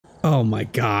Oh my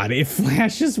god, it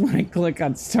flashes when I click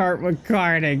on start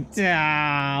recording.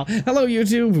 Oh. Hello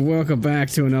YouTube, welcome back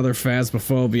to another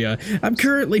Phasmophobia. I'm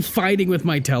currently fighting with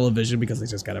my television because I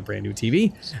just got a brand new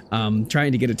TV.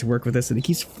 Trying to get it to work with this and it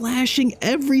keeps flashing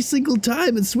every single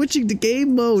time and switching to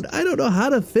game mode. I don't know how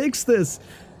to fix this.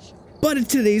 But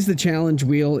today's the challenge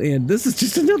wheel and this is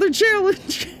just another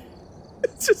challenge.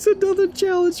 It's just another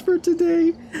challenge for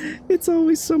today. It's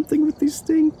always something with these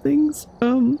things.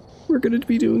 We're going to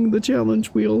be doing the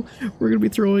challenge wheel. We're going to be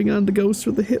throwing on the ghost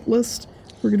for the hit list.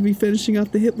 We're going to be finishing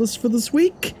out the hit list for this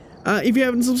week. If you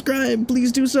haven't subscribed,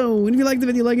 please do so. And if you like the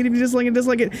video, like it. If you dislike it,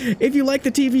 dislike it. If you like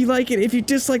the TV, like it. If you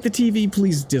dislike the TV,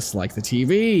 please dislike the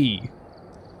TV.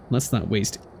 Let's not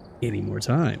waste any more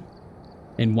time.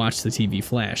 And watch the TV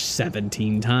flash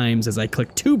 17 times as I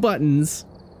click 2 buttons.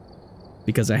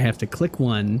 Because I have to click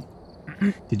one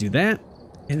to do that.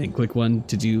 And then click one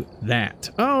to do that.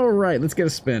 All right, let's get a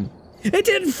spin. It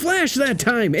didn't flash that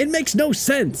time. It makes no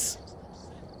sense.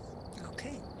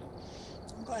 Okay.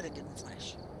 I'm glad it didn't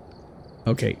flash.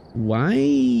 Okay, why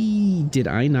did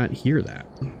I not hear that?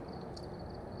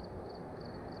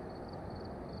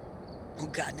 Oh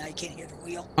god, now you can't hear the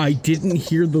wheel. I didn't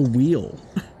hear the wheel.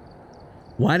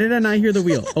 Why did I not hear the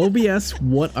wheel? OBS,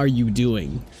 what are you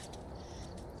doing?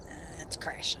 It's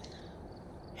crashing.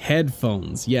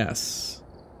 Headphones, yes.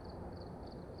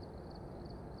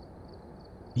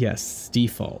 Yes,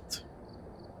 default.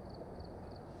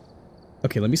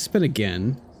 Okay, let me spin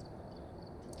again.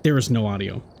 There is no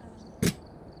audio.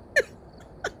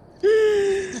 Do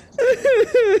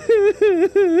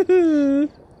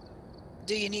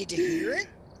you need to hear it?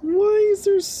 Why is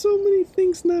there so many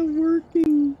things not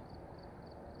working?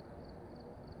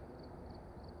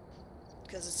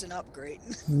 Because it's an upgrade.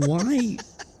 Why?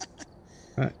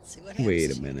 See what happens.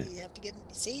 Wait a minute. You have to get.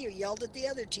 See, you yelled at the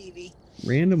other TV.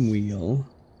 Random wheel.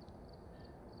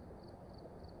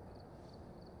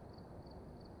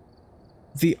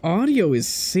 The audio is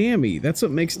Sammy. That's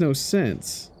what makes no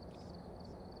sense.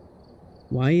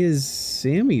 Why is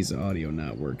Sammy's audio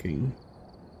not working?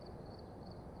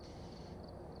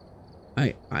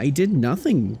 I did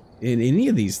nothing in any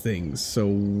of these things, so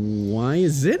why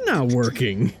is it not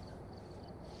working?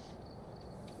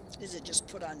 Is it just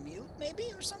put on mute,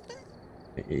 maybe, or something?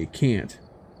 It can't.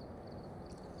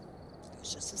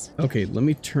 It's just Okay, let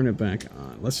me turn it back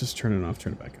on. Let's just turn it off,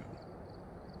 turn it back on.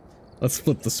 Let's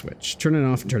flip the switch. Turn it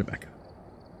off and turn it back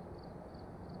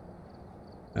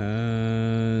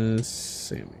on.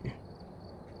 Sammy.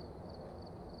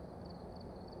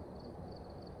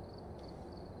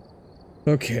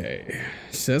 Okay.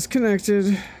 Says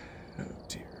connected. Oh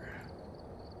dear.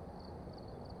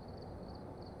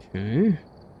 Okay.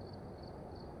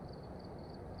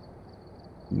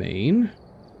 Main.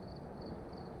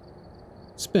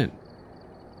 Spin.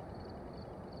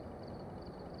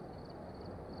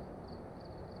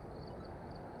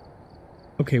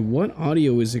 Okay, what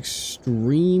audio is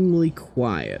extremely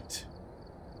quiet?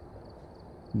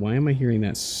 Why am I hearing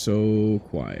that so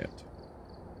quiet?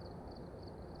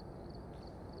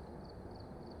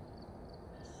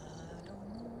 I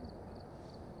don't know.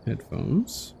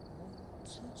 Headphones.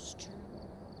 It's true.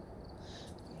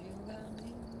 You got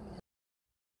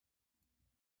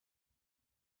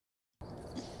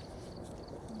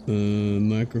me.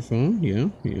 Microphone. Yeah.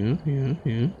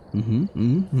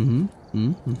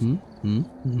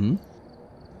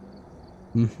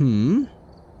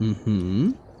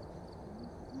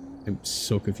 I'm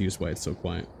so confused why it's so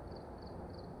quiet.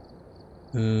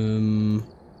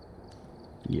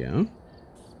 Yeah.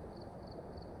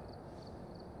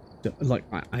 Like,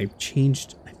 I've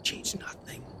changed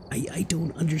nothing. I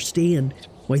don't understand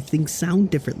why things sound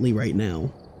differently right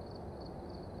now.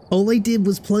 All I did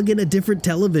was plug in a different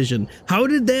television. How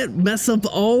did that mess up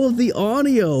all of the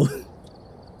audio?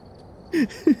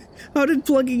 How did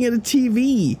plugging in a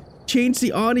TV change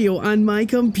the audio on my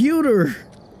computer?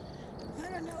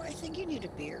 I don't know. I think you need a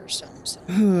beer or something.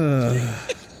 I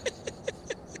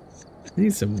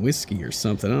need some whiskey or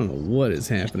something. I don't know what is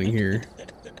happening here.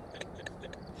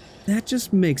 That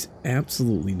just makes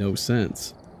absolutely no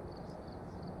sense.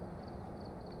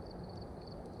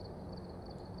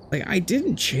 Like, I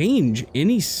didn't change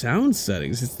any sound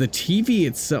settings. It's the TV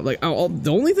itself. Like, the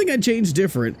only thing I changed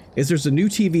different is there's a new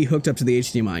TV hooked up to the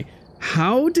HDMI.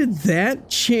 How did that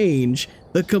change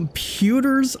the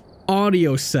computer's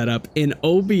audio setup in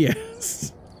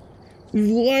OBS?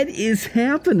 What is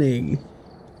happening?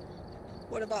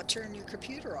 What about turning your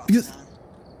computer off Because, and on?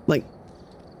 like,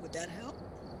 Would that help?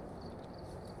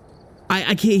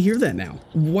 I can't hear that now.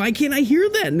 Why can't I hear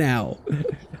that now?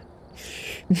 What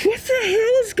the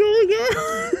hell is going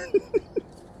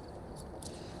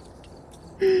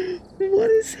on?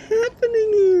 What is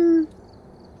happening here?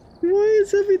 Why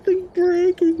is everything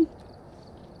breaking?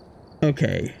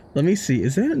 Okay, let me see.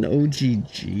 Is that an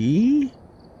OGG?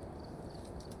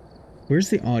 Where's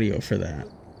the audio for that?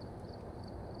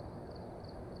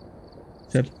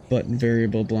 Set button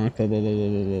variable block blah blah blah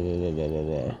blah blah blah blah blah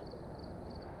blah.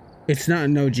 It's not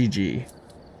an OGG.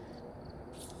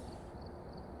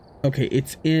 Okay,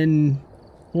 it's in.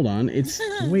 Hold on. It's.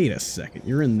 Wait a second.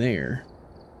 You're in there.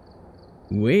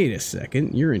 Wait a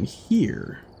second. You're in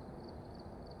here.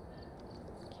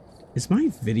 Is my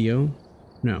video?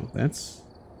 No, that's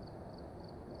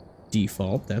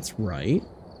default. That's right.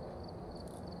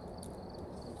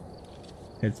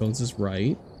 Headphones is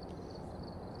right.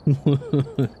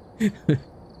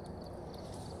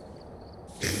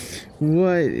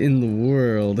 What in the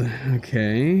world?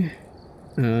 Okay.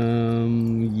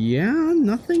 Yeah,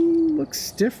 nothing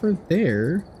looks different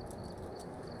there.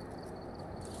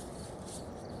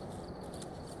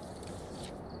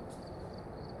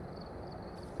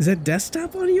 Is that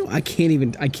desktop audio? I can't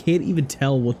even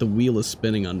tell what the wheel is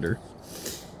spinning under.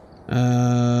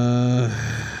 I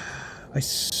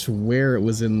swear it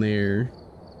was in there.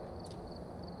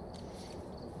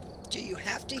 Do you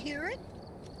have to hear it?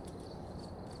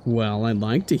 Well, I'd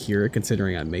like to hear it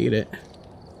considering I made it.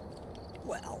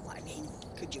 Well, I mean,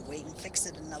 could you wait and fix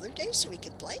it another day so we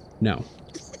could play? No.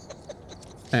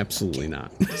 Absolutely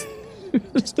not.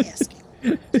 Just asking.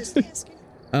 Just asking.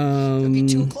 It'll be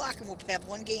 2 o'clock and we'll have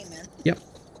one game in. Yep.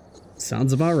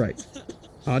 Sounds about right.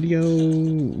 Audio.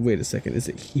 Wait a second. Is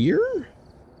it here?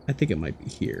 I think it might be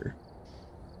here.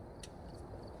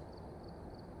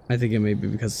 I think it may be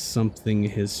because something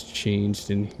has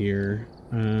changed in here.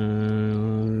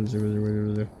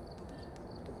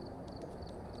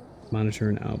 Monitor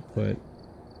and output.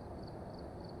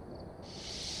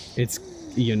 It's,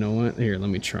 you know what? Here, let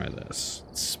me try this.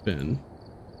 Spin.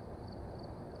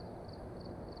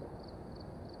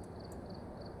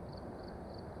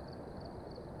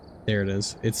 There it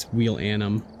is. It's wheel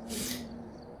anim.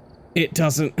 It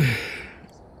doesn't.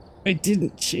 I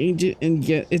didn't change it, and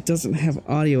yet it doesn't have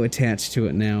audio attached to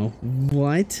it now.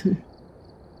 What?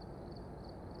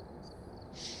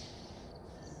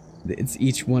 It's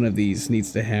each one of these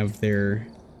needs to have their.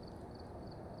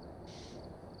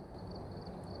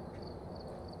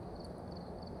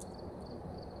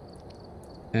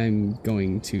 I'm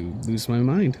going to lose my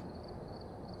mind.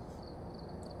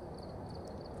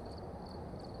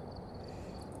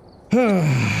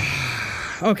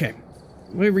 Okay,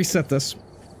 let me reset this.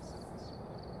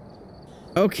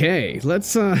 Okay,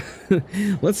 let's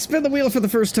let's spin the wheel for the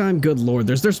first time. Good lord,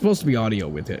 there's supposed to be audio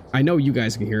with it. I know you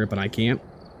guys can hear it, but I can't.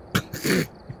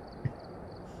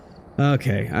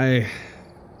 Okay,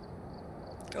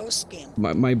 Ghost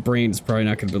gambling. my brain's probably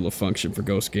not gonna be able to function for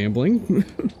ghost gambling.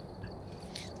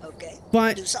 Okay.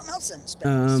 But do something else then.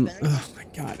 Spin it oh my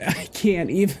god, I can't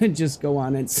even just go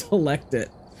on and select it.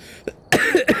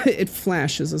 It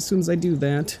flashes as soon as I do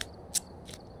that.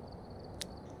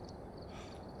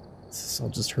 This is all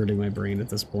just hurting my brain at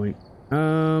this point.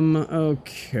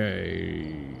 Okay.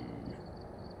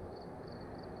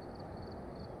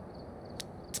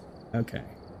 Okay.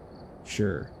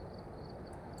 Sure.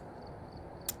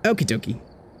 Okie dokie.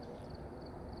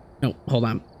 No, hold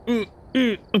on.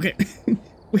 Okay.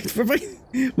 Wait, for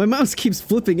my mouse keeps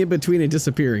flipping in between and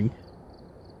disappearing.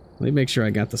 Let me make sure I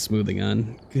got the smoothing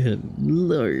on. Good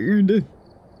lord.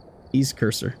 Ease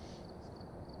cursor.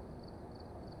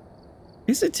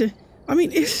 Is it to... I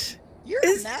mean, You're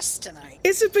a mess tonight.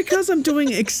 Is it because I'm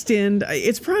doing extend?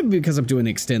 It's probably because I'm doing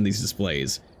extend these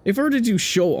displays. If I were to do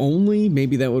show only,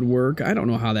 maybe that would work. I don't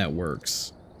know how that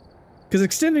works. Because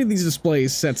extending these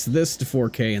displays sets this to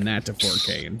 4K and that to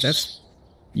 4K. And that's...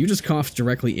 You just coughed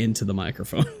directly into the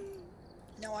microphone.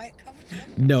 No,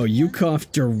 No, you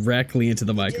coughed directly into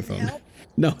the microphone.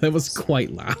 No, that was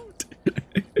quite loud.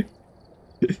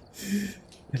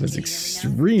 It was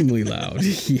extremely loud.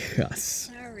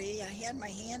 Yes. Sorry, I had my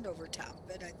hand over top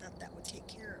of it. I thought that would take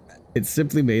care of it. It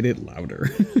simply made it louder.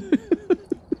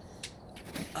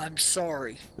 I'm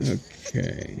sorry.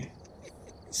 Okay.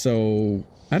 So,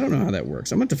 I don't know how that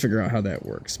works. I'm going to figure out how that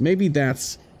works. Maybe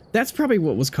that's probably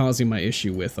what was causing my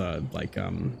issue with,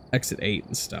 Exit 8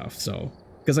 and stuff, so...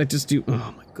 Because I just do...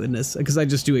 Oh my goodness. Because I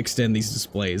just do extend these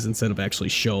displays instead of actually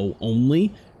show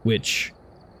only, which,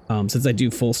 since I do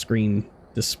full screen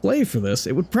display for this,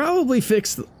 it would probably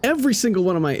fix every single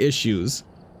one of my issues.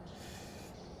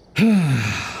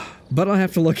 But I'll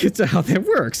have to look into how that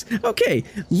works. Okay,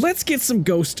 let's get some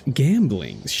ghost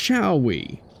gambling, shall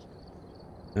we?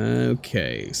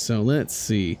 Okay, so let's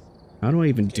see. How do I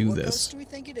even do what this? Ghost do we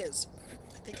think it is?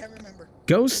 I think I remember.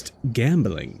 Ghost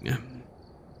gambling.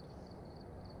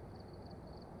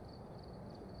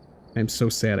 I'm so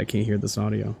sad I can't hear this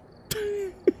audio.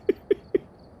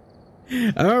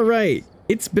 All right.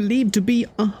 It's believed to be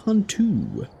a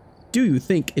Hantu. Do you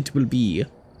think it will be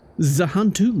the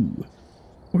Hantu?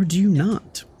 Or do you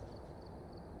not?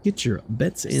 Get your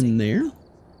bets in there.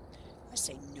 I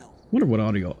say no. Wonder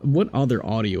what other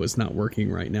audio is not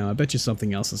working right now. I bet you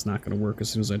something else is not going to work as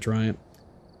soon as I try it.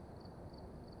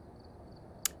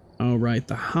 All right,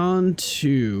 the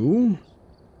Hantu.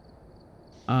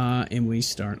 And we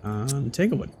start on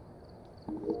Tanglewood.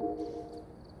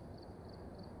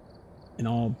 And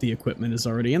all the equipment is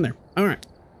already in there. All right.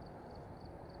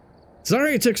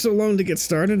 Sorry it took so long to get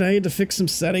started. I had to fix some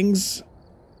settings.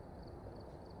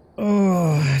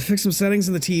 Oh, fix some settings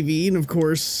in the TV, and of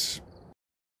course,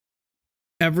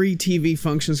 every TV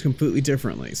functions completely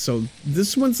differently. So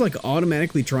this one's like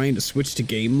automatically trying to switch to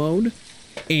game mode,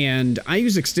 and I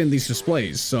use extend these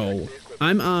displays. So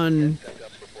I'm on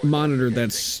a monitor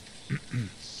that's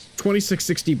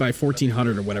 2660 by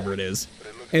 1400 or whatever it is.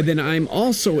 And then I'm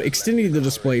also extending the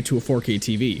display to a 4K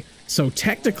TV. So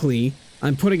technically,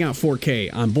 I'm putting out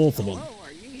 4K on both of them. Hello,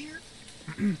 are you here?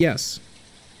 Yes.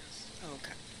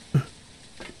 Okay.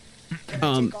 Can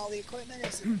I take all the equipment?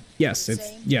 Is it Yes, the it's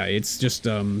same? yeah, it's just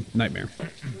Nightmare. We're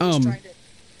just trying to-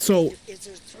 So is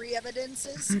there 3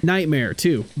 evidences? Nightmare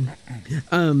too.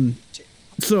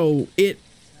 So it's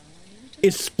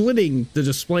splitting the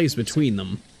displays between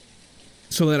them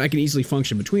so that I can easily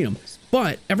function between them.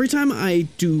 But every time I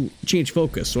do change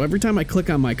focus, so every time I click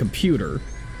on my computer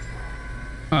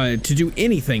to do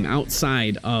anything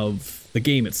outside of the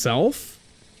game itself,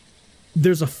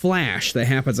 there's a flash that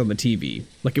happens on the TV.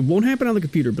 Like, it won't happen on the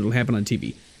computer, but it'll happen on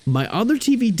TV. My other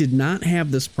TV did not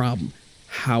have this problem.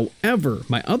 However,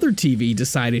 my other TV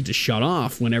decided to shut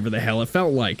off whenever the hell it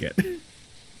felt like it.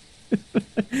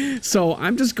 So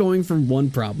I'm just going from one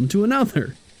problem to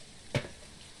another.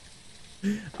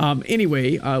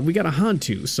 Anyway, we got a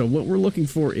Hantu. So what we're looking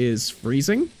for is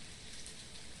freezing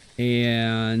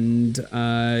and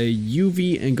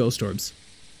UV and ghost orbs.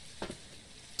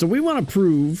 So we want to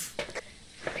prove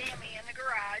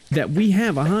that we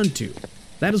have a Hantu.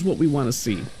 That is what we want to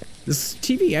see. This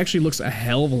TV actually looks a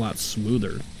hell of a lot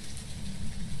smoother.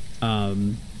 I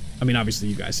mean, obviously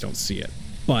you guys don't see it,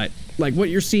 but like what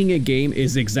you're seeing in game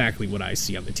is exactly what I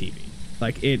see on the TV.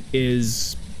 Like, it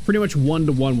is pretty much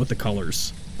 1-to-1 with the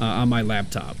colors on my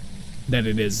laptop that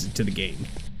it is to the game.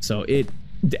 So it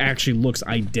actually looks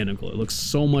identical. It looks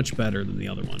so much better than the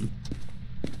other one.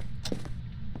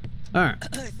 All right. I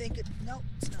think it, no,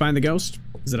 it's not. Find the ghost.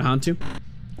 Is it a Hantu? Not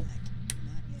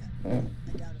yet.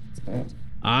 I doubt if it's a Hantu.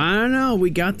 I don't know. We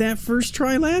got that first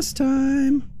try last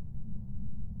time.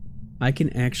 I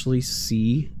can actually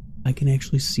see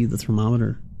the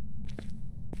thermometer.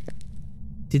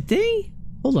 Did they?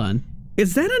 Hold on.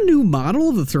 Is that a new model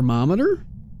of the thermometer?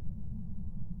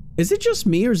 Is it just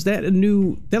me, or is that a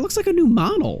new... That looks like a new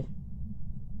model.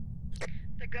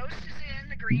 The ghost is in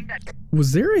the green bed.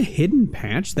 Was there a hidden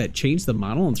patch that changed the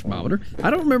model on the thermometer? I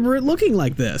don't remember it looking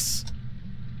like this.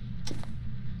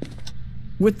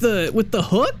 With the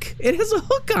hook? It has a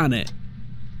hook on it.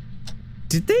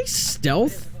 Did they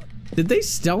stealth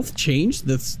change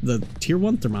the tier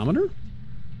 1 thermometer?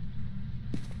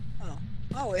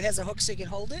 Oh, it has a hook so you can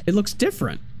hold it? It looks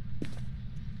different.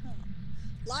 Oh.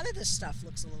 A lot of this stuff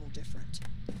looks a little different.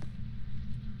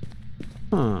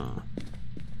 Huh.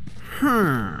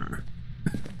 Huh.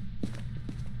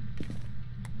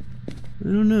 I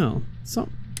don't know. Stuff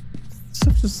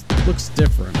just looks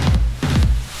different.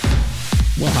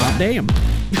 Well, hot damn.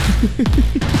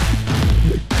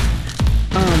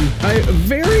 I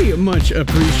very much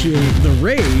appreciate the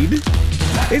raid.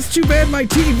 It's too bad my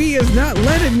TV is not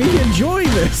letting me enjoy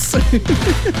this.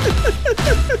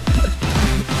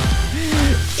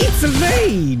 It's a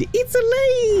raid. It's a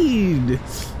raid.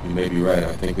 You may be right.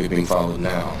 I think we're being followed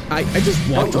now. I just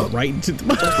walked right into the...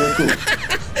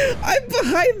 I'm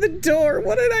behind the door.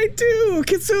 What did I do?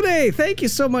 Kitsune, thank you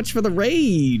so much for the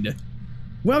raid.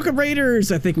 Welcome,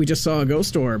 raiders. I think we just saw a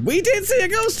ghost orb. We did see a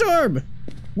ghost orb.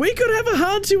 We could have a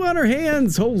Hantu on our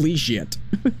hands. Holy shit.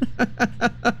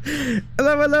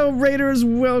 Hello, raiders.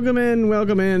 Welcome in.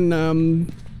 Welcome in.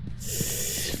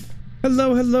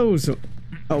 Hello. So,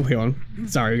 oh, hold on.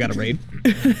 Sorry, we got a raid.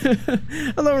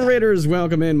 Hello, raiders.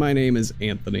 Welcome in. My name is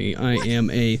Anthony. I am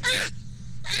a...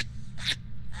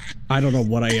 I don't know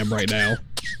what I am right now.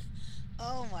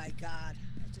 Oh my god.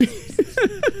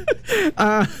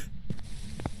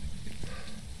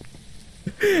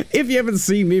 If you haven't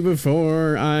seen me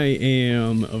before, I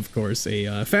am, of course, a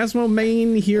Phasmo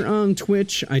main here on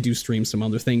Twitch. I do stream some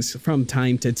other things from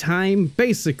time to time.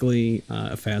 Basically,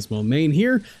 a Phasmo main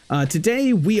here.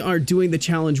 Today, we are doing the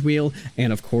challenge wheel,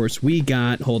 and of course, we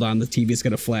got... Hold on, the TV's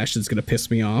gonna flash. It's gonna piss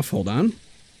me off. Hold on.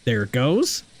 There it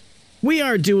goes. We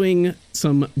are doing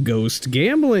some ghost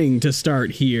gambling to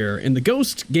start here, and the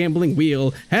ghost gambling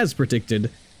wheel has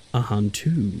predicted a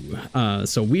Hantu.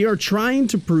 So we are trying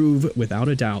to prove without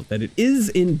a doubt that it is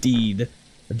indeed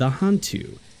the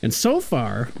Hantu. And so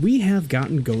far, we have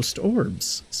gotten ghost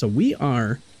orbs. So we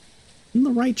are in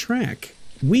the right track.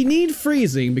 We need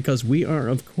freezing because we are,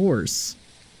 of course...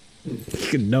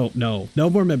 No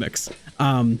more mimics.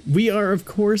 We are, of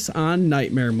course, on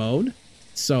nightmare mode.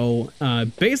 So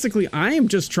basically, I am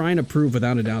just trying to prove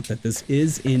without a doubt that this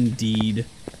is indeed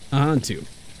a Hantu.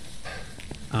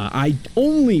 I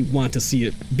only want to see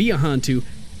it be a Hantu.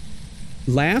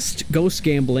 Last ghost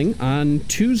gambling on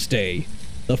Tuesday,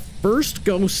 the first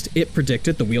ghost it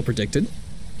predicted, the wheel predicted,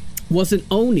 was an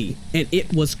Oni, and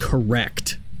it was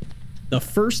correct. The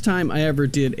first time I ever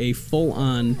did a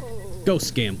full-on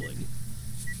ghost gambling.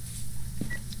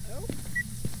 Oh.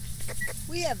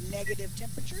 We have negative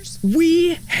temperatures.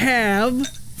 We have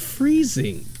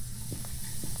freezing.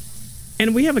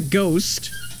 And we have a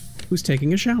ghost who's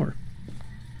taking a shower.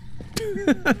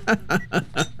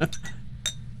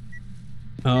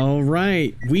 All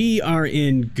right, we are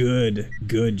in good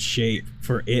shape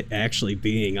for it actually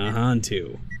being a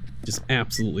Hantu. Just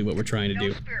absolutely what we're trying to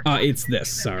do. It's this,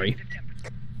 sorry.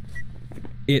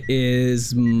 It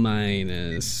is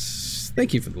minus...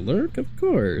 Thank you for the lurk, of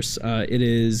course. It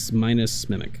is minus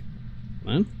mimic.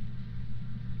 Come on.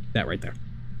 That right there.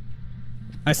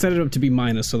 I set it up to be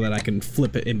minus so that I can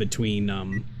flip it in between,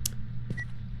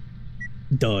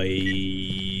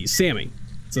 Sammy,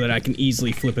 so that I can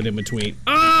easily flip it in between.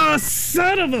 Ah,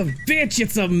 son of a bitch,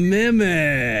 it's a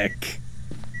mimic.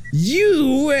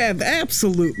 You have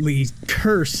absolutely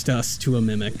cursed us to a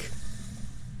mimic.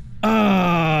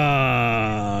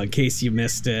 Ah, in case you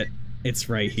missed it, it's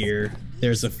right here.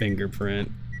 There's a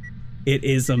fingerprint. It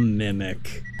is a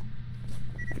mimic.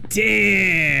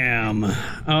 Damn.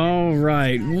 All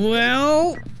right,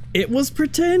 well, it was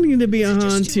pretending to be a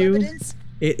Hantu.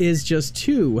 It is just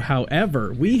 2.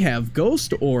 However, we have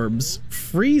ghost orbs,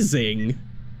 freezing,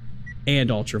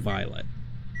 and ultraviolet.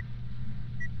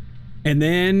 And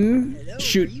then... Hello,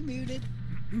 shoot. Are you muted?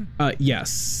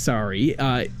 Yes, sorry.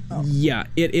 Yeah,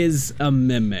 it is a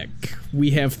mimic.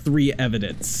 We have 3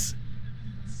 evidence.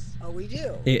 Oh, we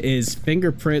do? It is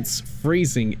fingerprints,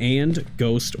 freezing, and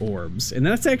ghost orbs. And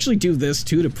let's actually do this,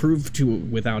 too, to prove to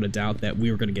without a doubt that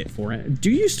we were going to get 4. Do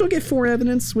you still get 4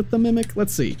 evidence with the mimic?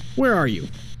 Let's see. Where are you?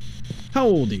 How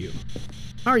old are you?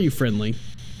 Are you friendly?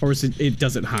 Or is it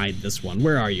doesn't hide this one?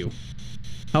 Where are you?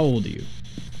 How old are you?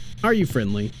 Are you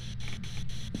friendly?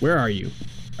 Where are you?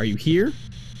 Are you here?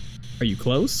 Are you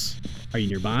close? Are you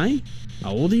nearby?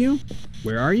 How old are you?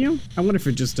 Where are you? I wonder if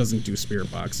it just doesn't do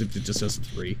spirit box, if it just does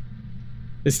 3.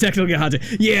 It's technically a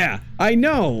Hantu. Yeah, I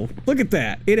know. Look at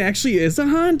that. It actually is a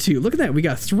Hantu. Look at that. We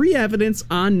got 3 evidence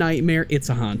on Nightmare. It's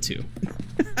a Hantu.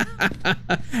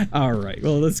 All right.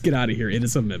 Well, let's get out of here. It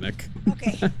is a mimic.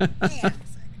 Okay. Hang on a second.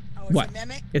 Oh, it's What? a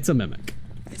mimic? It's a mimic.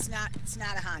 It's not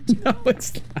a Hantu. No,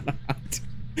 it's not a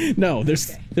Hantu. No,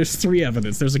 there's 3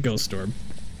 evidence. There's a ghost orb.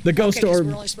 The ghost orb.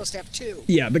 We're only supposed to have 2.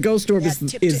 Yeah, the ghost orb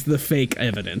That is the fake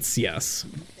evidence. Yes.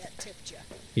 That tipped you.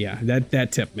 Yeah,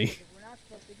 that tipped me. We're not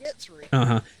supposed to get 3.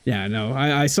 Uh-huh. Yeah, no,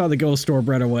 I saw the ghost orb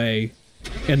right away,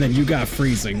 and then you got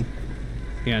freezing.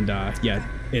 And, yeah,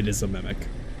 it is a mimic.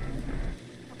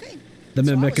 Okay. The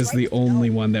So I mimic was is right the with only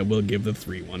no. one that will give the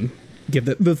 3 one.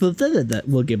 That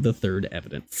will give the 3rd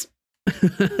evidence.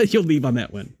 You'll leave on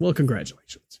that one. Well,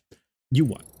 congratulations. You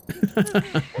won.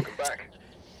 Welcome back.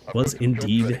 Was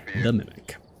indeed the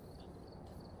mimic.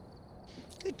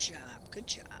 Good job. Good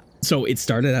job. So it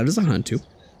started out as a Hantu.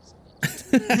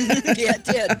 Yeah, it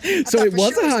did. So it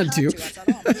was a Hantu. Hantu. I thought,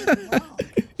 oh, man,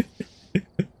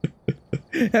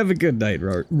 wow. Have a good night,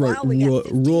 Roy. Wow, we got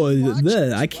 15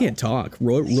 watchers. I can't talk.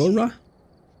 Royra.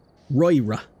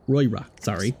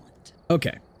 Sorry.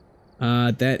 Okay.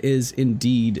 That is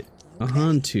indeed a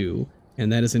Hantu,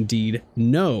 and that is indeed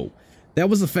no. That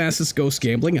was the fastest ghost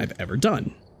gambling I've ever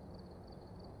done.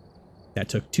 That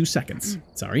took 2 seconds.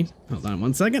 Sorry. Hold on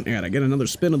 1 second. I gotta get another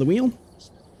spin of the wheel.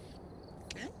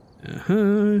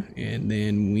 And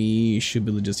then we should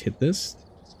be able to just hit this.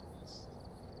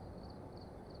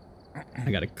 I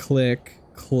gotta click,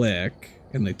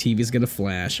 and the TV's gonna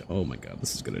flash. Oh my god,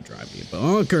 this is gonna drive me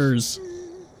bonkers.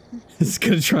 This is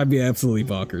gonna drive me absolutely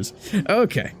bonkers.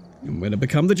 Okay. I'm gonna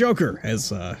become the Joker,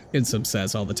 as Insum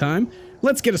says all the time.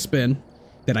 Let's get a spin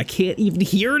that I can't even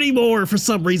hear anymore for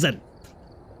some reason.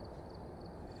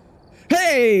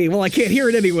 Hey, well, I can't hear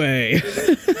it anyway.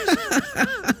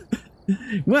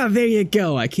 Well, there you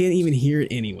go. I can't even hear it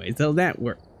anyway, so that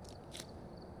worked.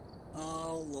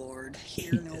 Oh, Lord.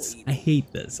 Hear no evil. I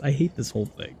hate this. I hate this whole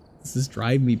thing. This is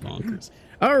driving me bonkers.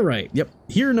 All right. Yep.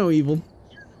 Hear no evil.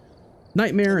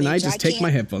 Nightmare, and I just take my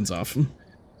headphones off.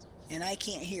 And I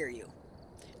can't hear you.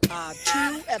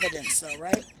 True evidence, though,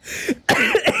 right?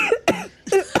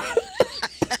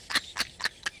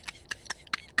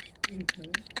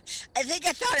 I think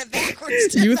I thought it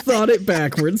backwards. You thought it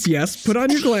backwards, yes. Put on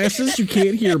your glasses. You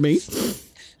can't hear me.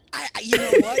 You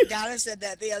know what? Donna said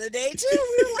that the other day, too.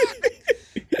 We were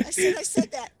laughing. I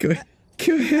said that. Go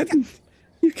ahead.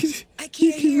 You can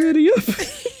hear. ready up.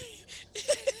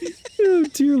 Oh,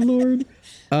 dear Lord.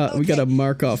 Okay. We got to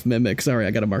mark off Mimic. Sorry,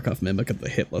 I got to mark off Mimic at the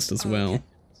hit list as well.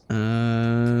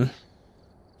 There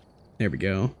we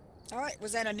go. All right,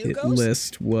 was that a new hit ghost?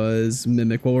 List was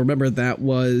Mimic. Well, remember that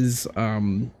was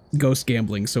ghost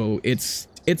gambling, so its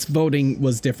voting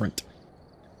was different.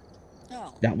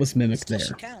 Oh, that was Mimic there.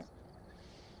 Count.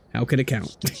 How could it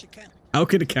count? Count. How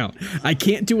could it count? I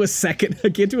can't do a second. I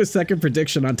can't do a second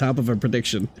prediction on top of a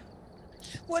prediction.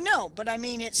 Well, no, but I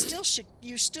mean, it still should.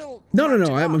 You still. No.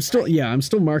 I'm still. Right? Yeah, I'm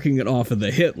still marking it off of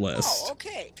the hit list. Oh,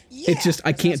 okay. Yeah, it's just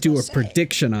I can't do a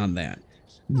prediction on that.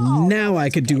 Oh, now I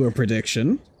could do a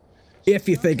prediction. If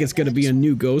you think it's going to be a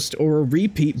new ghost or a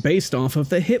repeat based off of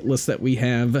the hit list that we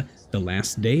have the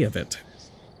last day of it.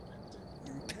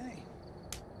 Okay.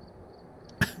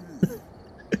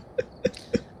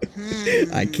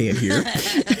 I can't hear.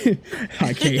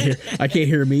 I can't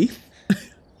hear me.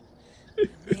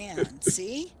 Man,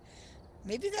 see?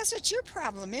 Maybe that's what your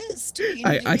problem is, too. You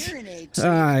need a hearing aid,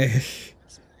 too.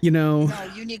 You know. No,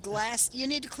 you need you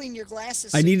need to clean your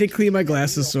glasses. I need to clean my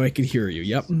glasses so I can hear you.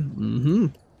 Yep. Mm-hmm.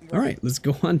 All right, let's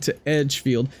go on to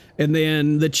Edgefield, and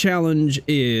then the challenge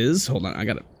is. Hold on, I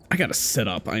gotta sit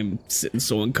up. I'm sitting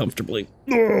so uncomfortably.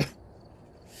 Ugh.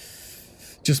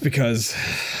 Just because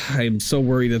I'm so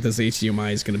worried that this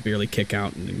HDMI is gonna barely kick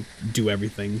out and do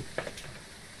everything.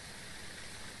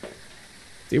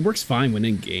 It works fine when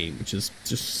in game, which is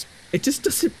it just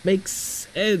doesn't make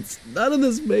sense. None of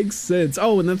this makes sense.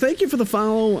 Oh, and then thank you for the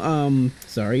follow.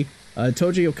 Sorry,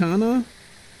 Toji Okana.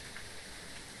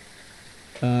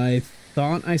 I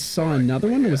thought I saw another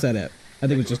one, or was that it? I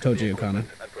think it was just Toji Okana.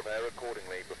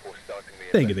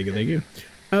 Thank you.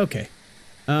 Okay.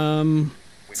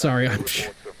 Sorry, I'm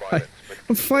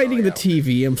fighting the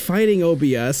TV, I'm fighting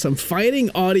OBS, I'm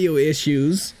fighting audio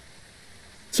issues.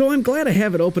 So I'm glad I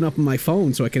have it open up on my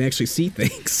phone so I can actually see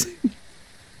things.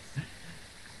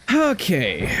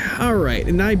 Okay, alright,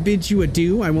 and I bid you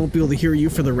adieu. I won't be able to hear you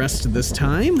for the rest of this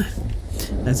time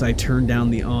as I turn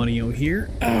down the audio here.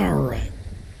 Alright.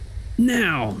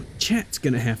 Now, chat's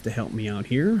gonna have to help me out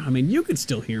here. I mean, you could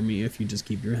still hear me if you just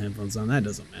keep your headphones on, that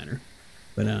doesn't matter.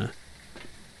 But,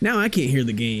 now I can't hear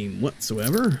the game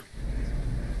whatsoever.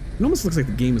 It almost looks like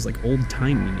the game is like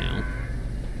old-timey now.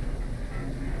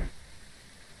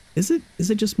 Is it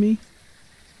just me?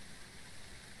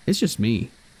 It's just me.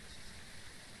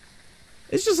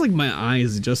 It's just like my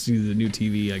eyes adjusting to the new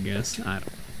TV, I guess. I don't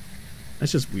know.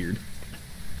 That's just weird.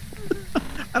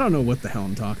 I don't know what the hell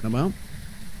I'm talking about.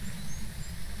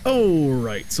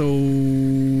 Alright, so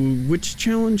which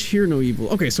challenge? Hear no evil.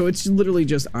 Okay, so it's literally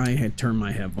just I had turned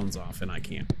my headphones off and I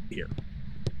can't hear.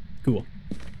 Cool.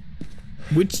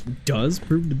 Which does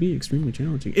prove to be extremely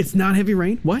challenging. It's not heavy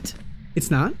rain? What? It's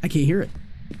not? I can't hear it.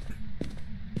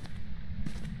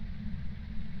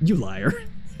 You liar.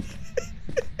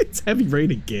 It's heavy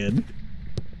rain again.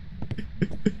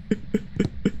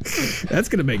 That's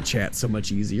gonna make chat so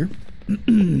much easier.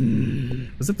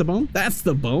 Was it the bone? That's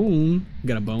the bone.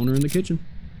 Got a boner in the kitchen.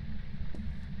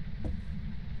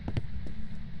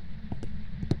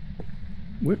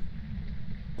 What?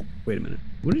 Wait a minute.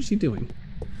 What is she doing?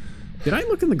 Did I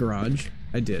look in the garage?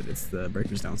 I did. It's the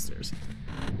breakers downstairs.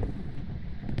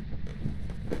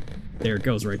 There it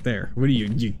goes right there. What are you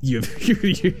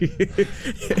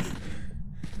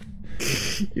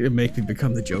gonna make me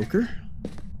become the Joker?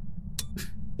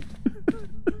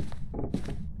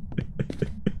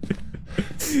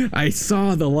 I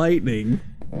saw the lightning.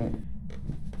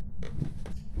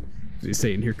 He's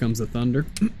saying, here comes the thunder.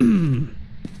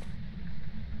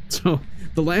 So,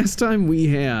 the last time we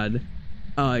had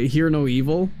Hear No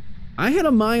Evil, I had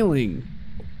a miling.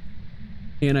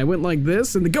 And I went like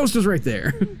this, and the ghost was right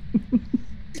there.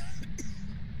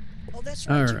 Oh, that's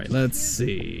right. Alright, let's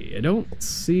see. I don't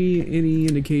see any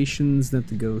indications that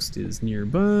the ghost is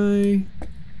nearby.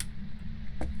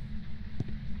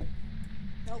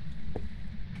 Nope.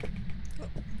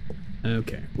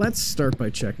 Okay, let's start by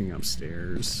checking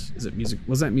upstairs. Is it music?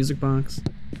 Was that music box?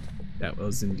 That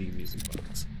was indeed music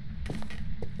box.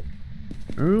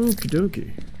 Okie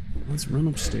dokie. Let's run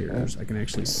upstairs. I can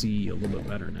actually see a little bit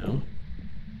better now.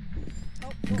 Oh,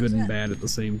 what Good was and that? bad at the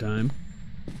same time.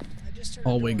 I just heard a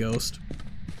Hallway door. ghost.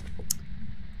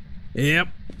 Yep,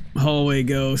 hallway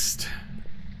ghost.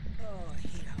 Oh, I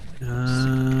hate hallway ghosts.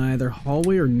 Either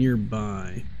hallway or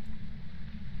nearby.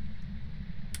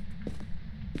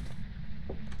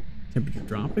 Temperature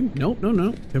dropping? Nope, no,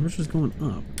 no. Temperature's going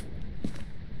up.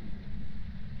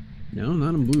 No,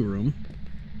 not in blue room.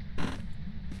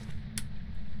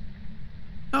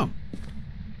 Oh.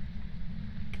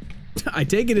 I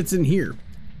take it it's in here.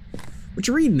 What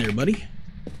you reading there, buddy?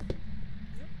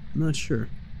 I'm not sure.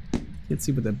 Can't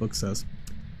see what that book says.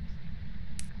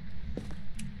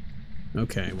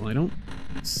 Okay, well I don't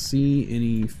see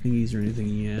any thingies or anything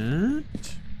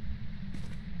yet.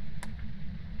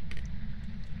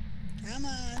 Come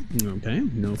on. Okay,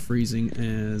 no freezing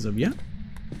as of yet.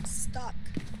 Stuck.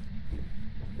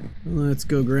 Let's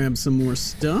go grab some more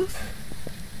stuff.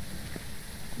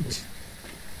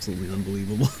 Absolutely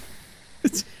unbelievable.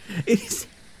 It is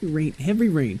rain, heavy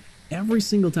rain, every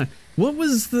single time. What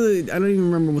was the, I don't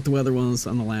even remember what the weather was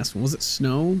on the last one. Was it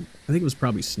snow? I think it was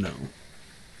probably snow.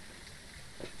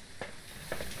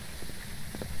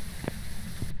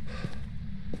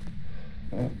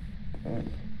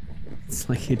 It's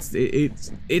like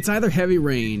it's either heavy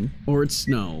rain or it's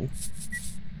snow.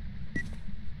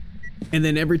 And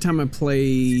then every time I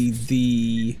play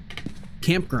the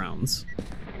campgrounds,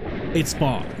 it's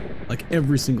fog. Like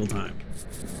every single time.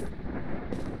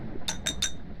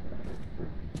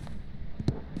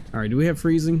 Alright, do we have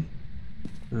freezing?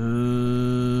 Not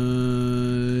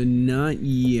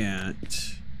yet.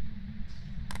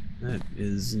 That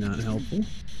is not helpful.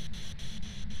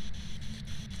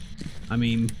 I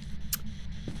mean,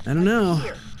 I don't know.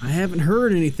 I haven't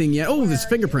heard anything yet. Oh, there's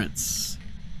fingerprints.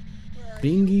 Where are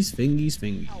Fingies, fingies,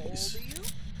 How old fingies. are you?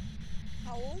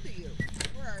 How old are you?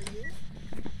 Where are you?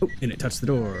 Oh, and it touched the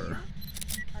door.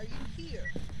 Are you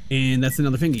here? And that's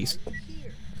another fingies. Are you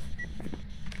here?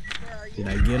 Where are you? Did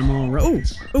I get them all right? Oh,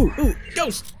 oh, oh,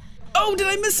 ghost! Oh, did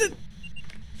I miss it?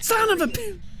 Son of a...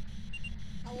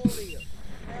 How old are you?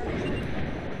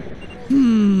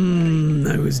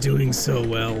 I was doing so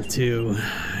well, too.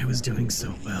 I was doing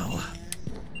so well.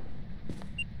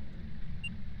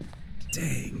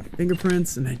 Dang.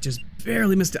 Fingerprints, and I just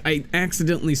barely missed it. I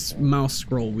accidentally mouse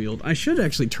scroll wheeled. I should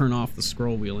actually turn off the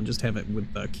scroll wheel and just have it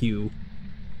with the Q.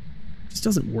 It just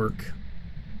doesn't work.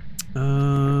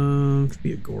 Could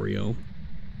be a Goryo.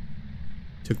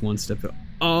 Took one step.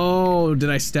 Oh, did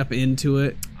I step into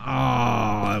it?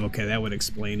 Oh, okay, that would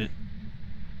explain it.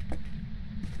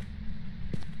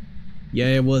 Yeah,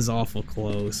 it was awful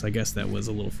close. I guess that was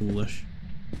a little foolish.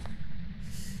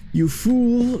 You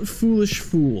fool, foolish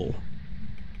fool.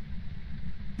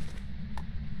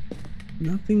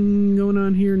 Nothing going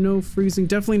on here. No freezing.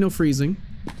 Definitely no freezing.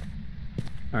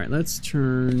 All right, let's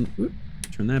turn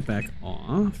that back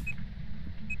off.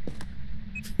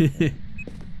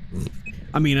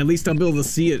 I mean, at least I'll be able to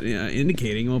see it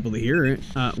indicating. I'll be able to hear it.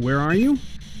 Where are you?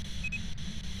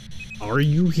 Are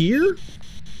you here?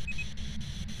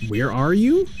 Where are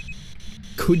you?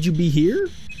 Could you be here?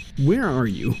 Where are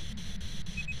you?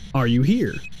 Are you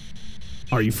here?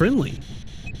 Are you friendly?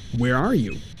 Where are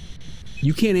you?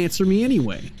 You can't answer me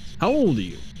anyway. How old are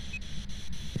you?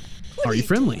 Are you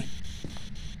friendly?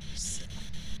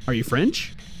 Are you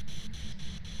French?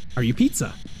 Are you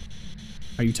pizza?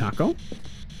 Are you taco?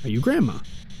 Are you grandma?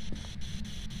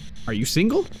 Are you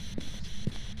single?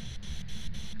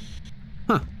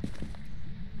 Huh.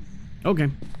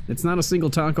 Okay. It's not a single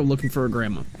taco looking for a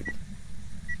grandma.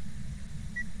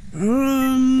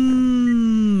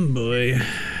 Boy.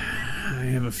 I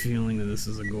have a feeling that this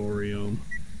is a Goryo.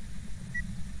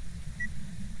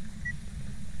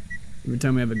 Every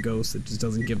time we have a ghost, it just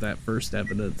doesn't give that first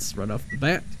evidence right off the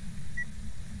bat.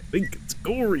 I think it's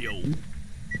Goryo.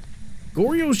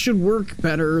 Goryos should work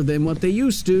better than what they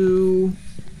used to.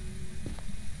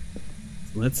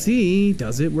 Let's see,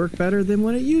 does it work better than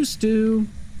what it used to?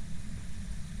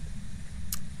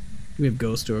 We have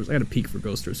ghost orbs. I gotta peek for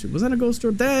ghost orbs. Was that a ghost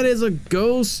orb? That is a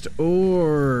ghost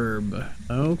orb.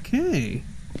 Okay.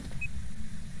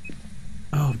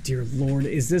 Oh dear lord,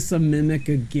 is this a mimic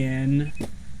again?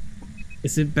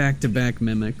 Is it back-to-back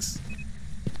mimics?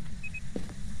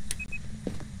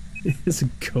 It's a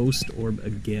ghost orb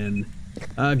again.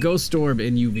 Ghost orb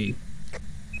in UV.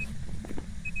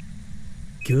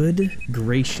 Good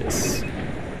gracious.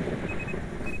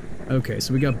 Okay,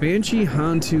 so we got Banshee,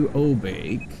 Hantu,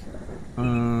 Obake.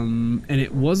 And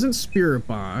it wasn't Spirit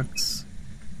Box.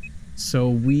 So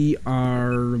we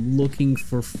are looking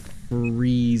for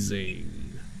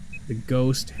freezing. The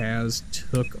ghost has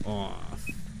took off.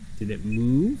 Did it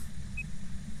move?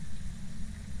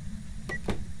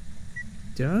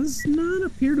 Does not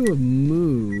appear to have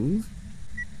moved.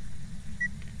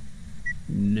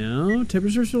 No,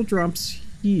 temperature still drops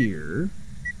here.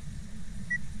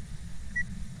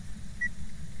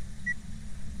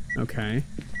 Okay.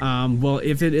 Well,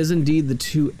 if it is indeed the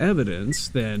 2 evidence,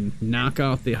 then knock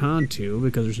out the Hantu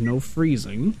because there's no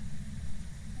freezing.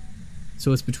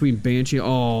 So it's between Banshee.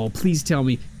 Oh, please tell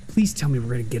me we're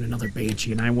gonna get another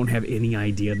Banshee and I won't have any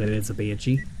idea that it's a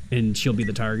Banshee and she'll be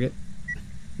the target.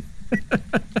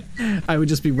 I would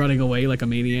just be running away like a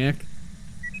maniac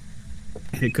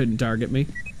and it couldn't target me.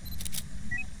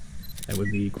 That would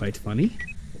be quite funny.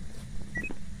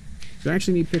 Do I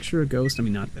actually need picture of ghost? I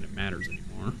mean, not that it matters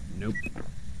anymore. Nope.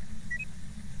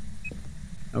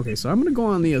 Okay, so I'm gonna go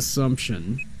on the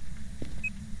assumption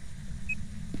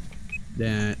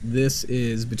that this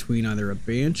is between either a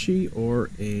Banshee or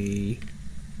a...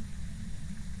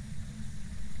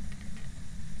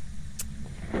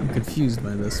 I'm confused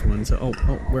by this one, so... Oh,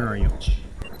 where are you?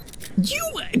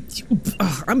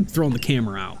 I'm throwing the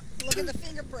camera out. Look at the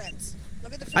fingerprints.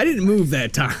 Look at the fingerprints. I didn't move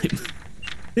that time.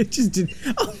 It just did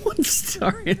a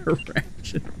 1-star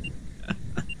interaction.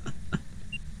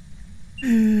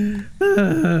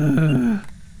 I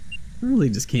really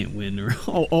just can't win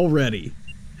already.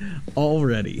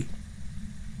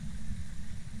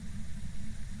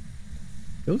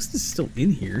 Ghost is still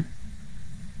in here.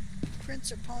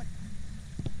 Prints are point.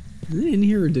 Is it in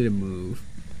here or did it move?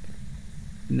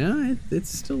 No, it's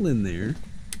still in there.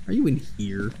 Are you in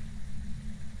here?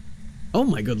 Oh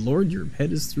my good lord, your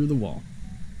head is through the wall.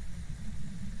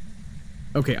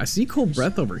 Okay, I see cold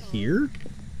breath over here.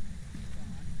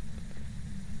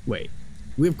 Wait,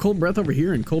 we have cold breath over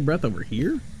here and cold breath over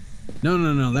here? No,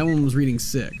 that one was reading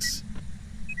 6.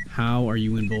 How are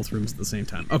you in both rooms at the same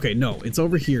time? Okay, no, it's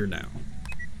over here now.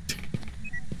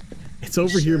 It's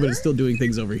over here, but it's still doing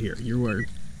things over here. You are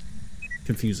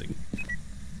confusing.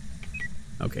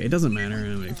 Okay, it doesn't matter.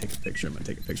 I'm gonna take a picture.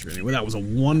 Anyway. That was a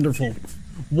wonderful,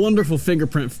 wonderful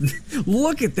fingerprint.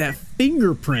 Look at that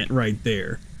fingerprint right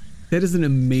there. That is an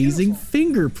amazing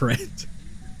fingerprint.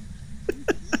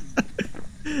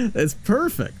 That's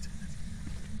perfect.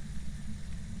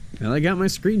 Well, I got my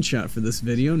screenshot for this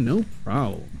video, no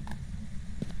problem.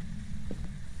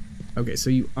 Okay, so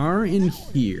you are in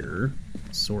here,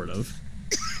 sort of.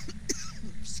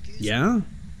 Yeah?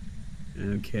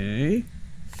 Okay.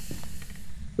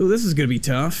 Oh, this is gonna be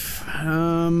tough.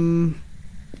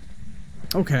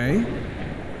 Okay.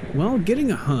 Well,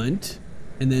 getting a hunt,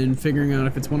 and then figuring out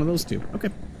if it's one of those 2. Okay.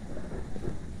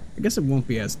 I guess it won't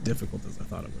be as difficult as I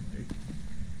thought it would be.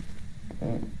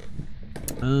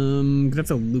 Gonna have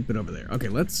to loop it over there. Okay,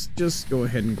 let's just go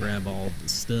ahead and grab all the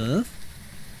stuff.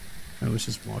 I was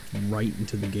just walked right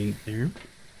into the gate there.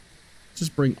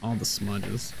 Just bring all the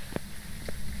smudges.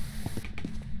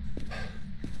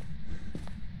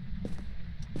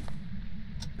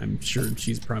 I'm sure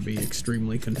she's probably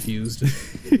extremely confused.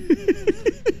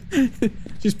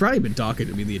 She's probably been talking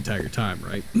to me the entire time,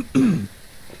 right?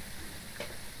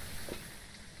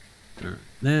 Alright,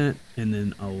 that, and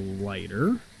then a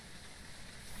lighter.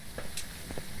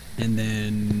 And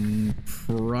then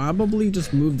probably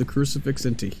just move the crucifix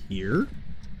into here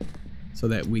so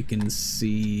that we can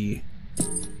see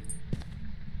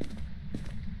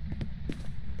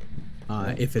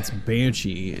if it's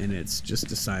Banshee and it's just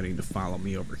deciding to follow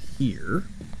me over here.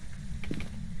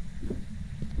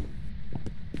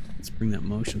 Let's bring that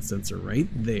motion sensor right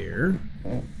there.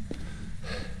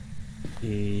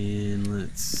 And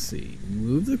let's see,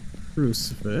 move the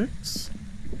crucifix.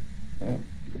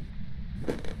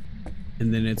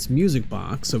 And then it's music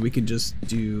box, so we could just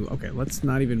do... Okay, let's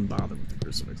not even bother with the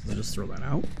crucifix. Let's just throw that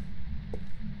out.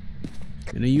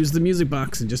 I'm gonna use the music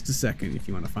box in just a second if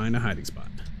you want to find a hiding spot.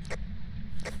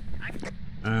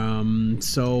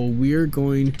 So we're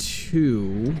going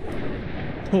to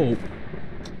hope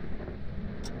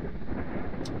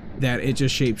that it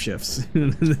just shapeshifts.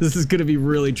 This is gonna be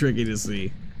really tricky to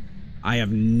see. I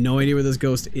have no idea where this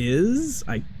ghost is.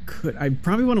 I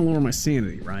probably want to lower my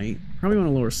sanity, right? Probably want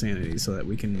to lower sanity so that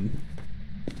we can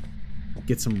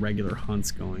get some regular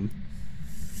hunts going.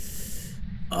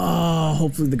 Oh,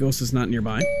 hopefully the ghost is not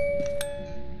nearby.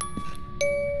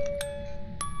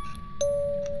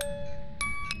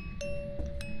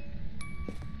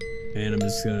 And I'm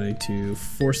just going to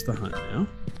force the hunt now.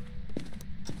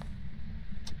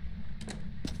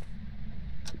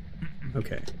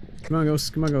 Okay. Come on,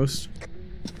 ghost. Come on, ghost.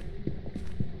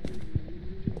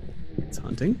 It's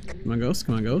hunting. Come on, ghost.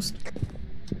 Come on, ghost.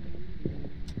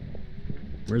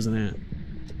 Where's it at?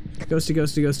 Ghosty,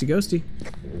 ghosty, ghosty, ghosty.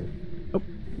 Oh.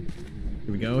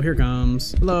 Here we go. Here it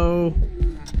comes. Hello.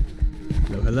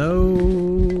 Hello,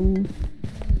 hello.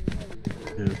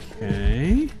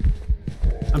 Okay.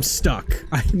 I'm stuck.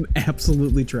 I'm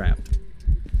absolutely trapped.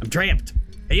 I'm trapped.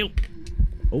 Help.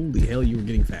 Holy hell, you were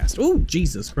getting fast. Oh,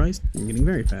 Jesus Christ. You're getting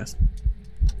very fast.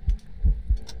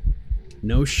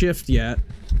 No shift yet.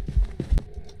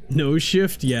 No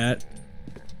shift yet.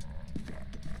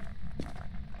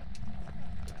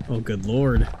 Oh, good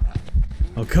lord.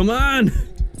 Oh, come on!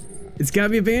 It's gotta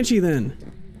be a banshee then.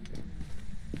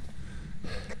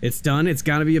 It's done. It's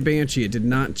gotta be a banshee. It did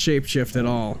not shapeshift at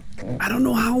all. I don't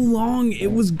know how long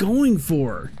it was going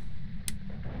for.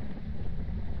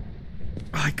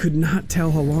 I could not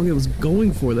tell how long it was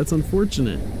going for. That's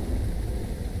unfortunate.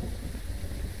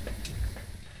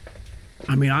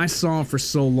 I mean, I saw it for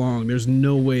so long. There's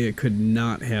no way it could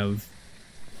not have...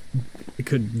 It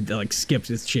could, like, skipped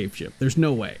its shapeshift. There's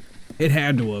no way. It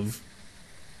had to have...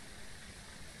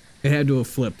 It had to have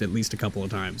flipped at least a couple of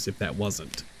times if that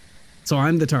wasn't. So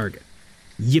I'm the target.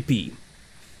 Yippee.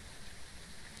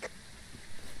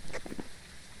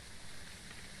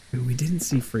 We didn't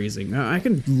see freezing. Now I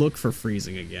can look for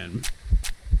freezing again.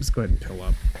 Just go ahead and pill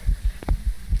up.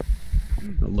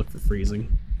 I'll look for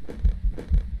freezing.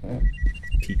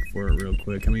 Peek for it real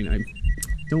quick. I mean, I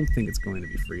don't think it's going to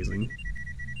be freezing.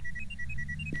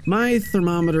 My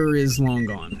thermometer is long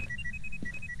gone.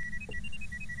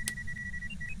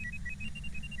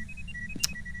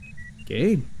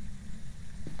 Okay.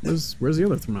 Where's the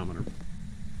other thermometer?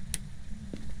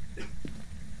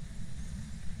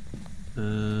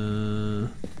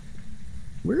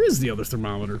 Where is the other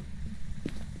thermometer?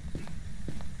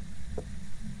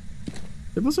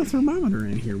 There was a thermometer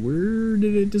in here. Where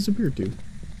did it disappear to?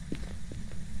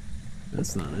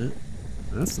 That's not it.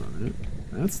 That's not it.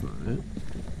 That's not it.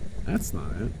 That's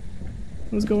not it.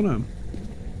 What's going on?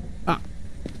 Ah.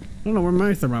 I don't know where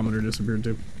my thermometer disappeared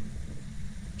to.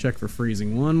 Check for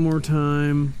freezing one more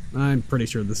time. I'm pretty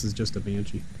sure this is just a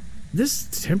banshee. This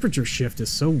temperature shift is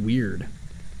so weird.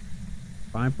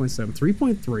 5.7,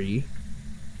 3.3.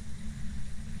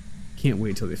 Can't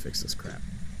wait till they fix this crap.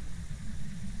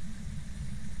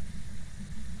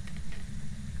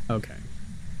 Okay.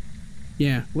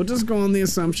 Yeah, we'll just go on the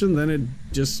assumption that it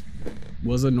just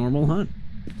was a normal hunt.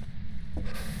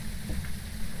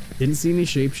 Didn't see any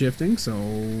shape shifting, so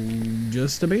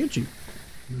just a banshee.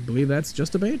 I believe that's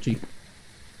just a banshee.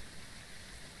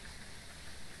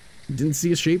 Didn't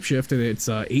see a shapeshift, and it's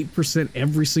 8%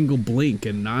 every single blink,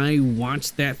 and I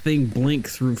watched that thing blink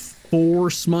through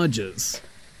 4 smudges.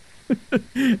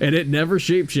 And it never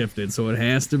shapeshifted, so it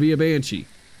has to be a banshee.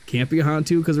 Can't be a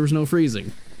Hantu because there was no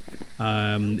freezing.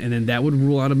 And then that would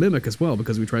rule out a mimic as well,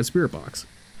 because we tried Spirit Box.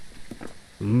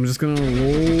 I'm just gonna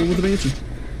roll with the banshee.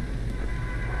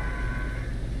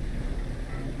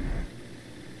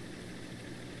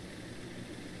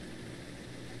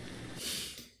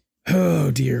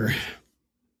 Oh dear.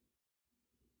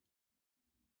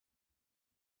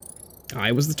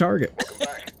 I was the target.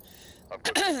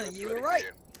 You were right.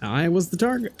 I was the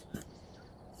target.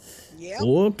 Yep.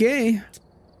 Okay.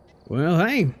 Well,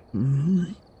 hey.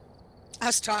 I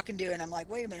was talking to you and I'm like,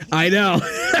 wait a minute. I know.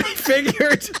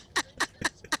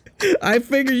 I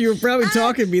figured you were probably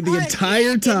talking to me the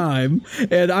entire time,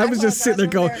 and I was just sitting there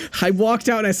going, I walked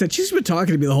out and I said, she's been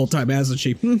talking to me the whole time, hasn't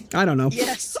she? I don't know.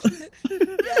 Yes.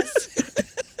 Yes.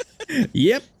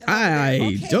 Yep.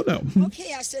 I don't know.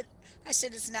 Okay, I said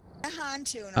it's not a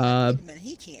Hantu, and I'm like, wait a minute,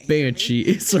 he can't Banshee,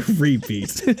 it's a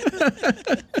repeat.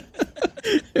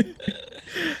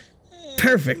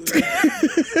 Perfect.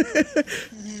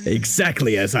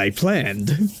 Exactly as I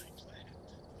planned.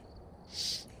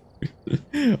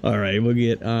 All right, we'll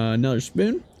get another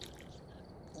spin.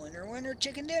 Winner, winner,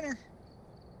 chicken dinner.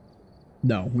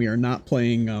 No, we are not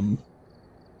playing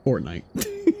Fortnite.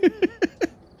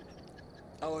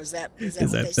 Oh, is that what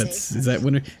they say? Is that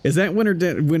winner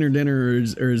dinner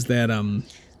or is that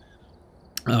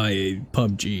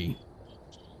PUBG?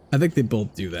 I think they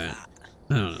both do that.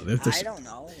 I don't know. I don't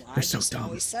know. They're so just dumb.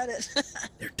 always said it.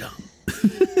 They're dumb.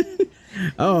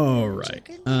 All right.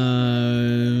 Oh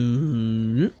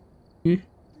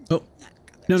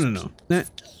no. That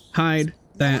hide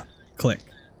that click.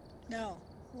 No.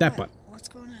 That button. What's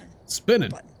going on?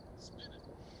 Spinning.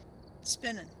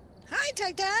 Spinning. Hi,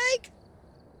 Tyke.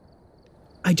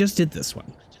 I just did this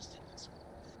one.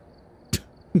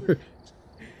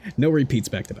 No repeats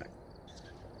back to back.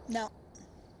 No.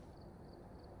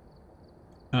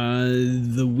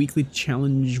 The weekly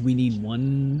challenge, we need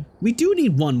one. We do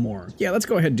need one more. Yeah, let's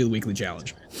go ahead and do the weekly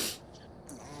challenge.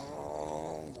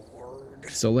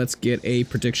 So let's get a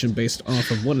prediction based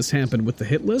off of what has happened with the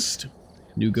hit list.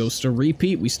 New ghost to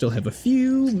repeat. We still have a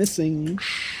few missing. What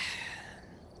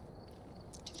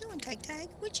you doing, Tag?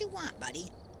 What you want, buddy?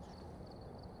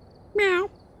 Meow.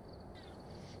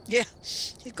 Yeah,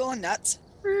 he's going nuts.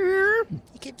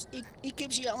 He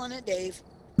keeps yelling at Dave.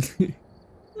 He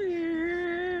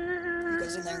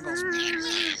goes in there and goes.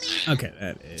 Okay,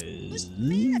 that is. What's the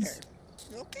matter?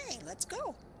 Okay, let's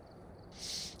go.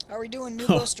 Are we doing new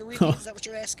ghost to repeat? Is that what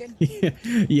you're asking?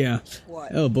 Yeah.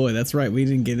 What? Oh boy, that's right. We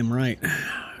didn't get him right.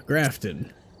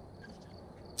 Grafted.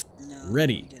 No,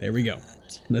 Ready. There we go.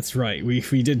 That's right. We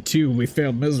did 2 and we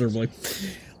failed miserably.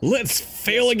 Let's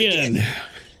fail again.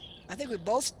 I think we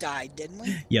both died, didn't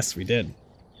we? Yes, we did.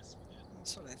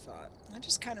 That's what I thought. I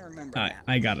just kind of remember that.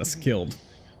 I got us killed.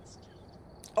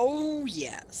 Oh,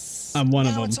 yes. I'm one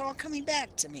of Now them. it's all coming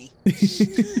back to me.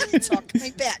 It's all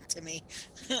coming back to me.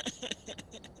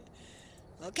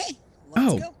 Okay,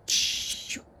 let's go.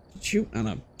 Shoot on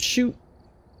a shoot.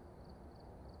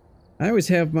 I always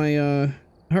have my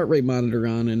heart rate monitor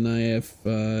on, and I have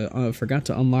forgot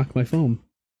to unlock my phone.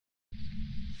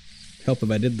 Help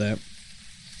if I did that.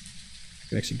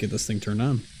 Could actually get this thing turned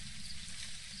on.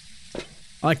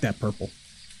 I like that purple.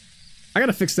 I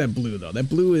gotta fix that blue though. That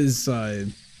blue is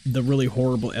the really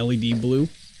horrible LED blue.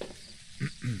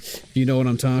 You know what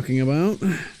I'm talking about?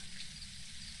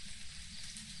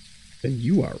 Then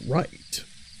you are right.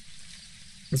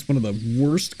 It's one of the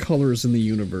worst colors in the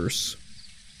universe.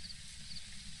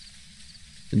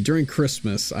 And during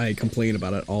Christmas, I complain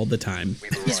about it all the time.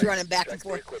 He's running back and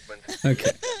forth.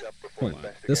 Okay. Hold on.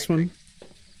 This one?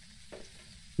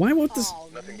 Why won't this... Oh,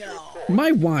 no.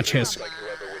 My watch has...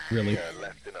 Really?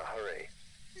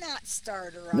 Not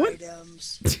starter What?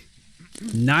 items.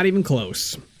 Not even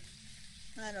close.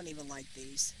 I don't even like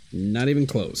these. Not even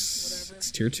close. Whatever.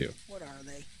 It's tier 2. What are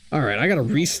they? Alright, I gotta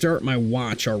restart my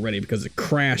watch already because it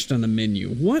crashed on the menu.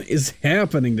 What is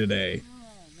happening today?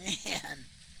 Oh, man.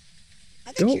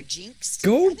 I think you're jinxed.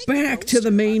 Go I think back to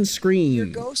the main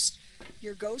screen.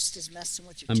 Your ghost is messing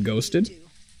with your I'm TV ghosted? too.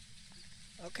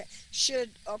 Okay.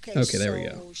 Okay, Okay, there we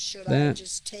go. Should That- I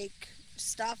just take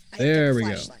stuff? I have There to we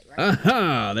take a go. flashlight, right?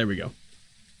 Aha! There we go.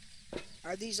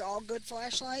 Are these all good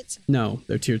flashlights? No,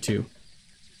 they're tier 2. Oh,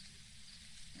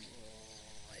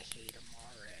 I hate them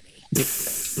already.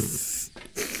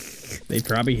 They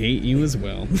probably hate you as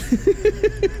well. You're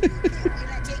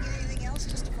not taking anything else?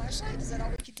 Just a flashlight? Is that all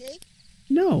we can take?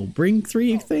 No, bring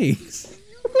 3 things.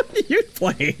 What are you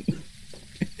playing?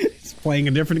 He's playing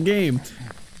a different game.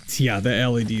 Yeah, the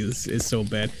LED is so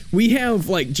bad. We have,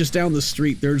 like, just down the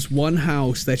street, there's one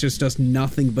house that just does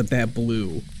nothing but that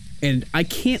blue. And I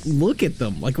can't look at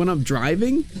them. Like, when I'm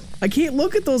driving, I can't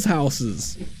look at those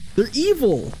houses. They're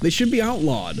evil. They should be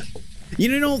outlawed.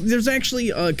 You know, there's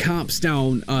actually cops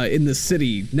down in the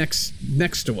city next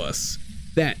to us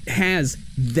that has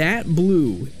that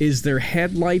blue is their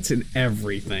headlights and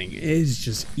everything. It is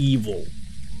just evil.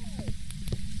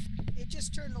 It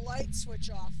just turned the light switch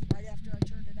off right after I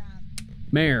turned it on.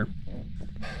 Mayor.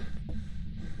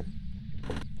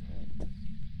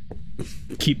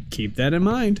 Keep that in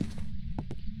mind.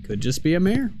 Could just be a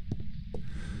mare.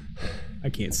 I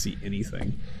can't see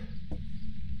anything.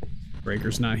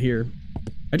 Breaker's not here.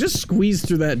 I just squeezed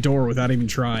through that door without even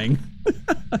trying.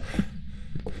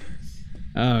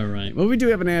 Alright. Well, we do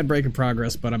have an ad break in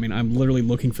progress, but I mean, I'm literally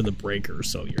looking for the breaker,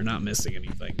 so you're not missing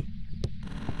anything.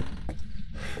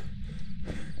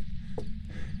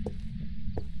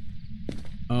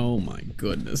 Oh my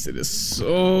goodness, it is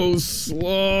so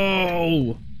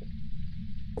slow.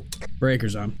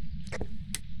 Breaker's on.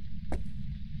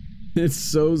 It's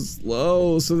so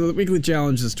slow. So the weekly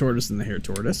challenge is tortoise and the hare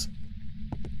tortoise.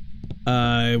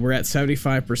 We're at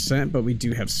 75%, but we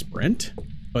do have sprint.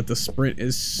 But the sprint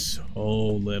is so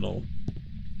little.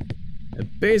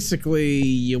 Basically,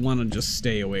 you want to just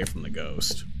stay away from the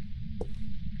ghost.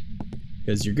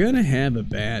 Because you're gonna have a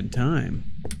bad time.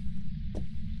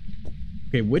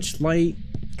 Okay, which light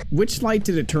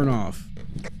did it turn off?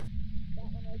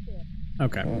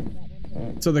 Okay.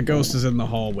 So the ghost is in the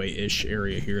hallway-ish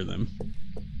area here then.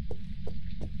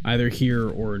 Either here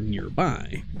or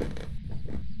nearby.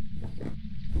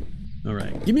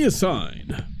 Alright, give me a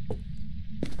sign.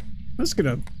 I'm just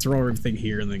gonna throw everything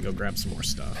here and then go grab some more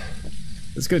stuff.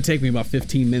 It's gonna take me about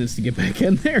 15 minutes to get back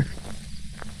in there.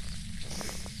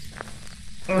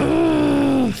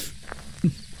 Ugh.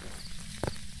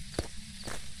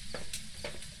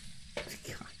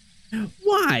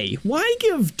 Why? Why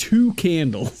give 2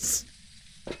 candles?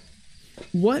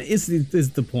 What is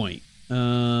the point?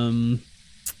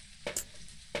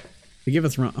 They give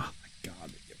us wrong. Oh my god!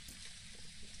 They give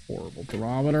horrible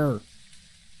thermometer.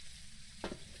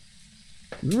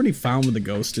 We've already found where the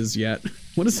ghost is yet.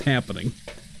 What is happening?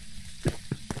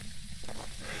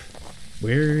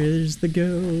 Where is the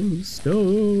ghost?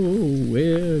 Oh,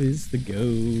 where is the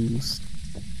ghost?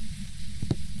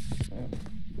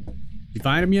 You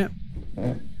find him yet?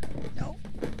 No.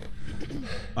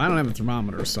 I don't have a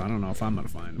thermometer, so I don't know if I'm gonna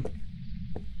find him.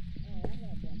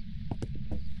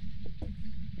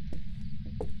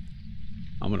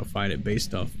 I'm gonna find it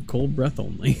based off cold breath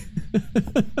only. Did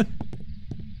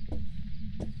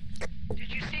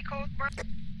you see cold breath?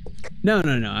 No.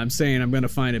 I'm saying I'm gonna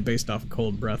find it based off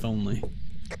cold breath only.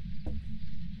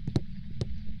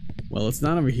 Well, it's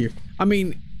not over here. I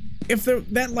mean, if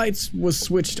that light was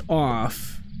switched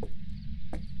off,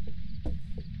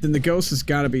 then the ghost has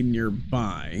got to be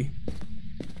nearby.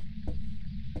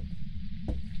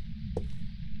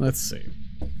 Let's see.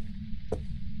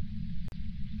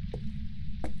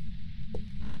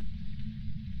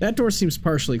 That door seems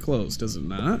partially closed, does it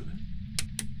not?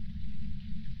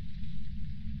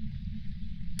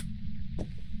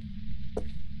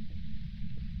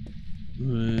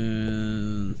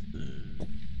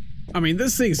 I mean,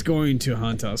 this thing's going to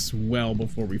hunt us well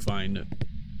before we find it.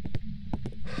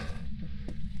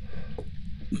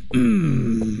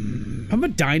 How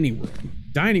about dining room?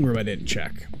 Dining room I didn't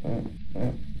check.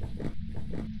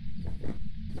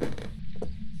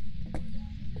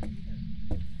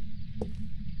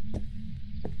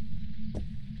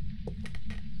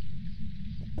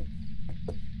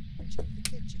 Check the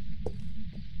kitchen.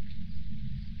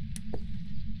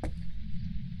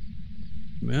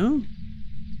 Well,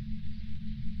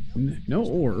 no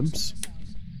orbs.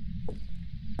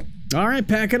 All right,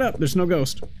 pack it up. There's no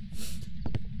ghost.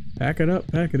 Pack it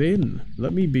up, pack it in.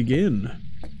 Let me begin.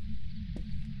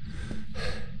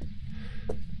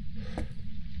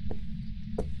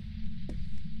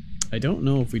 I don't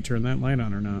know if we turn that light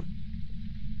on or not.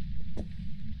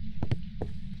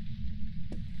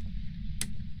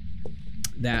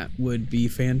 That would be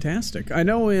fantastic. I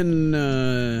know in,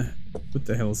 what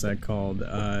the hell is that called?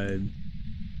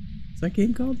 What's that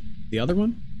game called? The other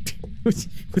one? What's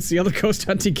the other ghost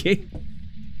hunting game?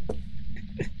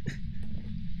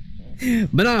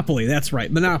 Monopoly, that's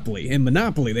right, Monopoly. In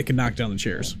Monopoly, they can knock down the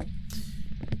chairs.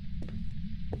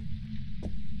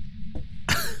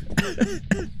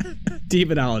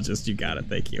 Demonologist, you got it,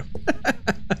 thank you.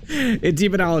 In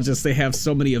Demonologist, they have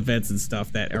so many events and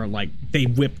stuff that are like, they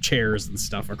whip chairs and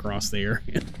stuff across the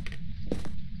area.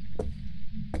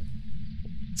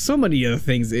 So many other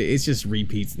things, it's just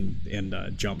repeats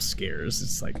and jump scares.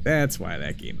 It's like, that's why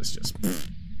that game is just,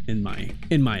 in my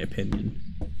opinion.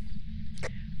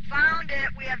 Found it.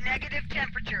 We have negative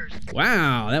temperatures.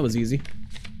 Wow, that was easy.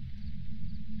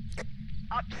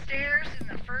 Upstairs in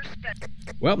the first bed.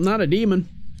 Well, not a demon.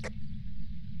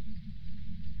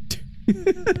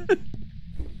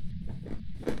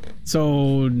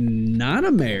 So, not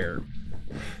a mare.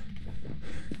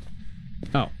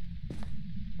 Oh.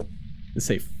 Let's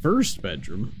say first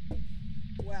bedroom.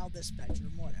 Well, this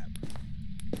bedroom, whatever.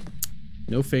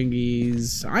 No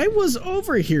fingies. I was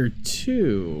over here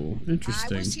too.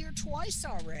 Interesting. I was here twice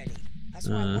already. That's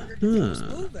why I wondered if it was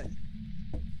moving.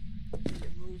 Did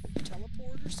it move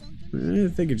teleport or something? I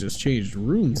think it just changed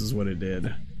rooms is what it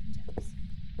did.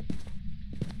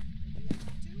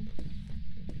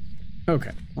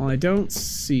 Okay. Well, I don't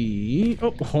see...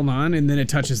 Oh, hold on. And then it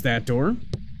touches that door.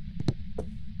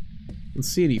 Let's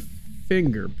see any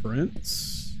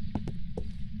fingerprints.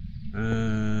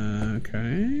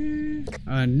 Okay.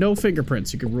 No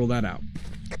fingerprints. You can rule that out.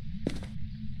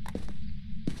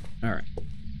 Alright.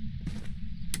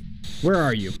 Where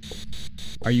are you?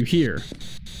 Are you here?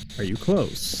 Are you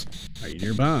close? Are you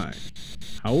nearby?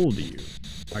 How old are you?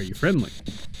 Are you friendly?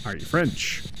 Are you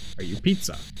French? Are you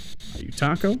pizza? Are you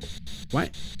taco?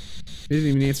 What? They didn't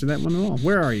even answer that one at all.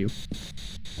 Where are you?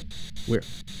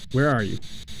 Where are you?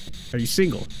 Are you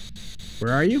single?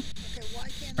 Where are you? Okay, why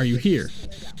can't Are you I here? just lay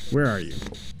down? Where are you?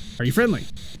 Are you friendly?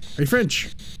 Are you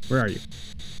French? Where are you?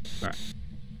 Alright.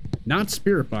 Not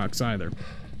spirit box either.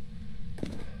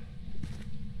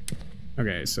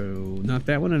 Okay, so not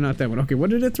that one and not that one. Okay, what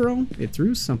did it throw? It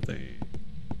threw something.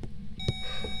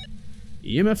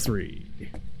 EMF 3.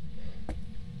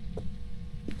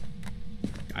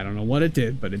 I don't know what it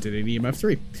did, but it did an EMF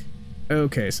 3.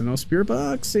 Okay, so no spirit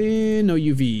box and no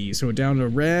UV. So we're down to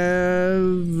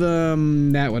rev.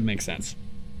 That would make sense.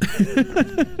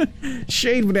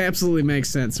 Shade would absolutely make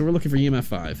sense. So we're looking for EMF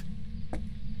 5.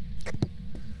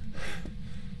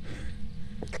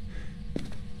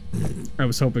 I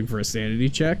was hoping for a sanity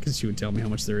check because she would tell me how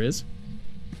much there is.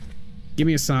 Give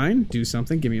me a sign. Do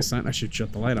something. Give me a sign. I should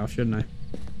shut the light off, shouldn't I?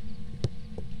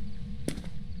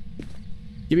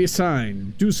 Give me a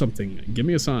sign. Do something. Give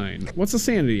me a sign. What's the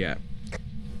sanity at?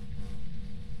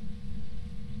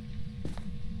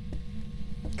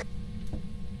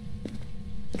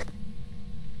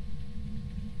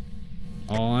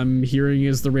 All I'm hearing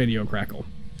is the radio crackle.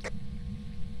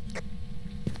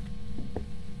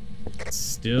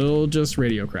 Still just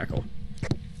radio crackle.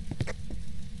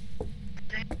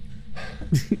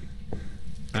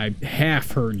 I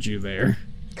half heard you there.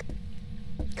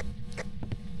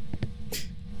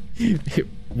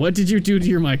 What did you do to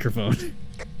your microphone?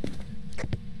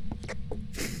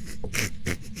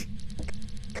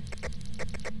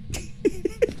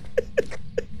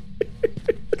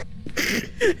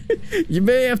 You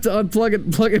may have to unplug it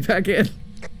and plug it back in.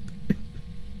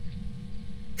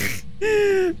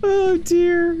 Oh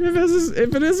dear.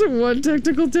 If it isn't one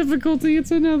technical difficulty,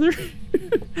 it's another.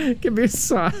 Give me a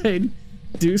sign.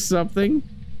 Do something.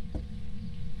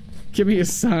 Give me a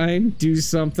sign. Do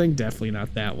something. Definitely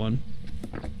not that one.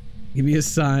 Give me a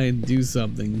sign. Do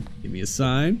something. Give me a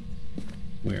sign.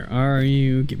 Where are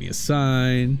you? Give me a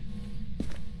sign.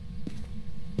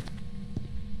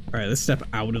 Alright, let's step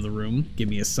out of the room. Give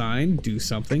me a sign. Do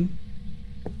something.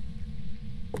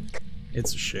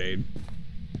 It's a shade.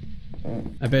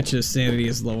 I bet you sanity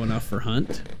is low enough for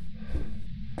Hunt.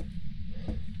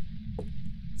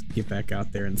 Let's get back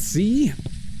out there and see.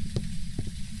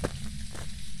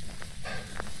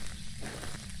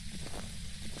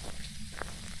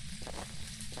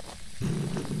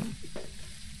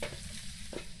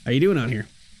 How you doing out here?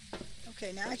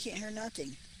 Okay, now I can't hear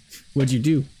nothing. What'd you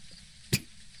do?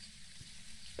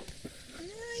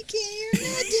 I can't hear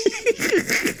nothing.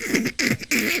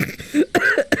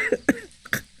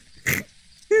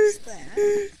 What's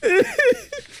that?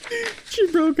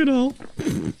 She broke it all.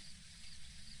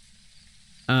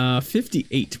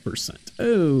 58%.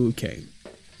 Okay.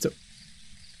 So.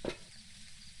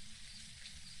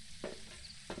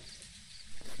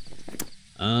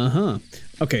 Uh-huh.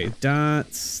 Okay,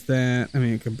 that's that. I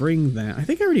mean, I could bring that. I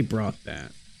think I already brought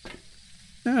that.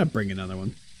 Bring another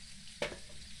one.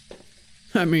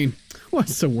 I mean,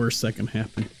 what's the worst that can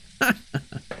happen? I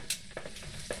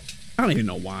don't even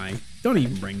know why. Don't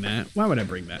even bring that. Why would I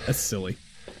bring that? That's silly.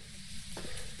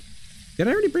 Did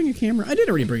I already bring a camera? I did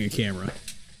already bring a camera.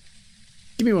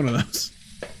 Give me one of those.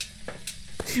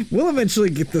 We'll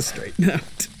eventually get this straightened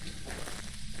out.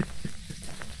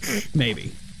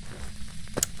 Maybe.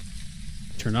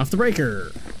 Turn off the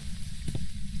breaker.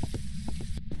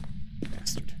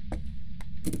 Bastard.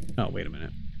 Oh, wait a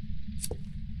minute.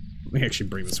 Let me actually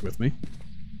bring this with me.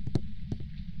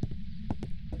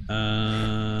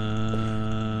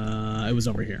 It was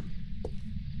over here.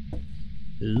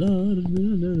 La da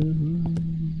da da da.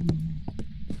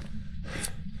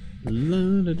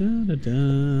 La da da da da.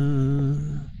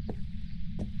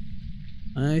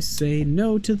 I say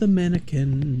no to the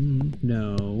mannequin.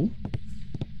 No.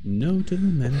 No to the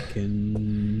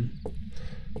mannequin.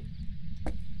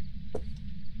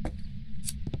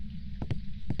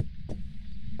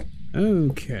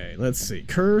 Okay, let's see.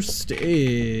 Cursed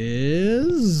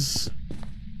is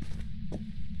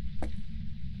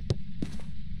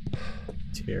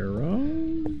tarot?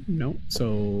 Nope.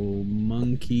 So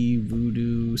monkey,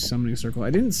 voodoo, summoning circle. I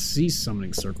didn't see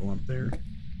summoning circle up there.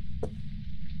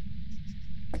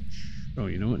 Oh,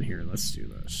 you know what? Here, let's do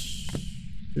this.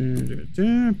 Bring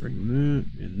that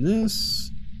in this.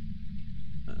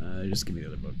 Just give me the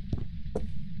other book.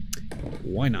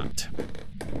 Why not?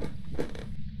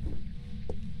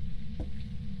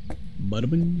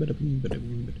 Bada-bing, bada-bing,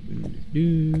 bada-bing, bada-bing,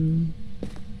 doo.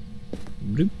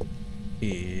 Bloop.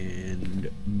 And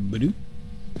badoop.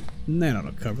 And that ought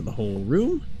to cover the whole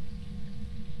room.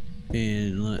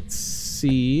 And let's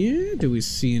see. Do we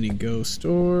see any ghost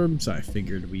orbs? I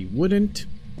figured we wouldn't.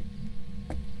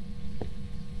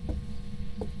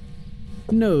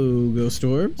 No ghost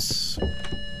orbs.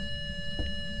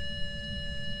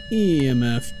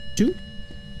 EMF 2.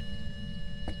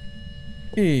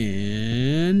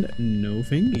 And no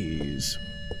fingies.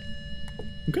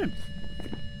 Okay.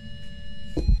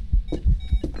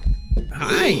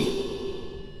 Hi.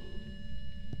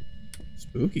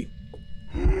 Spooky.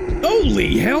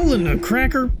 Holy hell in a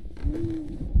cracker.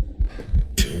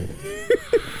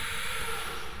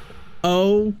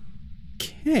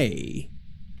 Okay.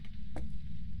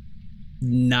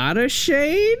 Not a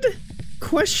shade?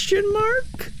 Question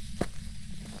mark?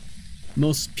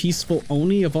 Most peaceful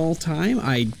Oni of all time?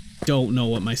 I don't know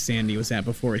what my sanity was at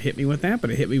before it hit me with that, but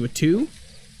it hit me with 2.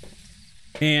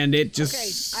 And it just... Okay,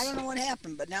 I don't know what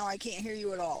happened, but now I can't hear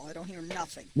you at all. I don't hear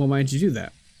nothing. Well, why did you do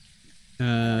that?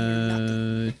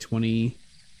 20...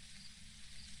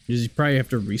 You probably have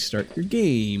to restart your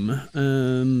game.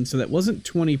 So that wasn't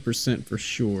 20% for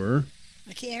sure.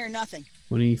 I can't hear nothing.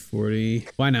 20, 40.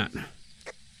 Why not?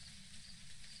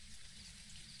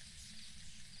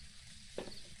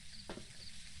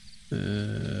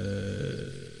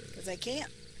 Because I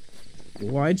can't.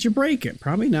 Why'd you break it?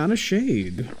 Probably not a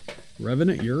shade.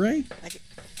 Revenant Ure? I can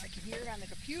hear it on the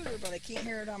computer, but I can't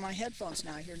hear it on my headphones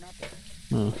now. I hear nothing.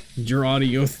 Oh, did your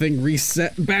audio thing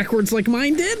reset backwards like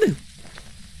mine did?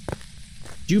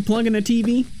 Did you plug in a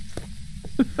TV?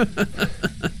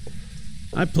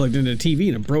 I plugged in a TV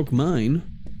and it broke mine.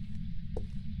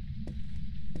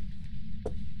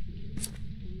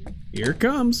 Here it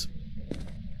comes.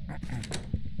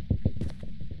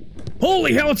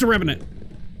 Holy hell, it's a revenant!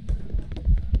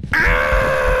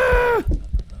 Ah!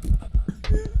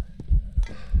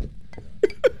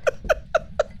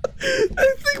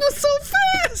 That thing was so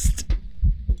fast!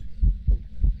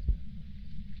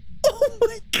 Oh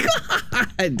my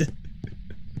god!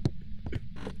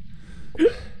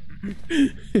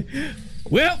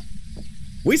 Well,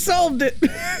 we solved it!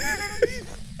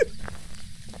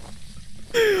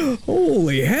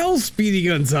 Holy hell, Speedy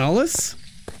Gonzalez!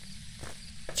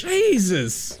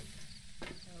 Jesus!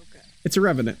 Okay. It's a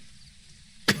revenant.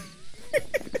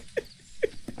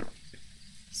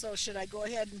 So should I go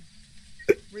ahead and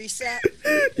reset?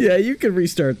 Yeah, you can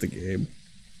restart the game.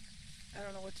 I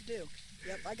don't know what to do.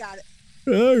 Yep, I got it.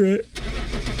 Alright.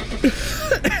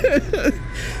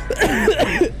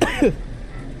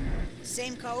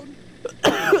 Same code?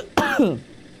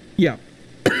 Yeah.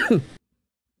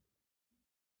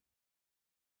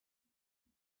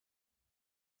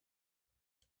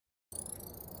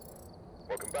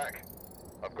 Welcome back.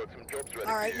 I've got some jobs ready.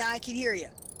 All right, now I can hear you.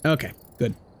 Okay,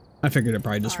 good. I figured it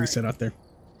probably just All right. reset out there.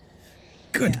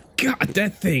 Good God,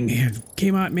 that thing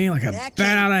came at me like a bat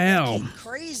out of hell. That came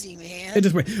crazy, man. It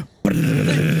just went.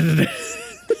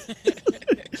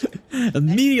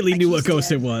 Immediately knew what ghost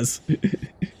dead. it was.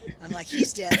 I'm like,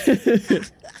 he's dead.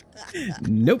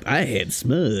 Nope, I had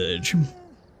smudge.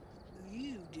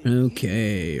 You do.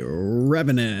 Okay,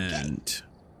 Revenant.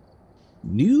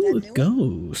 New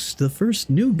ghost. The first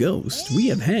new ghost we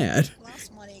have had.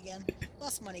 Lost money again.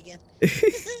 Lost money again.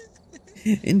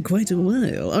 In quite a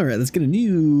while. Alright, let's get a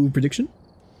new prediction.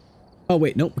 Oh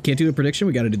wait, nope, we can't do the prediction,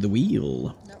 we gotta do the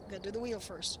wheel. Nope, gotta do the wheel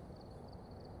first.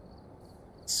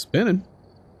 Spinning.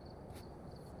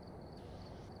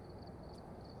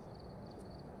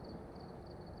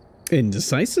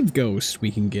 Indecisive ghost,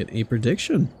 we can get a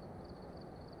prediction.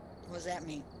 What does that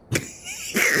mean?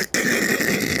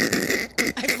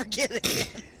 I forget it.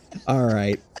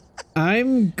 Alright.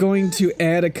 I'm going to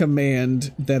add a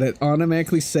command that it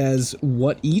automatically says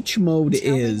what each mode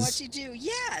Tell me is what you do.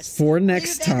 Yes. for Either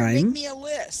next that or time. Make me a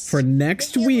list. For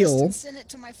next Make me a list wheel. and send it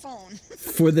to my phone.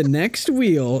 For the next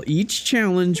wheel, each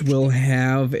challenge will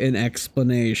have an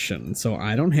explanation, so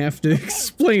I don't have to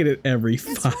explain it every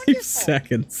That's 5 wonderful.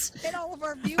 seconds. And all of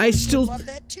our viewers I still- would love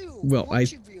that too. well,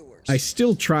 Won't you, viewers? I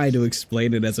still try to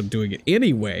explain it as I'm doing it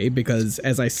anyway, because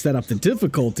as I set up the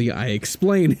difficulty, I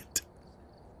explain it.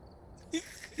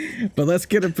 But let's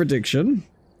get a prediction.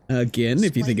 Again,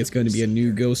 if you think it's going to be a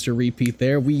new ghost or repeat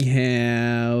there, we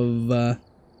have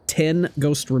 10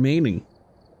 ghosts remaining.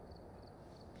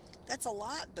 That's a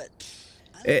lot, but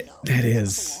I don't know. That That's a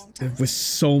is. long time. It was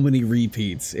so many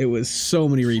repeats. It was so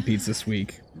many repeats this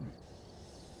week.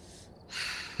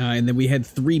 And then we had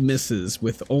 3 misses,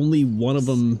 with only one of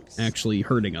them actually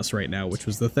hurting us right now, which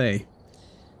was the Thay.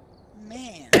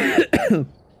 Man.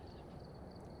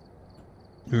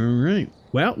 Alright.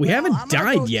 Well, we haven't I'm gonna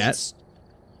died go yet. against-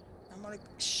 I'm gonna.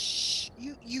 Shh.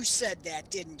 You said that,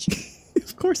 didn't you?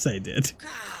 Of course I did. God,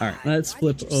 Alright, let's why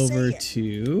flip did you say over it?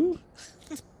 to...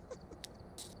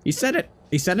 He said it.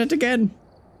 He said it again.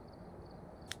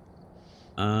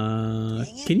 Dang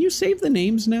it. Can you save the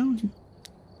names now?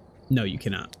 No, you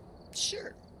cannot.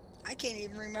 Sure. I can't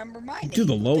even remember my name. Do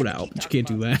the What loadout, keep but you talking can't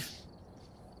do about?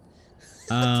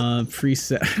 that.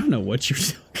 Preset. I don't know what you're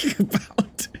talking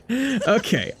about.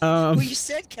 Okay. Well, you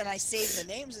said, can I save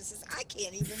the names? It says, I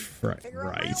can't even figure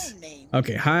out my own name.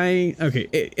 Okay, high.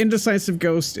 Okay, indecisive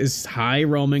ghost is high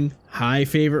roaming, high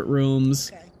favorite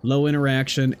rooms, Okay. low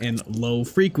interaction, and low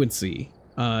frequency,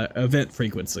 event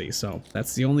frequency. So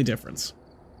that's the only difference.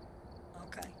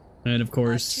 Okay. And of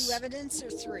course, 2 evidence or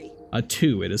 3? a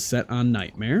 2. It is set on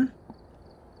nightmare.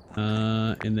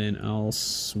 And then I'll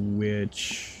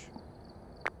switch.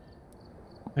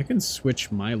 I can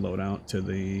switch my loadout to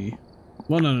the.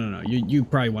 Well, no. You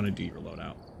probably want to do your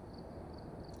loadout.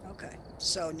 Okay.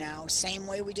 So now, same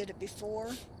way we did it before.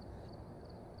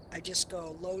 I just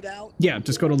go loadout. Yeah,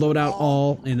 just go to loadout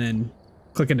all, and then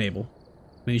click enable.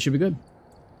 And you should be good.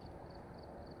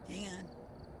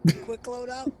 Quick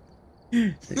loadout.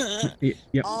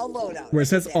 Yep. All loadout. Where I it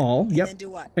says did that. all. And Yep. then do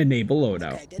what? Enable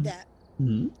loadout. Okay, I did that.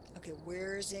 Mm-hmm. Okay,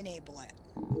 where's enable at?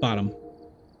 Bottom.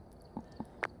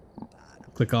 Bottom.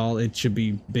 Click all. It should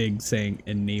be big saying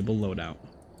enable loadout.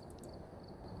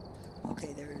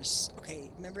 Okay, there's. Okay,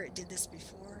 remember it did this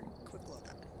before? Quick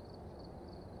loadout.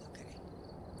 Okay.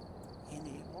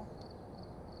 Enable.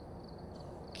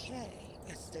 Okay.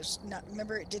 If there's not.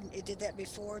 Remember it didn't. It did that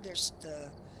before. There's the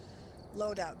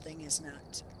loadout thing is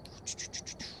not.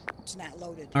 It's not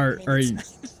loaded. Are you?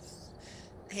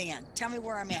 Hang on. Tell me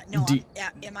where I'm at. No,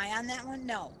 am I on that one?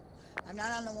 No. I'm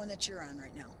not on the one that you're on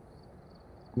right now.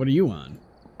 What are you on?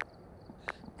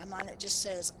 I'm on it. Just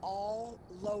says all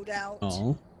loadout.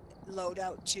 All.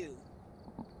 Loadout 2.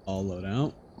 All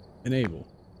loadout. Enable.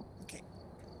 Okay.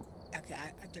 Okay.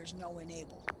 There's no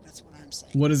enable. That's what I'm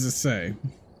saying. What does it say?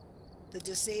 The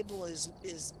disable is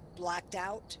blacked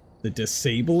out. The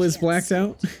disable is blacked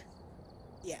out?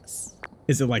 Yes.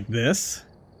 Is it like this?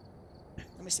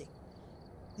 Let me see.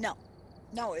 No.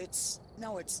 No, it's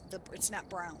not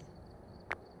brown.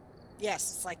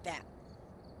 Yes, it's like that.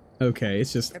 Okay,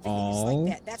 it's just Everything all. is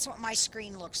like that. That's what my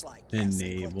screen looks like. Yes,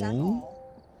 I clicked on Enable.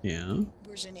 all. Yeah.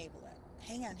 Where's enable at?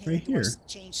 Hang on. Right Do I here.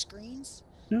 change screens?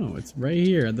 No, it's right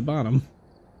here at the bottom.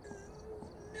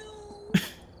 No.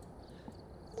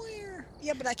 Where?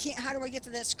 Yeah, but I can't. How do I get to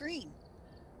that screen?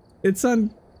 It's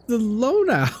on the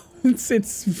loadout.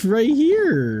 It's right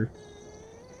here.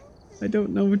 I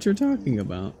don't know what you're talking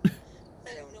about.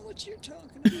 I don't know what you're talking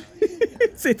about.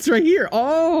 It's right here.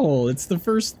 Oh, it's the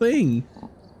first thing.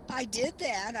 I did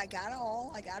that. I got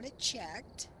all. I got it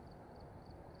checked.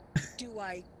 Do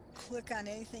I click on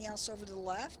anything else over to the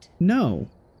left? No.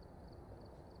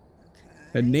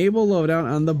 Okay. Enable loadout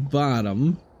on the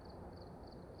bottom.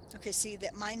 Okay, see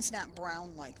that mine's not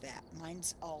brown like that.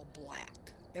 Mine's all black.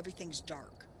 Everything's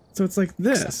dark. So it's like Except for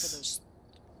this. those...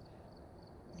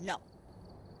 No.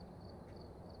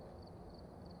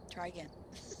 Try again.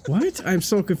 What? I'm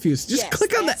so confused. Just Yes,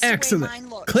 click on the that's X way in the mine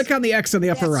looks. click on the X in the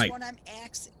upper That's right. what I'm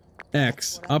axing.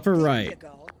 X, That's what I'm- upper there right. you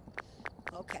go.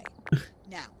 Okay.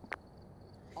 Now,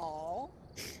 all,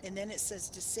 and then it says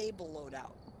disable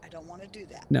loadout. I don't want to do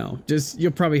that. No, just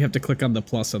you'll probably have to click on the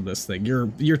plus on this thing. Your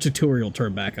tutorial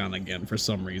turned back on again for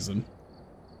some reason.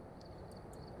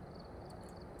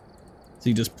 So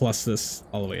you just plus this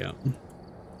all the way up.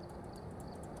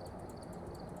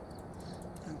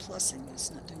 I'm plussing. It's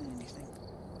not doing anything.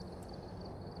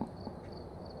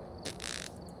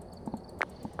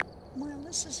 Well,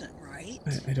 this isn't right.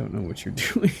 I don't know what you're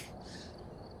doing.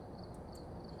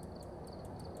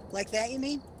 Like that, you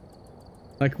mean?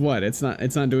 Like what? It's not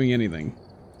doing anything.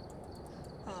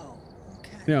 Oh,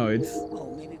 okay. No, it's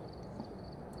Oh, maybe.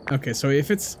 okay. So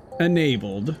if it's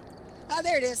enabled, Oh,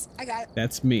 there it is. I got it.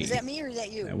 that's me. Is that me or is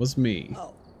that you? That was me.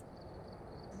 Oh.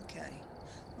 Okay.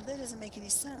 Well, that doesn't make any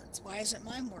sense. Why isn't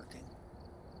mine working?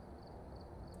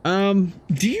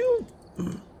 Do you?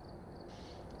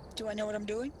 Do I know what I'm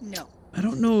doing? No. I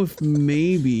don't know if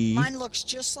maybe. Mine looks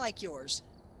just like yours.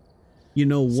 You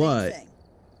know Same what? thing.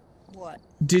 What?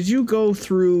 Did you go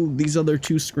through these other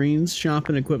two screens, Shop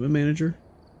and Equipment Manager?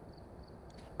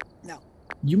 No.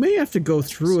 You may have to go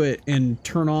through it and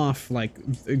turn off, like,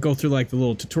 go through, like, the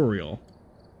little tutorial.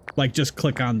 Like, just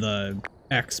click on the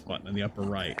X button in the upper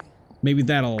right. Maybe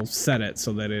that'll set it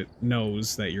so that it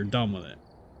knows that you're done with it.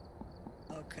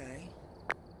 Okay.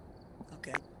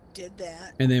 Okay. Did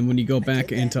that. And then when you go I back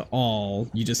did that. into all,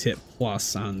 you just hit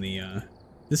plus on the,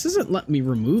 This isn't letting me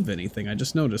remove anything. I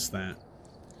just noticed that.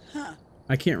 Huh.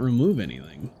 I can't remove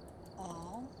anything.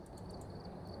 All.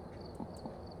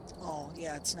 Oh,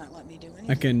 yeah, it's not letting me do anything.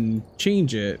 I can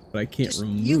change it, but I can't Just-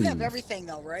 remove. You have everything,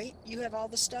 though, right? You have all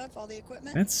the stuff, all the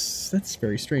equipment? That's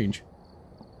very strange.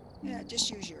 Yeah, just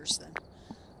use yours then.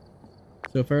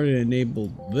 So if I were to enable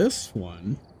this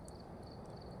one...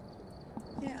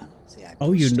 Yeah. See, I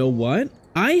Oh, you pushed know it. what?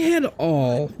 I had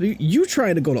all. You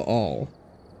try to go to all.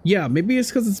 Yeah, maybe it's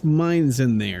because it's mine's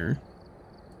in there.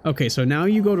 Okay, so now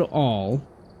you go to all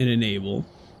and enable.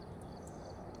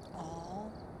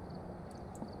 All.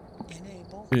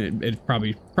 Enable. And it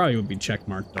probably would be check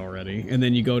marked already. And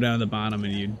then you go down to the bottom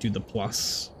and you do the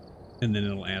plus, and then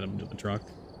it'll add them to the truck.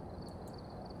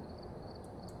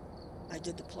 I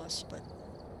did the plus, but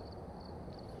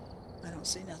I don't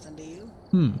see nothing. Do you?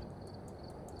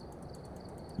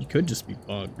 You could just be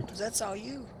bugged. 'Cause that's all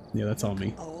you. Yeah, that's all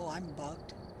me. Oh, I'm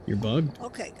bugged. You're bugged?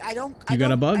 Okay, I don't. You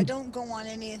got a bug? I don't go on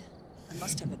any. I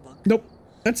must have a bug. Nope.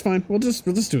 That's fine. We'll just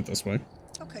do it this way.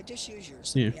 Okay, just use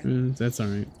yours. Yeah, that's all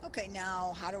right. Okay,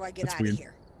 now how do I get That's out weird. of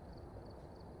here?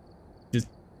 Just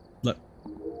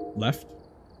left,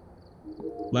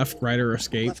 right, or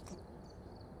escape. Left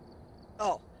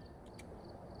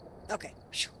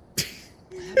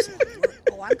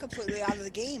completely out of the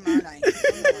game, aren't I?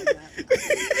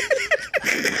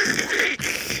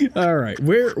 I'm All right,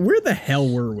 where the hell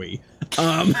were we?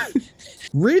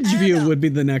 Ridgeview would be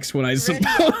the next one, I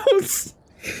suppose.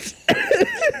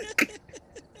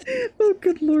 Oh,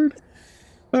 good lord.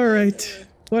 All right,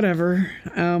 whatever.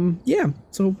 Yeah.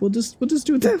 So we'll just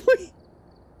do it that way.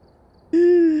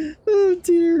 Oh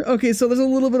dear. Okay, so there's a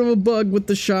little bit of a bug with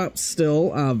the shop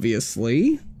still,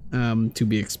 obviously, to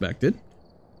be expected.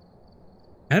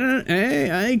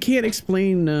 I can't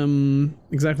explain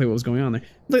exactly what was going on there.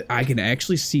 But I can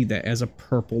actually see that as a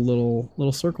purple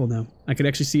little circle now. I can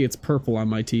actually see it's purple on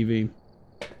my TV.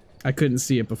 I couldn't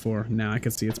see it before. Now I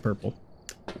can see it's purple.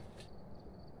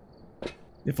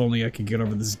 If only I could get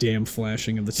over this damn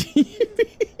flashing of the TV.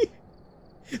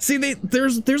 See,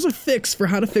 there's a fix for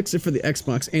how to fix it for the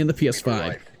Xbox and the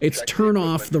PS5. It's turn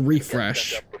off the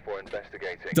refresh,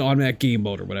 the automatic game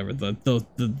mode or whatever, the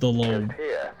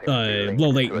low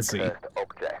latency,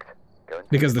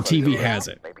 because the TV has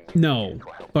it. No,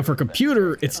 but for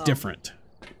computer it's different.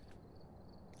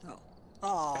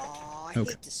 Oh, I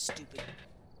hate this stupid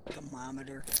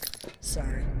thermometer.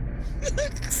 Sorry.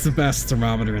 It's the best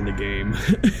thermometer in the game.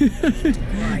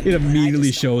 It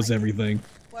immediately shows everything.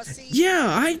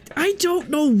 Yeah, I don't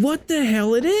know what the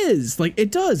hell it is. Like,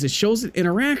 it does. It shows an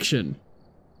interaction.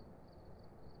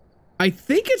 I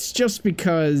think it's just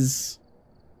because...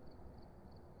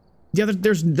 Yeah,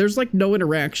 there's like no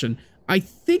interaction. I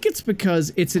think it's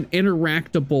because it's an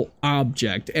interactable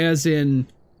object, as in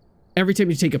every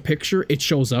time you take a picture, it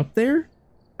shows up there.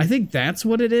 I think that's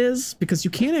what it is, because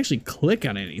you can't actually click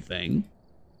on anything.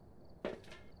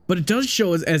 But it does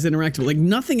show as interactable. Like,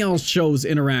 nothing else shows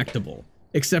interactable.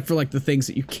 Except for like the things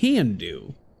that you can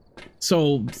do.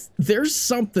 So there's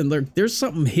something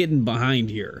hidden behind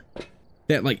here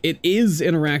that like it is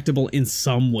interactable in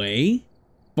some way,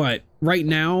 but right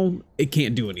now it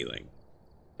can't do anything.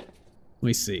 Let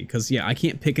me see, because yeah, I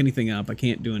can't pick anything up. I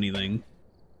can't do anything.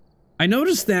 I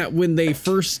noticed that when they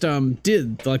first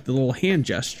did like the little hand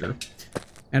gesture,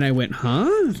 and I went, huh?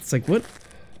 It's like what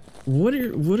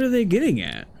are they getting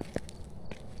at?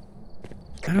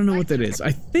 I don't know what that is. I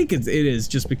think it is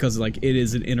just because like it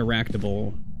is an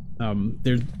interactable.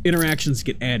 Their interactions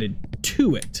get added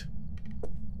to it.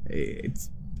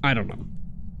 I don't know.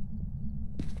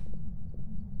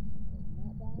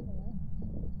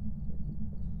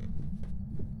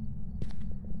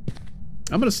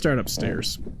 I'm gonna start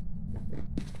upstairs.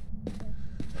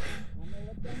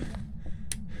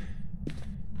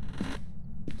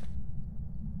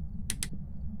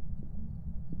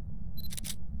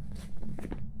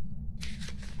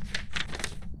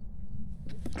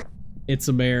 It's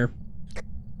a bear.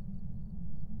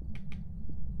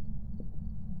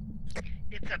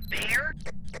 It's a bear?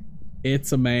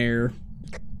 It's a mare.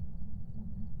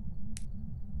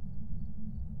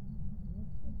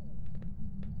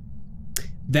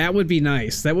 That would be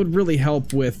nice. That would really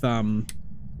help with, that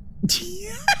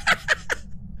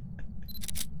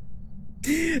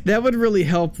would really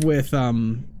help with,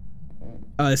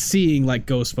 seeing, like,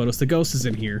 ghost photos. The ghost is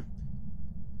in here.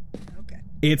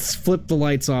 It's flipped the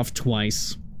lights off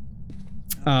twice.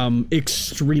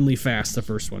 Extremely fast, the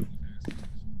first one.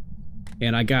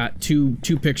 And I got two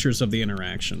pictures of the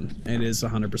interaction. It is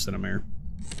 100% a mare.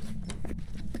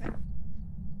 There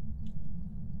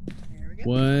we go.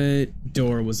 What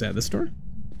door was that? This door?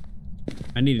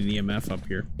 I need an EMF up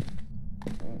here.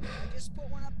 I just put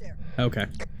one up there. Okay.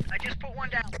 I just put one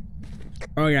down.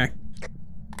 Okay.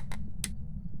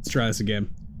 Let's try this again.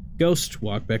 Ghost,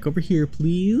 walk back over here,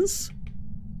 please.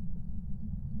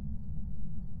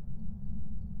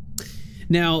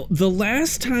 Now, the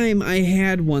last time I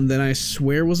had one that I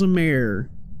swear was a mare,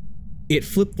 it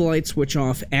flipped the light switch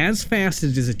off as fast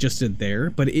as it just did there,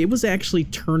 but it was actually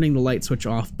turning the light switch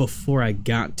off before I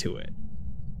got to it.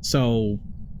 So,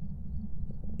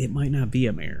 it might not be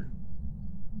a mare.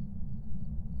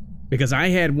 Because I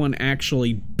had one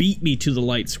actually beat me to the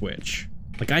light switch.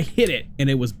 Like, I hit it, and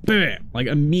it was bam, like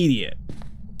immediate.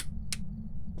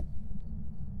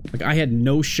 Like, I had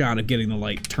no shot of getting the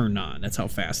light turned on. That's how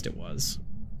fast it was.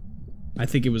 I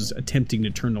think it was attempting to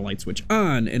turn the light switch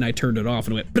on, and I turned it off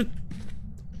and went... Bleh.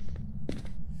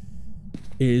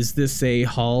 Is this a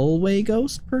hallway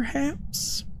ghost,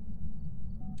 perhaps?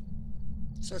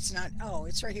 So it's not... Oh,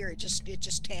 it's right here. It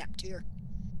just tapped here.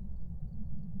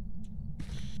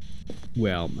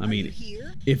 Well, I mean,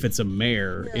 here? If it's a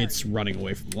mare, it's running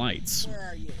away from lights. Where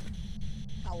are you?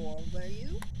 How old are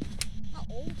you? How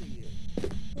old are you?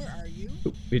 Where are you?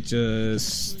 It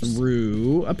just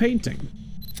threw a painting.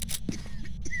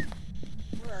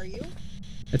 Where are you?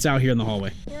 It's out here in the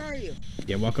hallway. Where are you?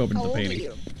 Yeah, walk over to How the old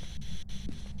painting.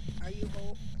 Are you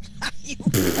old? you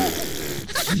old?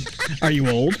 Are you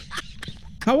old?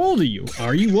 How old are you?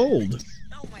 Are you old?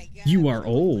 Oh my God. You I'm are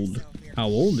gonna old. myself here. How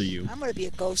old are you? I'm gonna be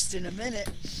a ghost in a minute.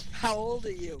 How old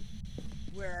are you?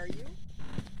 Where are you?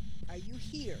 Are you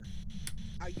here?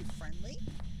 Are you friendly?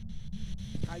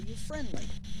 Are you friendly?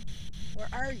 Where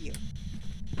are you?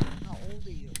 How old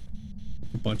are you?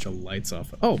 A bunch of lights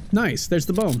off. Oh, nice. There's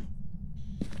the bone.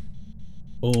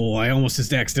 Oh, I almost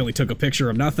just accidentally took a picture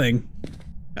of nothing.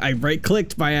 I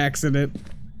right-clicked by accident.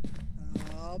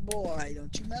 Oh boy,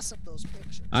 don't you mess up those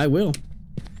pictures. I will.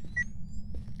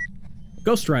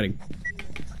 Ghost riding.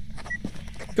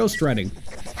 Ghost riding.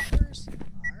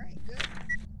 Alright, good.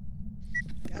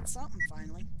 Got something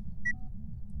finally.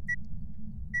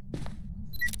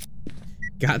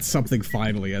 Got something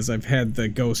finally, as I've had the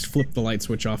ghost flip the light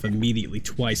switch off immediately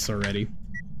twice already.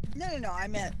 No, I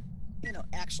meant, you know,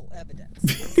 actual evidence.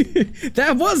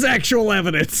 That was actual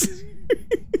evidence!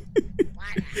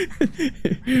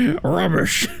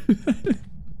 Rubbish.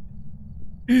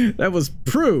 That was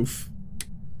proof.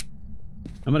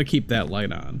 I'm gonna keep that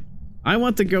light on. I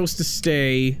want the ghost to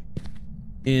stay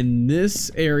in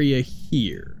this area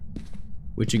here,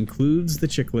 which includes the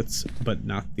chiclets, but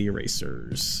not the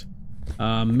erasers.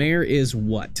 Mayor is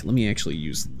what? Let me actually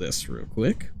use this real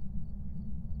quick.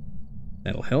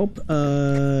 That'll help.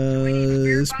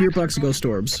 Spirit box ghost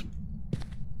orbs.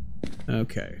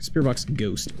 Okay, spirit box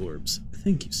ghost orbs.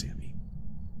 Thank you, Sammy.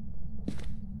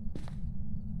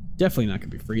 Definitely not gonna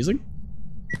be freezing.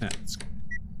 That's good.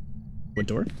 What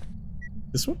door?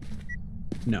 This one?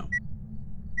 No.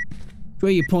 Which way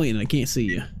are you pointing? I can't see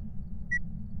you.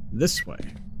 This way.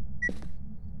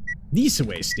 This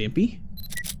way, Stampy.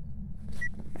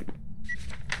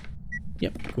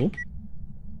 Yep, cool.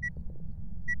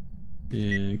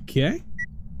 Okay.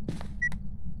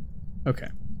 Okay.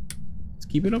 Let's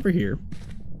keep it over here.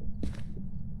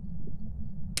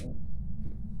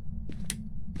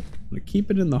 I'm gonna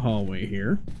keep it in the hallway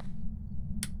here.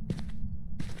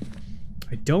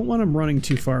 I don't want him running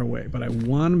too far away, but I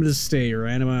want him to stay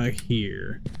right about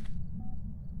here.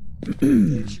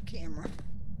 There's your camera.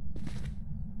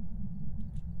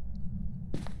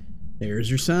 There's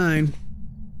your sign.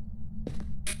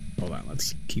 Hold on,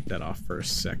 let's keep that off for a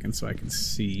second so I can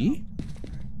see.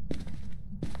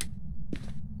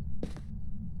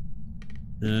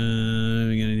 We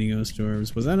got any ghost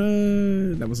orbs? Was that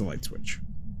a... that was a light switch.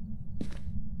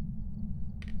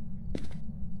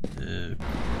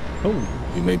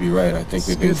 Oh. You may be right. I think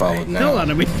we've been followed now. Hell out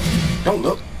of me. Don't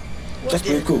look. That's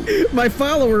pretty cool. My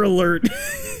follower alert.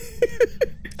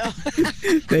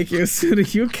 Thank you,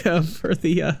 Sudayuka, for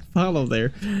the follow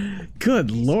there. Good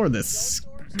lord, this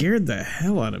scared the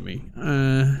hell out of me.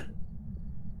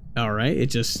 Alright,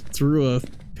 it just threw a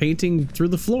painting through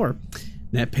the floor.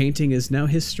 That painting is now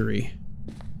history.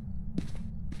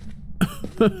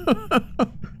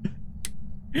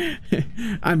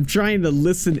 I'm trying to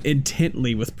listen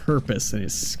intently with purpose, and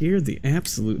it scared the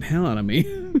absolute hell out of me.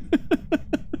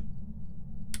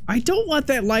 I don't want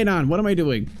that light on. What am I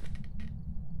doing?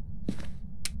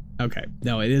 Okay,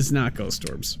 no, it is not ghost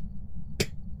orbs.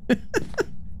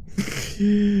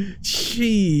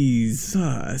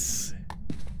 Jesus.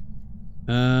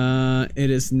 It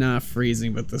is not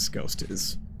freezing, but this ghost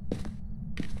is.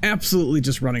 Absolutely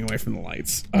just running away from the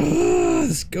lights. Ugh,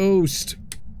 this ghost.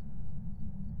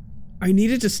 I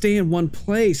needed to stay in one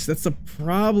place. That's the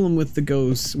problem with the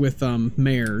ghosts, with,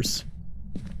 mares.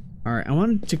 Alright, I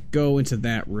wanted to go into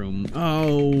that room.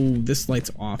 Oh, this light's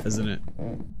off, isn't it?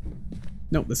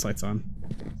 Nope, this light's on.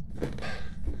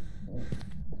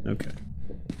 Okay.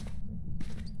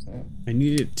 I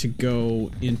need it to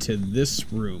go into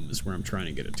this room is where I'm trying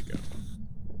to get it to go.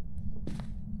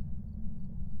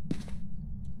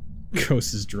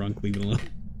 Ghost is drunk, leave it alone.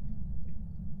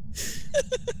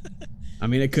 I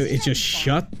mean, it just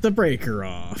shut the breaker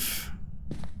off.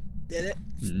 Did it?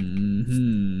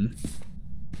 Mm-hmm.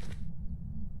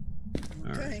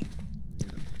 Okay. Right.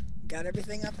 Got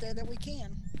everything up there that we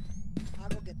can. I'll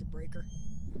go get the breaker.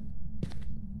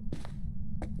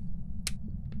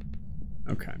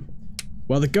 Okay.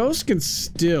 Well, the ghost can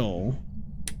still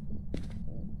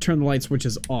turn the light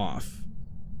switches off.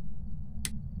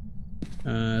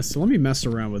 So let me mess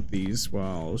around with these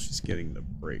while she's getting the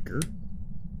breaker.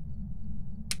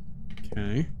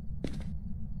 Okay.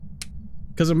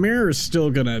 Because a mirror is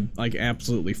still gonna, like,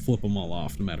 absolutely flip them all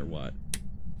off no matter what.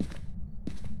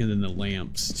 And then the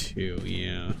lamps, too,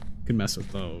 yeah. Could mess with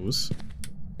those.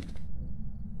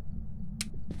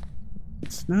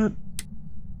 It's not...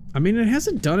 I mean, it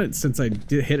hasn't done it since I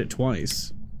hit it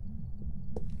twice.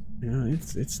 Yeah,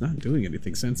 it's not doing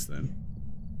anything since then.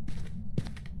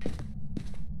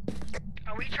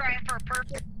 Are we trying for a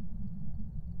purple?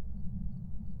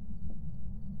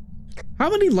 How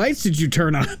many lights did you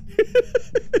turn on?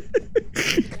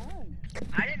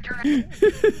 I didn't turn on.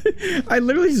 I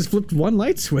literally just flipped one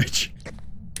light switch.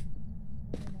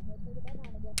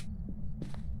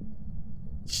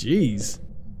 Jeez.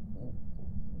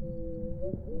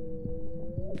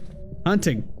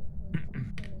 Hunting.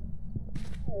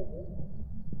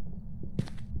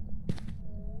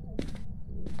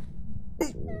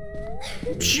 Oh,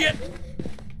 shit.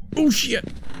 Oh, shit.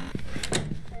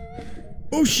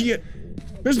 Oh, shit.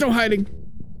 There's no hiding.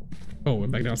 Oh,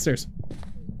 went back downstairs.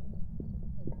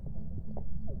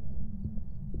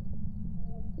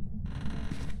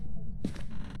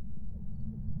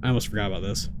 I almost forgot about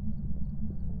this.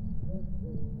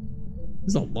 This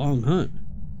is a long hunt.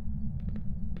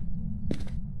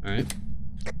 Alright.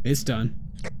 It's done.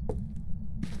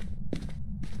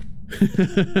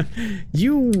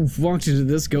 You walked into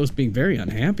this ghost being very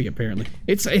unhappy, apparently.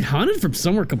 It hunted from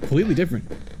somewhere completely different.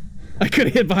 I could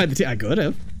have hid behind the I could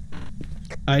have.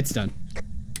 It's done.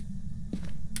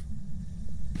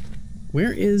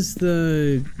 Where's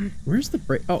the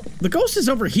break? Oh, the ghost is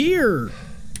over here!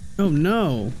 Oh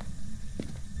no.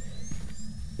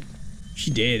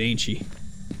 She dead, ain't she?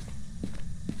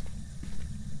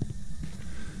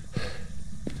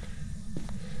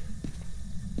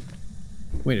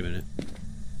 Wait a minute.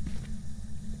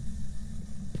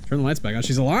 Turn the lights back on.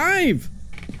 She's alive!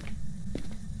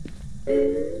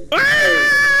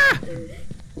 Ah!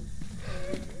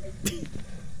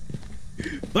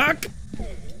 Fuck!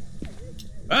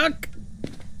 Fuck!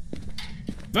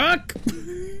 Fuck!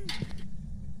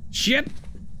 Shit!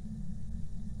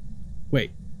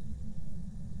 Wait.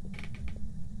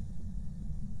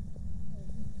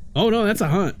 Oh no, that's a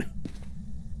hunt.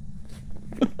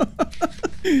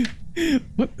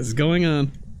 What is going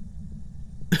on?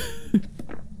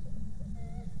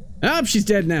 Oh, she's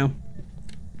dead now.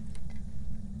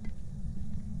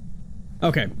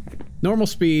 Okay. Normal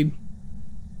speed.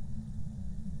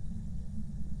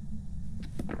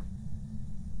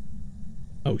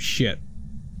 Oh shit.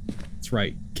 That's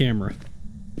right. Camera.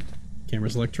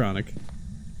 Camera's electronic.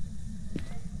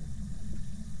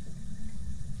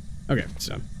 Okay,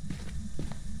 so.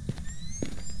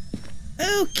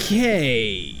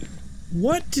 Okay.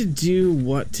 What to do,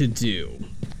 what to do.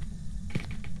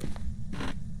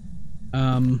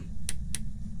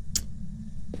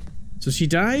 So she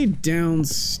died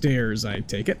downstairs, I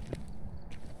take it.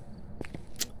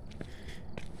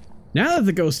 Now that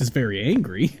the ghost is very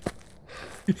angry,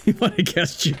 you want to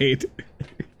guess Jade?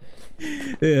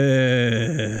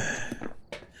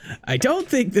 I don't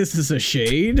think this is a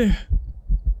shade.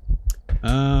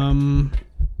 I've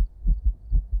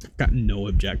got no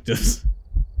objectives.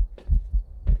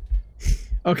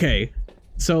 Okay,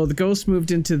 so the ghost moved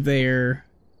into there.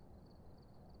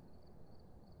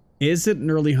 Is it an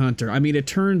early hunter? I mean, it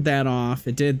turned that off.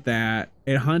 It did that.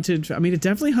 It hunted. I mean, it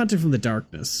definitely hunted from the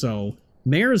darkness. So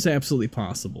mare is absolutely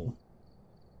possible.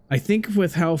 I think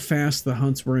with how fast the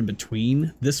hunts were in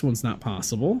between, this one's not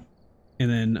possible.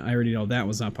 And then I already know that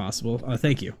was not possible.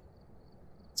 Thank you.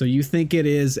 So you think it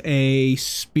is a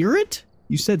spirit?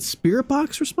 You said spirit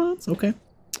box response? Okay.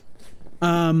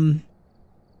 I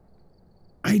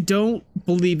don't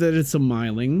believe that it's a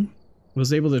myling. I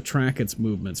was able to track its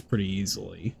movements pretty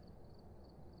easily.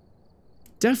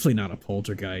 Definitely not a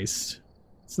poltergeist.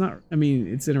 It's not, I mean,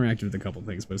 it's interacted with a couple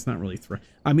things, but it's not really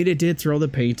I mean, it did throw the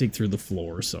painting through the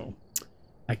floor, so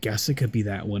I guess it could be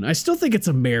that one. I still think it's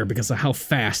a mare because of how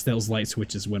fast those light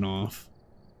switches went off.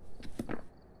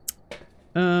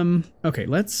 Okay,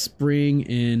 let's bring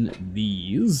in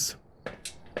these.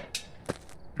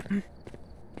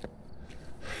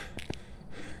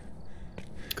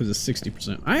 Because it's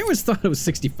 60%. I always thought it was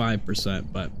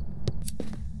 65%, but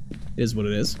it is what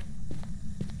it is.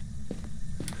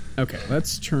 Okay,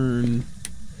 let's turn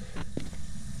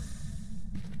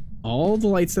all the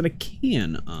lights that I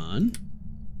can on.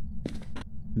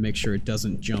 Make sure it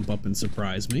doesn't jump up and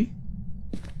surprise me.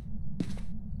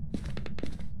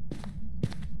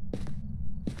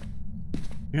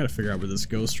 I gotta figure out where this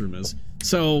ghost room is.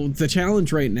 So the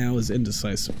challenge right now is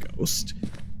indecisive ghost,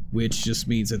 which just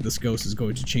means that this ghost is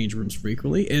going to change rooms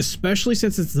frequently, especially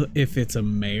since if it's a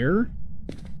mare.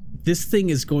 This thing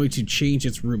is going to change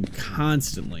its room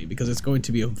constantly because it's going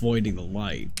to be avoiding the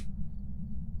light.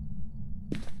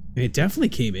 And it definitely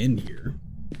came in here.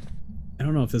 I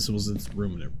don't know if this was its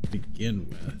room to begin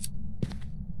with.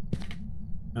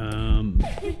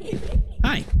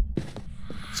 Hi.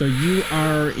 So you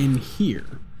are in here,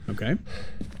 okay?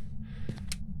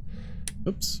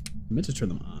 Oops, I meant to turn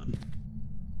them on.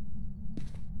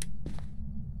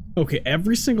 Okay,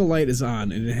 every single light is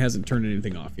on and it hasn't turned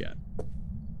anything off yet.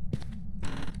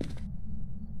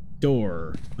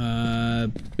 Door.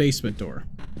 Basement door.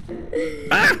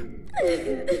 Ah!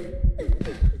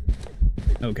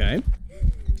 Okay.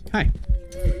 Hi.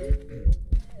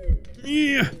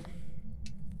 Yeah.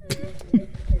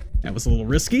 That was a little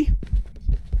risky.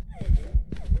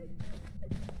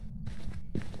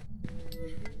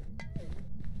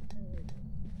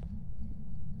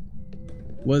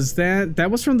 Was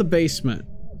that was from the basement.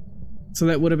 So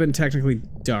that would have been technically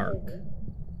dark.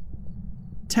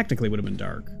 Technically would have been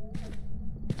dark.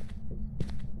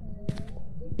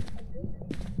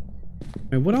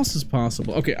 And what else is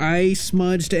possible? Okay, I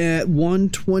smudged at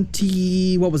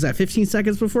 120, what was that, 15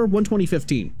 seconds before?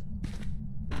 120.15.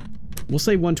 We'll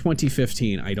say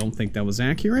 120.15. I don't think that was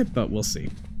accurate, but we'll see.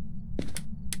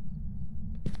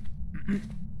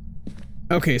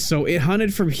 Okay, so it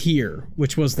hunted from here,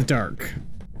 which was the dark.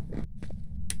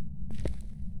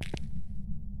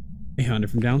 It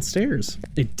hunted from downstairs.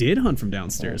 It did hunt from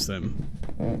downstairs then.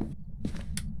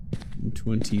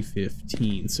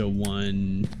 2015, so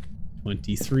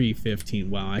 1:23:15.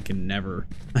 Wow, I can never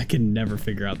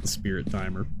figure out the spirit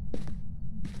timer.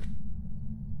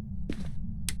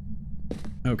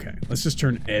 Okay, let's just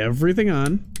turn everything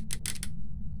on.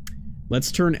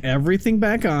 Let's turn everything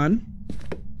back on.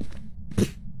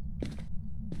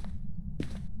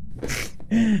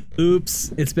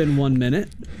 Oops, it's been 1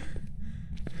 minute.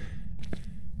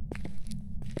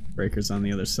 Breaker's on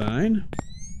the other side.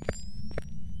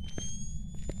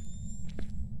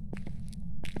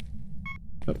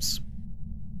 Oops.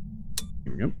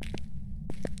 Here we go.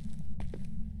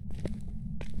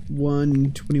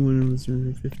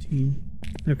 1:21:15.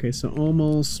 Okay, so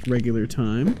almost regular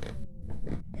time.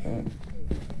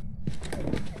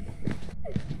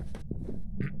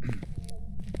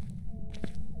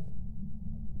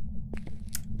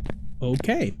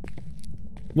 Okay.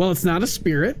 Well, it's not a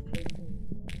spirit.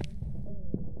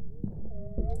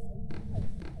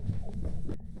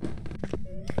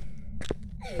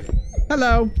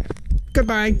 Hello.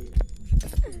 Goodbye.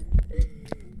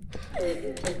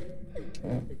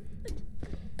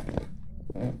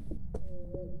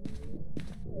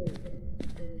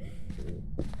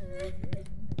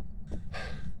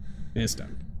 It's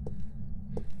done.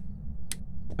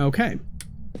 Okay.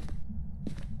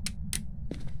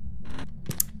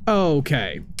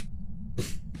 Okay.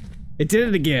 It did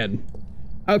it again.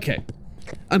 Okay.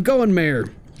 I'm going mayor.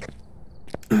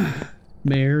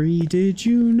 Mary, did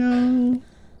you know?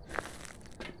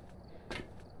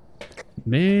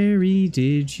 Mary,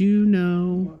 did you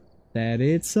know that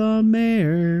it's a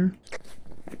mare?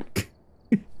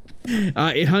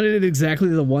 It hunted at exactly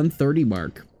the 1:30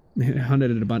 mark. It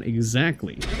hunted at about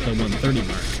exactly the 1:30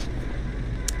 mark.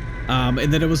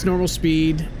 And then it was normal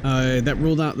speed. That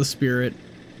ruled out the spirit,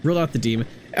 ruled out the demon.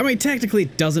 I mean, technically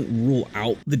it doesn't rule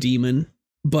out the demon,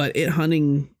 but it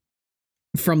hunting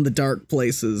from the dark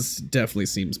places definitely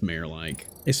seems mare-like,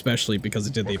 especially because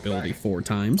it did the ability 4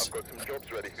 times. I've got some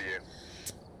jobs ready for you.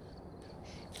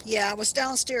 Yeah, I was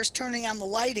downstairs turning on the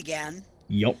light again.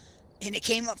 Yup. And it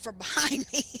came up from behind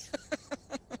me.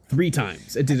 3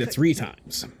 times. It did it 3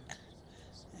 times.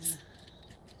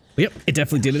 Yep, it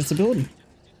definitely did its ability.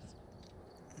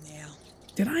 Yeah.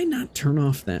 Did I not turn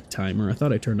off that timer? I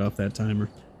thought I turned off that timer.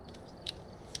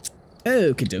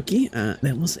 Okie dokie,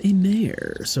 that was a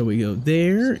mare. So we go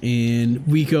there, and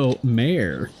we go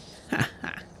mare.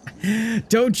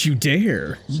 Don't you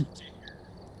dare.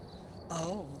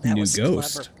 Oh, that New was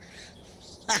ghost.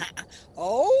 clever.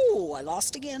 Oh, I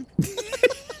lost again.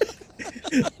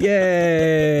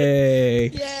 Yay!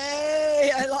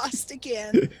 Yay, I lost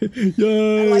again.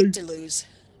 Yay! I like to lose.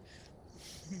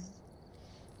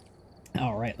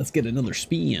 All right, let's get another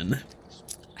spin.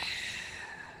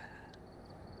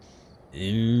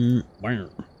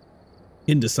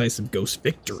 Indecisive ghost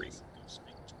victory.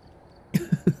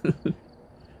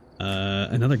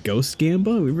 Another ghost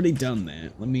gamba? We've already done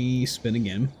that. Let me spin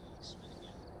again.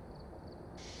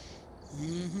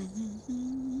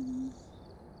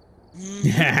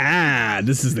 Haha,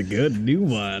 this is the good new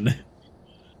one.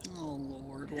 Oh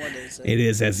Lord, what is it? It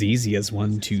is as easy as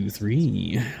 1, 2,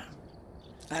 3.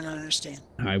 I don't understand.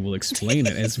 I will explain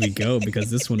it as we go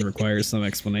because this one requires some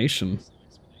explanation.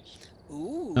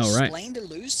 Ooh, all right. explain to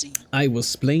Lucy. I will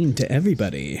explain to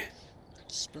everybody.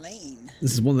 Explain.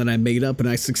 This is one that I made up and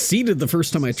I succeeded the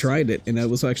first time I tried it, and it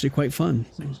was actually quite fun.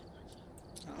 Oh.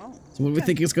 So what we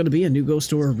think is going to be a new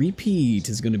ghost or a repeat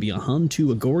is going to be a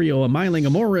Hantu, a Gorio, a Myling, a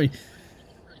Mori,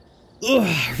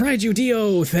 Raiju,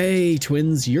 Dio, Thay,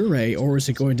 Twins, Ure, or is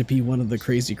it going to be one of the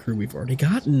crazy crew we've already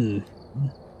gotten?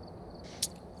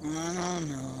 I don't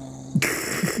know.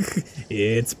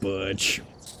 It's Butch.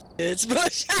 It's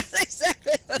Bush. That's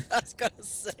exactly what I was gonna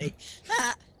say.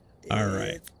 All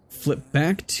right. Flip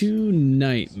back to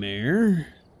Nightmare.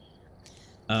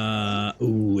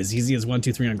 Ooh, as easy as 1,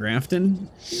 2, 3 on Grafton.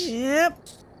 Yep.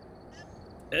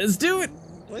 Let's do it.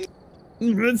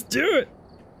 Let's do it.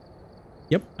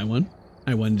 Yep, I won.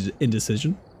 I won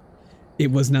indecision.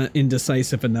 It was not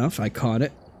indecisive enough. I caught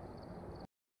it.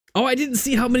 Oh, I didn't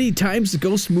see how many times the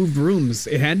ghost moved rooms.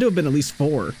 It had to have been at least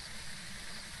 4.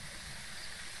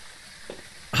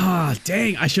 Ah,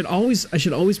 dang! I should always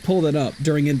pull that up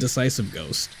during indecisive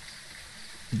ghost.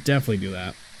 Definitely do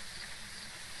that.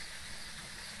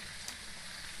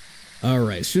 All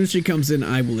right, as soon as she comes in,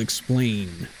 I will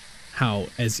explain how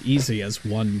as easy as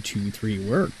 1, 2, 3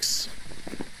 works.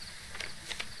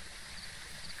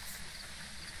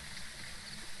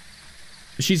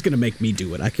 She's gonna make me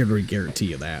do it. I can already guarantee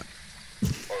you that.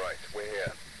 All right, we're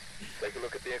here. Take a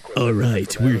look at the equipment. All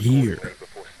right, we're here.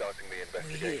 Before starting the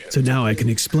investigation. So now I can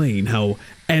explain how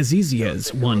as easy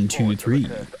as 1, 2, 3.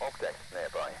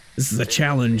 This is a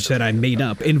challenge that I made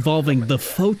up involving the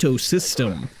photo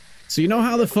system. So you know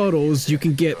how the photos, you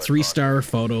can get 3-star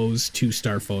photos,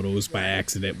 2-star photos by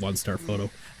accident, 1-star photo.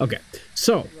 Okay,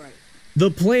 so the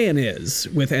plan is,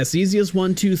 with as easy as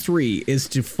 1, 2, 3, is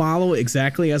to follow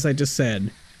exactly as I just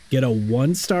said. Get a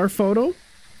 1-star photo,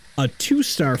 a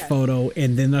 2-star photo,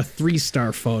 and then a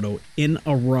 3-star photo in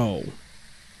a row.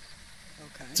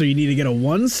 So you need to get a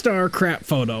 1-star crap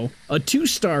photo, a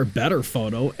 2-star better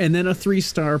photo, and then a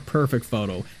 3-star perfect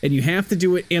photo. And you have to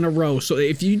do it in a row. So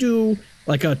if you do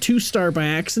like a 2-star by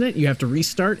accident, you have to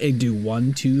restart and do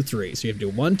 1, 2, 3. So you have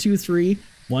to do 1, 2, 3,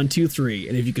 1, 2, 3.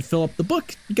 And if you could fill up the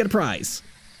book, you get a prize.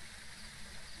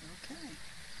 Okay.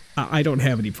 I don't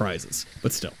have any prizes,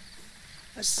 but still.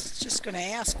 I was just going to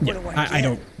ask, what do I get? I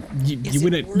don't. You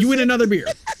win it. You win another beer.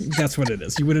 That's what it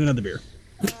is. You win another beer.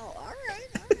 Oh, all right.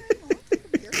 Well, I'll take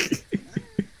a beer.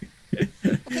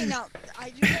 All right. Okay, now, I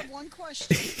do have one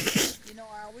question. You know,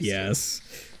 I always Yes.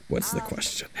 What's the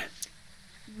question?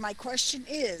 My question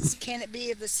is, can it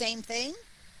be the same thing?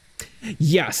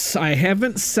 Yes, I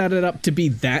haven't set it up to be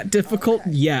that difficult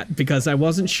yet because I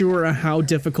wasn't sure how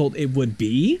difficult it would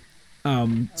be.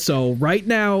 So right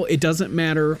now it doesn't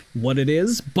matter what it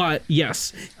is, but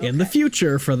yes, in the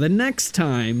future for the next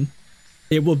time,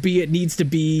 it needs to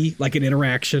be like an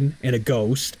interaction and a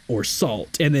ghost or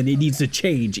salt, and then it needs to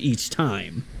change each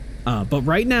time. But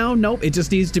right now, nope, it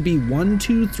just needs to be 1,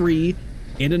 2, 3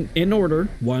 in order.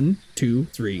 1, 2,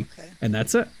 3, and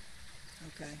that's it.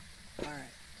 Okay. All right.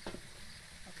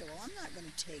 Okay. Well, I'm not going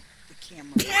to take the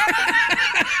camera.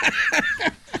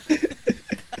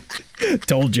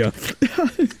 Told ya.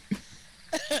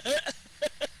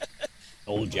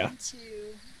 Told ya.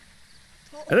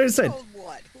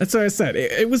 That's what I said.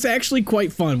 It was actually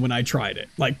quite fun when I tried it.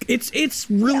 Like, it's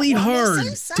really hard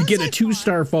to get a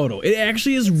 2-star photo. It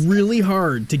actually is really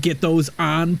hard to get those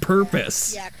on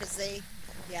purpose. Yeah,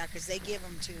 because they give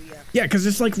them to you. Yeah, because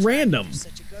it's like random.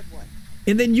 Such a good one.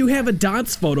 And then you have a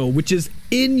dots photo, which is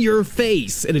in your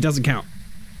face, and it doesn't count.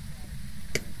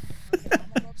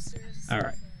 All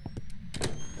right.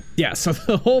 Yeah, so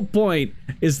the whole point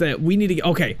is that we need to get...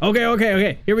 Okay.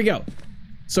 Here we go.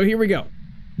 So here we go.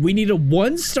 We need a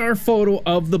 1-star photo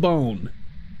of the bone.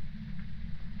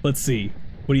 Let's see.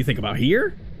 What do you think about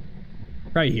here?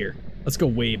 Right here. Let's go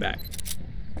way back.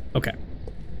 Okay.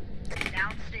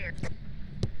 Downstairs.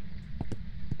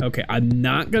 Okay, I'm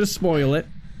not gonna spoil it.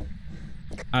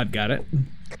 I've got it.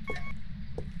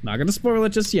 Not gonna spoil it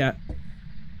just yet.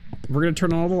 We're gonna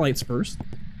turn on all the lights first.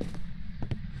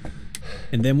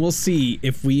 And then we'll see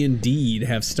if we indeed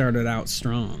have started out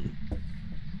strong.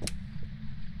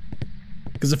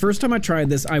 Because the first time I tried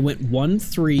this, I went 1,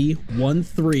 3, 1,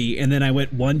 3, and then I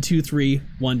went 1, 2, 3,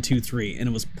 1, 2, 3, and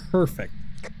it was perfect.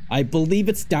 I believe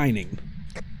it's dining.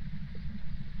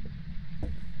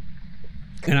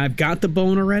 And I've got the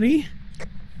bone already.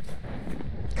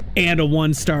 And a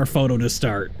 1-star photo to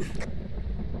start.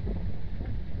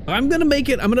 I'm gonna make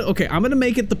it, I'm gonna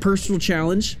make it the personal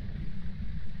challenge.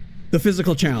 The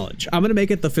physical challenge. I'm gonna make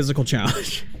it the physical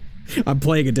challenge. I'm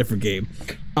playing a different game.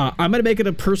 I'm gonna make it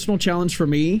a personal challenge for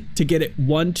me to get it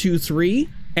 1, 2, 3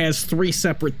 as 3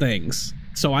 separate things.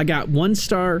 So I got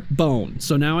 1-star bone.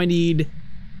 So now I need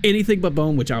anything but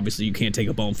bone, which obviously you can't take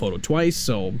a bone photo twice,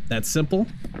 so that's simple.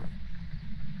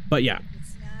 But yeah,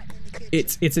 It's not in the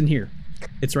kitchen. it's in here.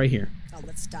 It's right here. Oh,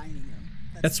 that's dining room.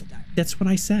 That's the dining room. that's what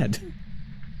I said.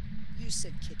 You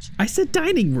said kitchen. I said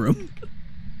dining room.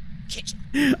 Kitchen.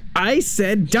 I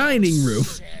said dining room.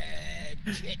 Kitchen.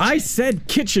 I said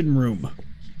kitchen room.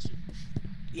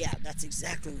 Yeah, that's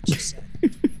exactly what you said.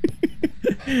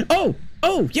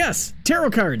 Oh, yes.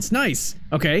 Tarot cards. Nice.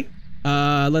 Okay.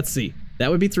 Let's see.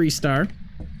 That would be 3-star.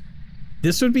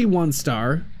 This would be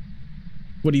 1-star.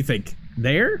 What do you think?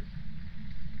 There?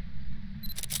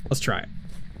 Let's try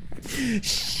it.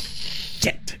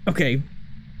 Shit. Okay.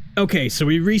 Okay, so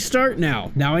we restart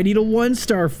now. Now I need a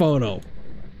 1-star photo.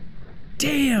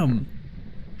 Damn.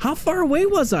 How far away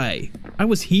was I? I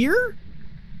was here?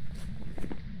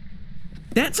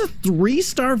 That's a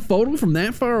 3-star photo from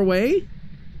that far away?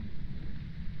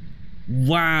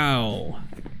 Wow.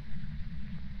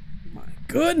 My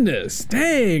goodness.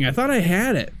 Dang, I thought I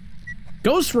had it.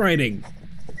 Ghostwriting.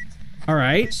 All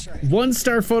right.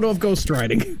 1-star photo of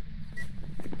ghostwriting.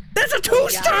 That's a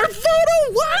 2-star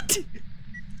photo? What?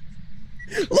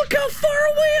 Look how far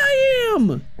away I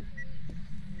am.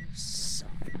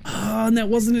 Oh, and that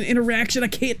wasn't an interaction. I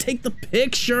can't take the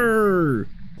picture.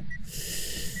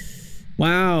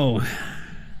 Wow.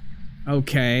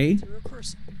 Okay. Throw a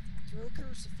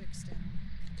crucifix down.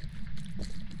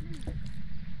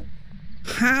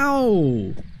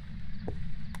 How?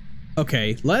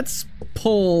 Okay, let's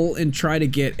pull and try to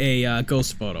get a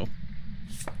ghost photo.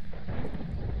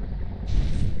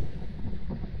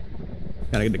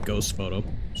 Gotta get a ghost photo.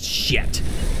 Shit.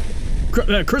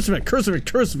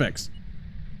 Crucifix.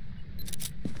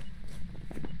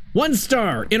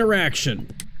 1-star interaction.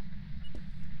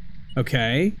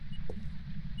 Okay.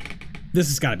 This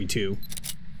has got to be 2.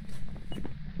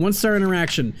 1-star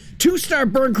interaction. 2-star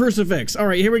burn crucifix. All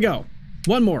right, here we go.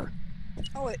 One more.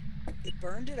 Oh, it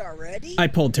burned it already? I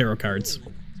pulled tarot cards.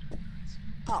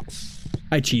 Oh.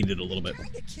 I cheated a little bit. You're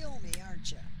trying to kill me,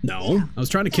 aren't you? No, Yeah. I was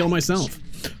trying to kill myself.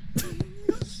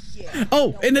 Yeah. Oh,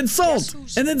 No, and then salt,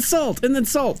 guess and then salt, and then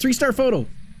salt. 3-star photo.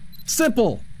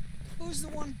 Simple. Who's the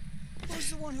one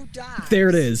who died? There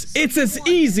it is. So It's you as won,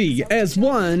 easy then. as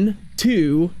 1,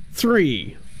 2,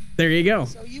 3. There you go.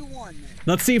 So you won then.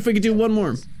 Let's see if we can do one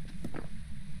more.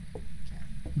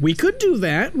 We could do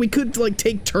that. We could like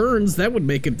take turns. That would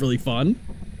make it really fun.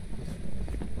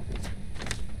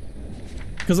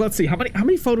 Because let's see, how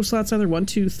many photo slots are there? 1,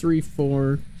 2, 3,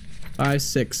 4, 5,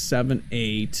 6, 7,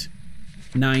 8,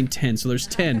 9, 10. So there's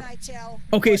 10.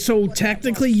 Okay, so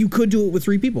technically you could do it with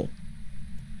 3 people.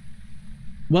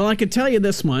 Well, I could tell you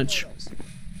this much.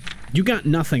 You got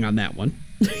nothing on that one.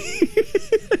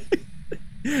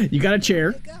 You got a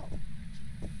chair.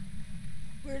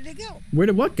 Where did it go? Where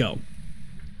did what go?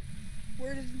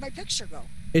 Where did my picture go?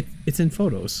 It's in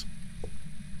photos.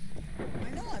 I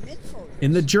know, I'm in photos.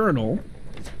 In the journal,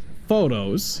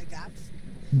 photos. I got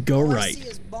Go all right. I see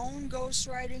is bone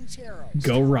ghostwriting tarot.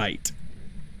 Go right.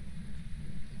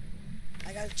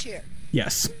 I got a chair.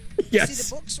 Yes. You Yes. see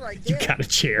the book's right You there. got a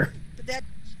chair.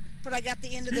 But I got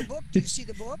the end of the book. Do you see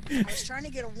the book? I was trying to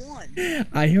get a 1.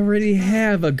 I already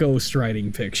have a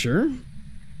ghostwriting picture.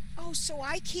 Oh, so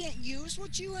I can't use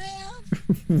what you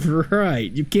have?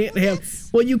 Right. You can't Well, have. that's-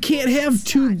 Well, you can't have that's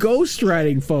 2 not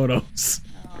ghostwriting photos.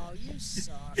 Oh, you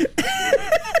suck.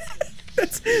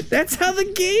 That's how the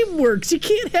game works. You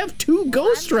can't have 2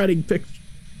 ghostwriting pictures.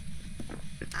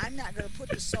 I'm not going to put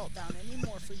the salt down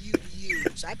anymore for you to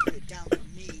use. I put it down for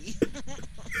me.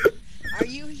 Are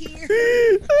you here?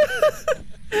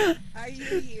 Are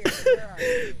you here? Where are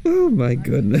you? Oh my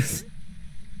goodness.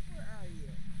 Where are you?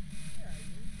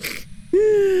 Where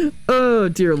are you? Oh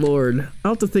dear Lord.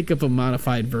 I'll have to think of a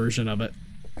modified version of it.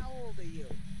 How old are you?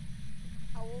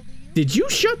 How old are you? Did you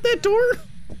shut that door?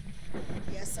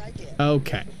 Yes, I did.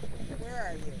 Okay. Where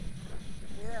are you?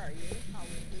 Where are you? How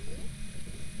old are you?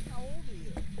 How old are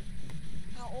you?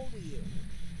 How old are you?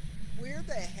 Where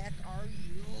the heck are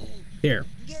you? Here.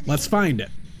 Get Let's in. find it.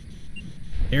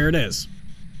 Here it is.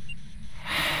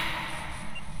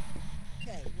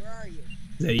 Okay, where are you?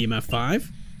 Is that EMF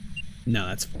 5? No,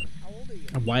 that's 4. How old are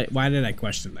you? Why did I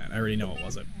question that? I already know it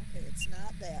wasn't. Okay, it's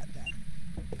not that then.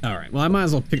 All right. Well, I might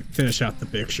as well finish out the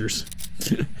pictures.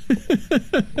 Might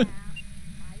as well.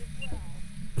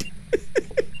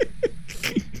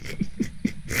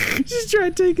 Just try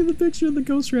taking the picture of the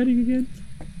ghost writing again.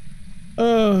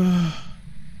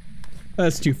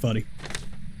 That's too funny.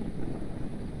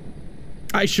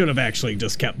 I should have actually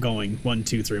just kept going. 1,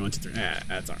 2, 3, 1, 2, 3.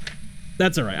 That's all right.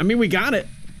 That's all right. I mean, we got it.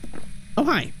 Oh,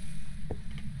 hi.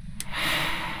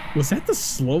 Was that the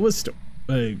slowest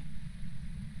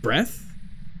breath?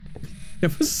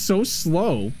 It was so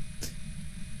slow.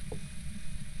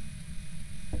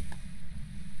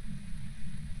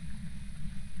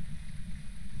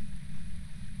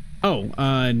 Oh,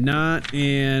 not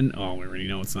an... Oh, we already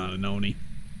know it's not an Oni.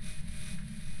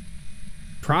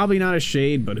 Probably not a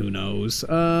shade, but who knows.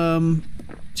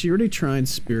 She already tried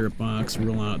Spirit Box,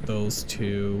 rule out those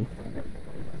 2.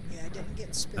 Yeah, I didn't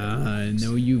get spirit.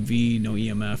 No UV, no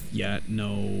EMF yet.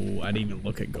 No, I didn't even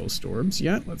look at Ghost Orbs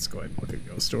yet. Let's go ahead and look at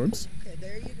Ghost Orbs. Okay,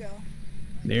 there you go.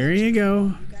 There you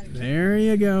go. There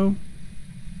you go.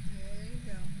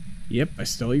 Yep, I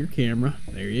stole your camera.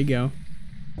 There you go.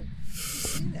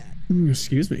 See that?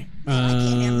 Excuse me. I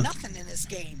can't have nothing in this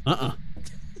game. Uh-uh.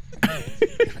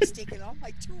 It's taking all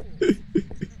my tools.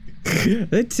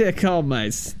 They took all my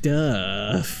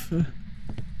stuff.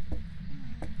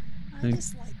 I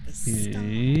just like this stuff.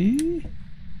 Okay.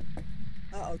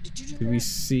 Uh-oh, did you do Do we that?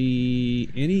 see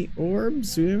any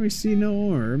orbs? We see no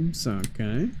orbs.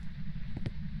 Okay.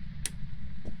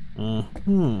 Uh-huh.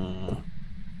 Do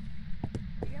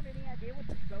you have any idea what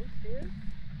this ghost is?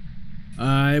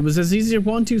 It was as easy as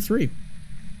 1, 2, 3.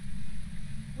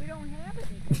 We don't have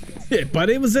anything yet. But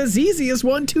it was as easy as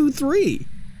 1, 2, 3.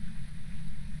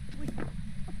 Okay.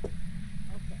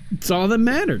 It's all that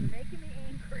mattered. Making me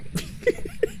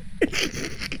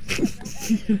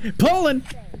angry. Pulling.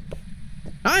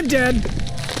 I'm dead.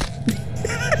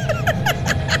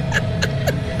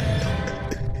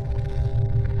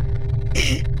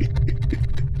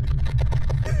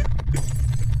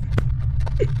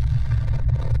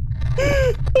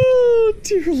 Oh,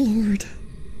 dear Lord.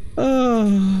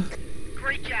 Oh.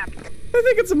 Great job. I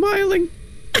think it's a miling.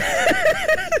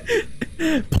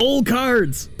 Pull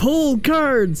cards. Pull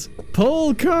cards.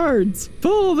 Pull cards.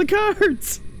 Pull the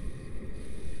cards.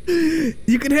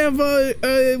 You can have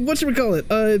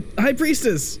whatchamacallit, High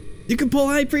Priestess. You can pull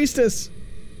High Priestess.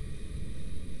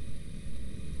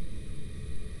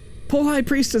 Pull High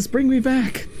Priestess, bring me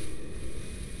back.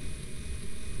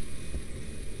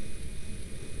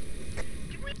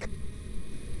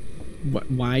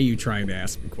 Why are you trying to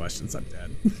ask me questions? I'm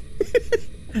dead.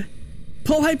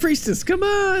 Pull High Priestess, come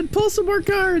on, pull some more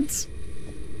cards.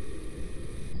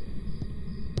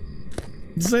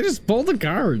 I just pull the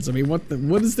cards. I mean, what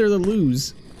is there to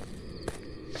lose?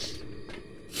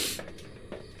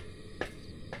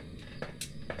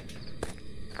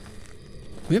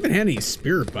 We haven't had any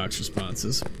spirit box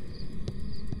responses.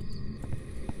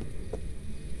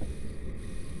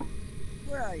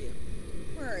 Where are you?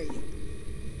 Where are you?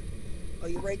 Oh,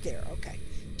 you're right there. Okay.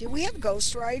 Did we have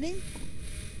ghost riding?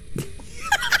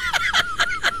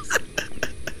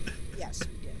 Yes, we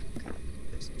did. Okay.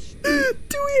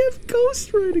 Do we have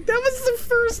ghost riding? That was the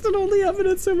first and only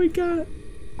evidence that we got.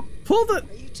 Pull the.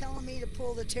 Are you telling me to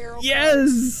pull the tarot cards?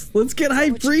 Yes. Let's get High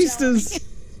what you're telling Priestess.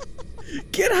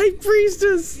 Get High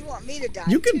Priestess. You want me to die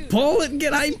You can too, pull don't it and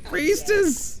get High you?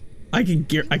 Priestess. I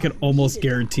can almost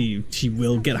guarantee she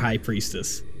will get High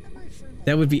Priestess. I'm very friendly.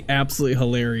 That would be absolutely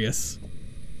hilarious.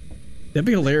 That'd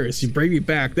be hilarious. You bring me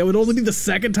back. That would only be the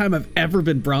second time I've ever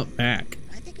been brought back.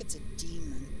 I think it's a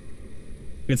demon.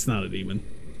 It's not a demon.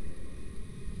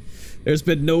 There's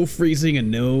been no freezing and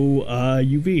no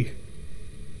UV.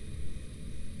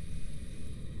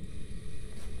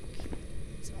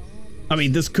 It's almost I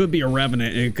mean, this could be a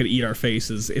revenant and it could eat our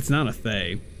faces. It's not a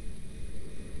Thay.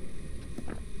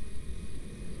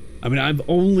 I mean, I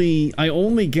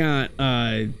only got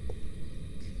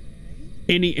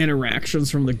any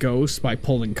interactions from the ghost by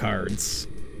pulling cards.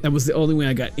 That was the only way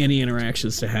I got any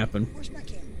interactions to happen. Where's my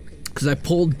camera? Okay. Because I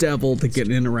pulled Devil to get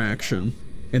an interaction,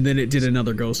 and then it did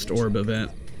another ghost orb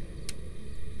event.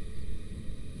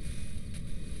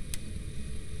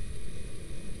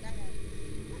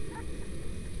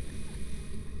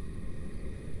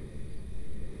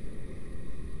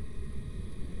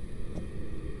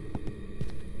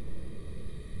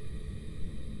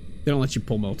 They don't let you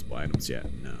pull multiple items yet.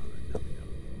 No, no, they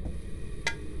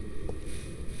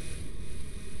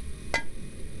don't.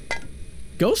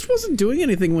 Ghost wasn't doing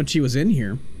anything when she was in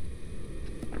here.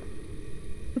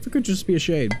 If it could just be a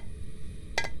shade.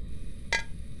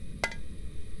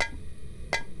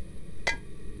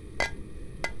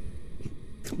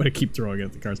 I'm gonna keep throwing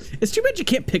at the cards. It's too bad you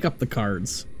can't pick up the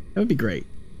cards. That would be great.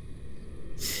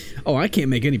 Oh, I can't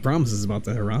make any promises about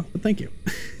that, Hurrah, but thank you.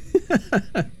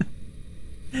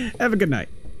 Have a good night.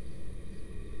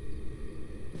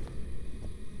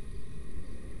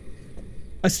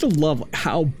 I still love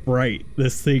how bright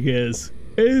this thing is.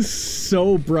 It is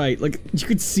so bright. Like, you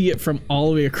could see it from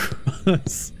all the way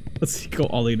across. Let's see, go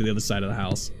all the way to the other side of the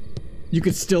house. You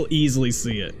could still easily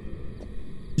see it.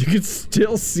 You could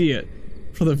still see it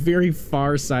from the very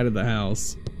far side of the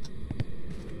house.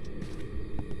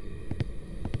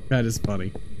 That is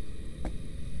funny.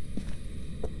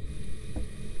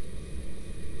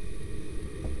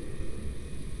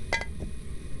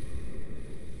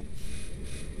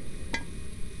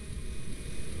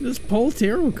 Just pull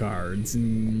tarot cards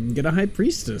and get a High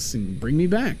Priestess and bring me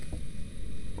back.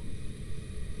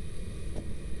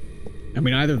 I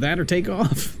mean, either that or take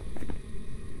off.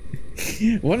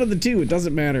 One of the two, it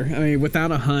doesn't matter. I mean,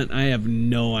 without a hunt, I have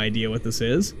no idea what this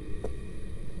is.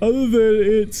 Other than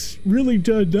it's really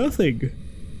done nothing.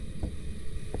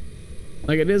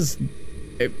 Like, it is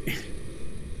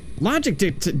logic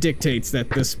dictates that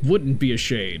this wouldn't be a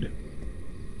shade.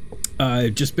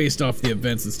 Just based off the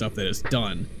events and stuff that it's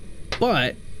done.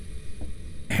 But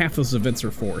half those events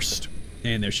are forced.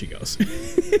 And there she goes.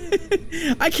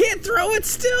 I can't throw it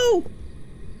still!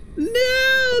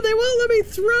 No, they won't let me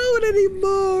throw it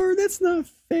anymore. That's not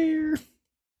fair.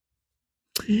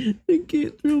 I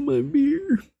can't throw my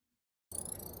beer.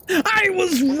 I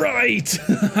was right!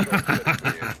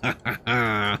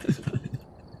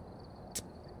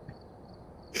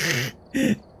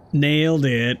 Nailed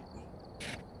it.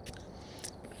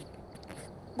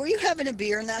 Were you having a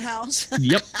beer in that house?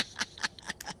 Yep.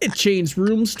 It changed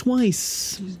rooms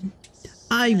twice.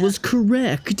 I was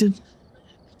correct.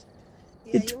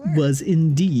 It was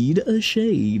indeed a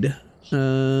shade.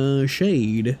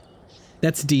 Shade.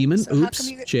 That's demon. So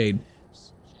oops. Shade.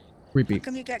 Repeat. How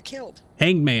come you got killed?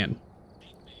 Hangman.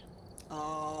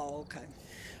 Oh, okay.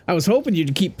 I was hoping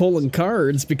you'd keep pulling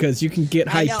cards because you can get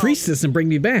High Priestess and bring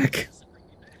me back.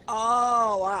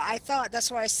 Oh, I thought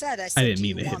that's what I said. I didn't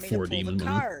mean to hit 4 demon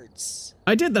cards.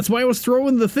 I did. That's why I was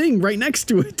throwing the thing right next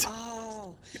to it.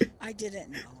 Oh, I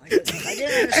didn't know. I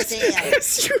didn't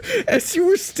understand. As you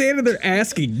were standing there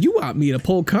asking, you want me to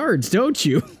pull cards, don't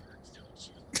you?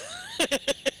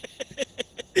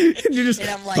 And you're just, and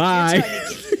I'm like, bye.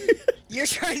 You're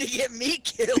trying to get me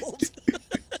killed.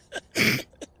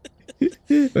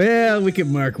 Well, we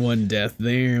can mark one death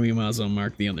there. We might as well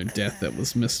mark the other death that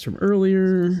was missed from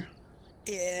earlier.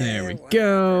 Yeah, there we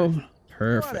go.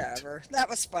 Perfect. Whatever. That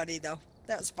was funny, though.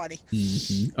 That was funny.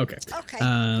 Okay. Okay.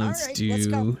 Let's right, do let's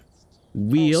go.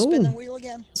 wheel. Oh, spin the wheel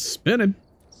again. Spinning.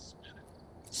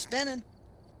 Spinning.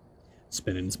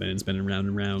 Spinning, round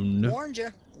and round. Warned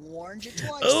you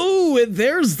twice. Oh, and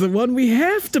there's the one we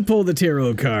have to pull the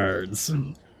tarot cards.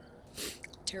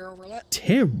 Tarot roulette?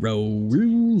 Tarot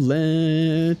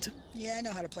roulette. Yeah, I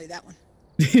know how to play that one.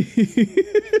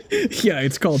 Yeah,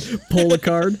 it's called pull a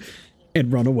card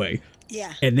and run away.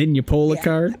 Yeah. And then you pull a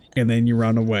card and then you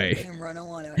run away. And run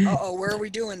away. Uh-oh, where are we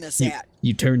doing this at?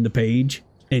 You turn the page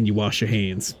and you wash your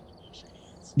hands.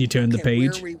 You turn the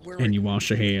page and you wash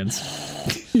your hands.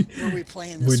 Where are we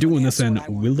playing this? We're doing this in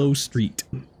Willow Street.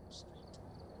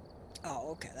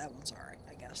 Oh, okay, that one's alright,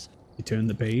 I guess. You turn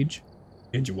the page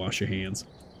and you wash your hands.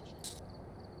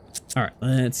 Alright,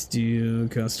 let's do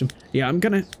custom. Yeah, I'm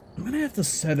gonna have to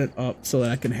set it up so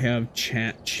that I can have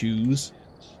chat choose.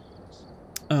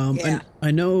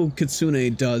 I know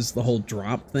Kitsune does the whole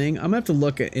drop thing. I'm gonna have to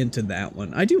look into that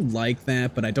one. I do like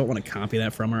that, but I don't want to copy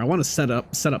that from her. I want to set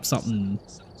up something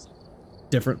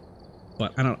different,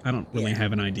 but I don't really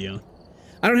have an idea.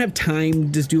 I don't have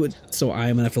time to do it, so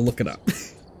I'm gonna have to look it up.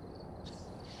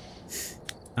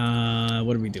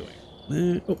 What are we doing?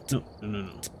 Oh no.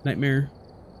 Nightmare.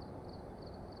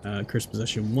 Curse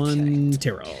Possession 1,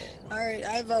 Tarot. Alright,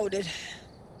 I voted.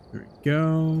 There we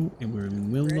go. And we're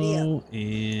in Willow,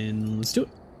 and let's do it.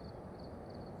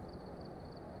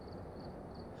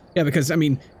 Yeah, because, I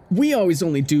mean, we always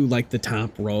only do, like, the top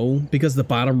row, because the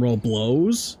bottom row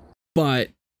blows, but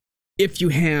if you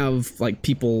have, like,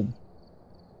 people,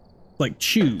 like,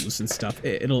 choose and stuff,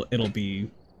 it'll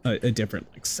be a different,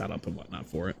 like, setup and whatnot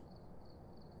for it.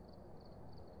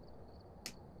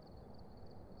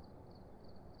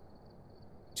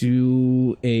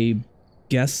 Do a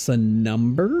guess a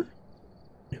number?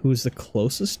 Who's the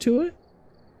closest to it?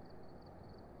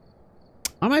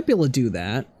 I might be able to do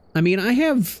that. I mean, I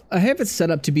have it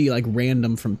set up to be like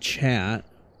random from chat.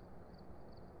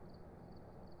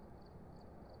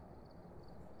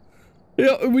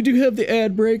 Yeah, we do have the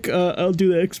ad break. I'll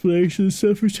do the explanation and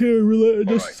stuff for Tarot Roulette in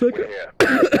just a second.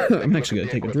 I'm actually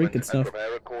gonna take a drink and stuff.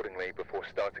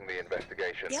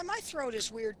 Yeah, my throat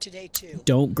is weird today too.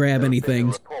 Don't grab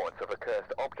anything.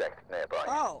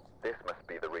 Oh. This must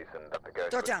be the reason that the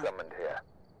ghost Throw was down. summoned here.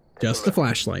 Just a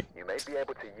flashlight. You may be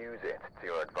able to use it to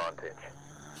your advantage.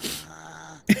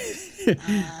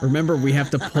 Remember, we have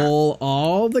to pull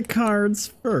all the cards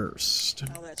first.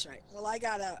 Oh, that's right. Well, I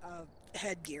got a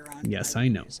headgear on. Yes, I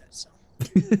know. It, so.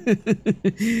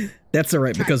 That's all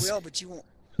right because. I will, but you won't.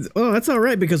 Oh, that's all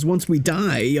right because once we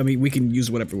die, I mean, we can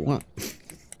use whatever we want.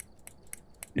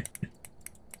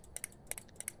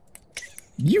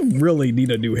 You really need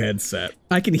a new headset.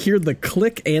 I can hear the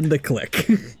click and the click.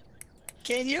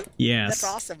 Can you? Yes. That's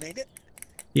awesome, ain't it?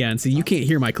 Yeah, and so you can't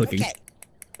hear my clicking. Okay.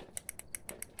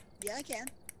 Yeah, I can.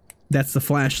 That's the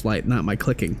flashlight, not my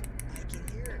clicking. I can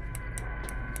hear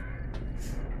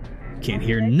it. Can't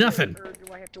hear nothing. Or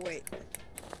do I have to wait?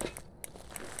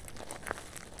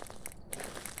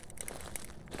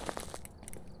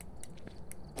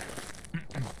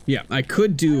 Yeah, I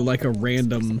could do like a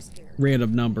random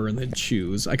number and then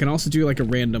choose. I can also do like a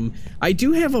random, I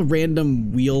do have a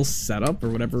random wheel setup or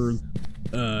whatever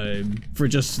for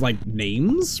just like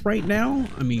names right now.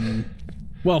 I mean,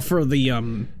 well, for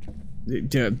the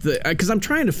because I'm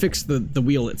trying to fix the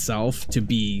wheel itself to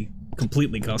be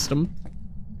completely custom.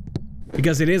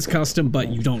 Because it is custom, but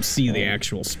you don't see the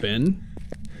actual spin.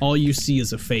 All you see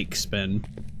is a fake spin.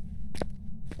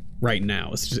 Right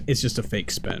now, it's just a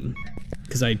fake spin.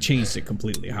 Because I changed it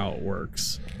completely how it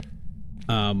works.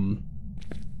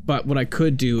 But what I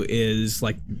could do is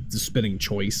like the spinning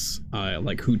choice,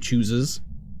 like who chooses.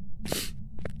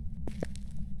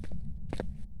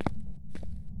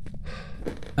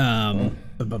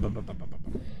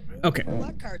 Okay.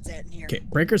 What card's that in here? Okay,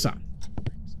 breaker's on.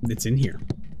 It's in here.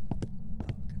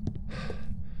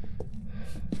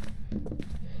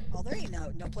 Oh, there ain't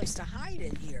no place to hide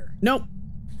in here. Nope.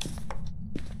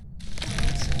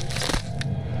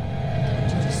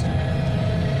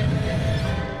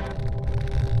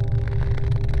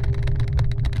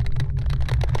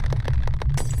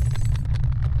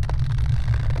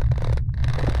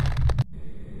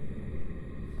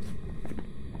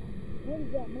 What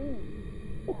does that mean?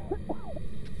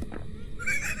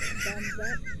 Thumbs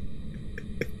up.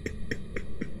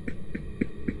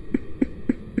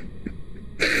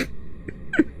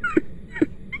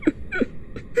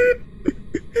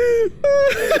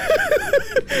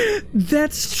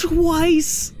 That's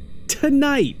twice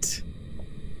tonight.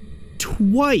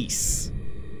 Twice.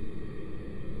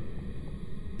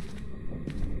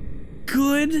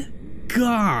 Good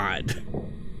God.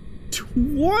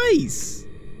 Twice.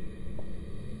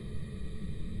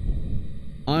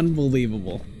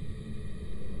 Unbelievable.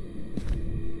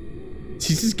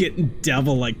 She's just getting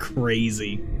devil like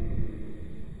crazy.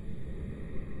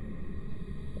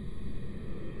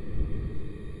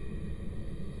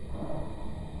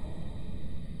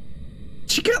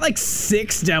 She got like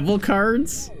 6 devil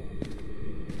cards.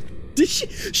 Did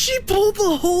she pulled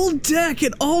the whole deck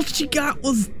and all she got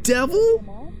was devil?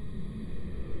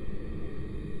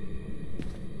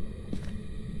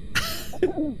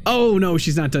 Oh no,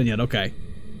 she's not done yet. Okay.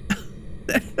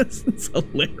 That's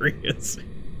hilarious.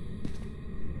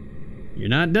 You're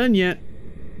not done yet.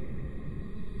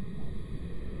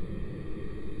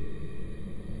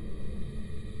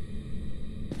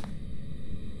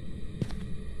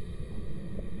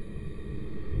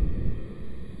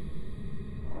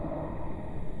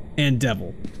 And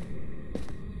devil.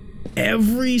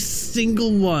 Every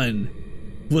single one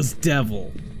was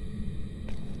devil.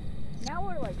 Now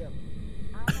what do I do?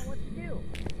 I don't know what to do.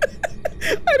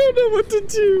 I don't know what to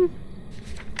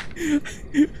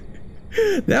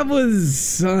do. That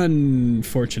was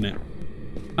unfortunate.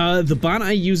 The bot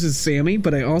I use is Sammy,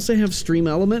 but I also have Stream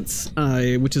Elements,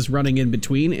 which is running in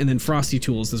between, and then Frosty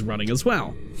Tools is running as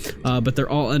well. But they're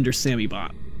all under Sammy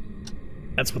bot.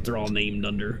 That's what they're all named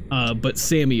under. But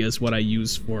Sammy is what I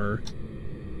use for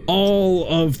all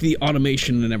of the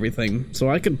automation and everything. So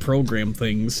I can program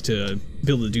things to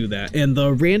be able to do that. And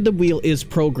the random wheel is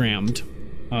programmed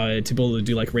to be able to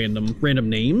do like random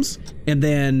names. And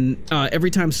then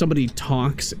every time somebody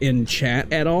talks in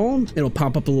chat at all, it'll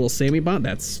pop up a little Sammy bot.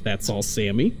 That's all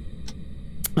Sammy.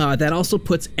 That also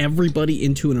puts everybody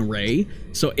into an array.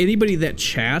 So anybody that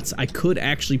chats, I could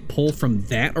actually pull from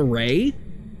that array.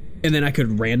 And then I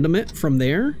could random it from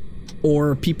there,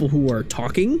 or people who are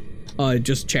talking,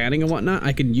 just chatting and whatnot,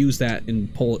 I can use that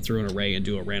and pull it through an array and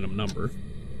do a random number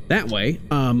that way.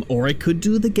 Or I could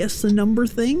do the guess the number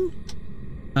thing.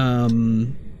 I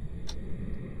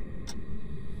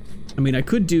mean, I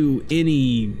could do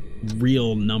any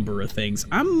real number of things.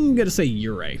 I'm gonna say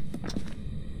Ure.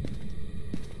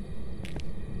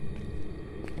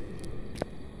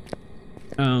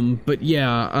 But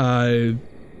yeah,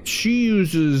 she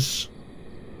uses,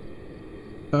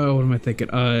 what am I thinking?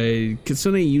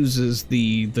 Kitsune uses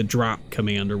the drop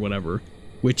command or whatever,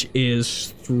 which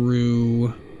is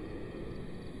through,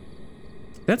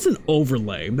 that's an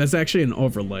overlay. That's actually an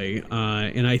overlay.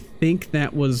 And I think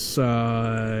that was,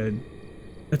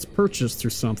 that's purchased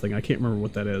through something. I can't remember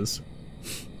what that is.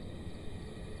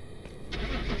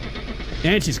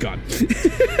 And she's gone.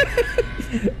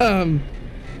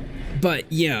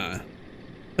 But yeah.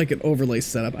 Like an overlay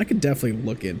setup, I could definitely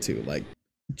look into like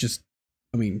just,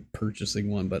 I mean,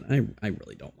 purchasing one, but I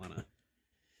really don't want to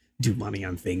do money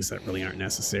on things that really aren't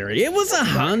necessary. It was a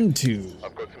Hantu.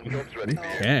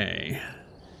 Okay.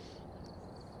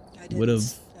 Would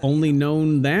have only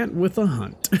known that with a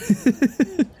hunt.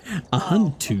 A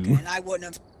Hantu. Okay. And I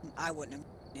wouldn't have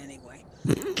anyway.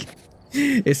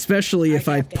 Especially if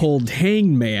I pulled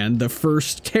Hangman, the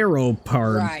first tarot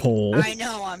card pull. I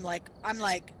know. I'm like,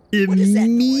 What is that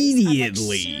noise? I'm like,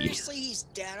 immediately. seriously, he's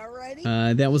dead already?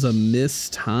 That was a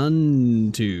missed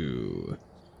Hantu.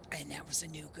 And that was a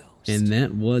new ghost. And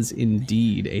that was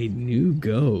indeed a new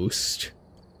ghost.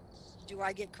 Do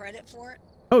I get credit for it?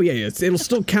 Oh yeah, it'll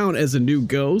still count as a new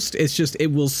ghost. It's just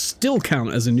it will still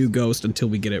count as a new ghost until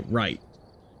we get it right.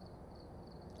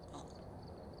 Oh.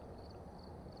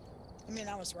 I mean,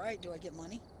 I was right. Do I get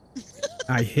money?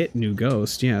 I hit new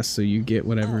ghost, yes, so you get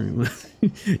whatever. Oh.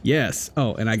 Yes.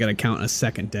 Oh, and I gotta count a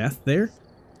second death there.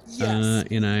 Yes.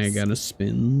 And I gotta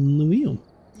spin the wheel.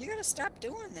 You gotta stop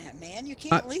doing that, man. You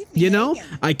can't leave me You know,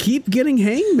 hanging. I keep getting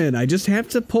hangman. I just have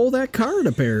to pull that card,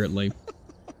 apparently.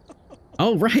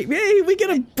 Oh, right. Hey, we get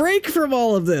a break from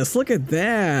all of this. Look at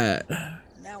that.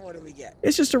 Now what do we get?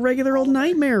 It's just a regular old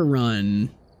nightmare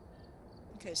run.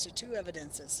 Okay, so 2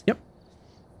 evidences. Yep.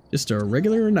 Just a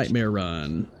regular nightmare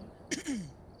run.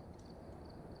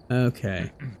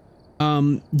 Okay.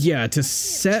 Yeah, to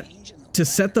set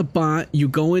the bot, you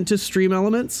go into Stream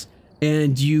Elements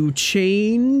and you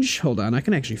change. Hold on, I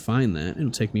can actually find that. It'll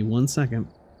take me 1 second.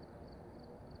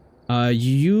 You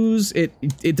use it.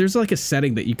 There's like a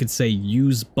setting that you could say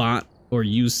use bot or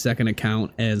use second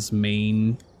account as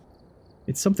main.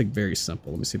 It's something very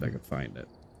simple. Let me see if I can find it.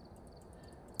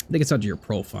 I think it's under your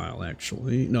profile,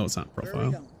 actually. No, it's not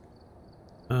profile.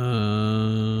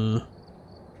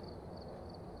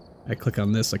 I click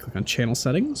on this. I click on channel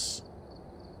settings,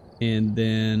 and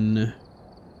then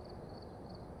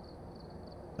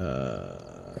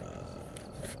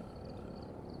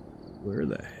where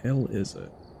the hell is it?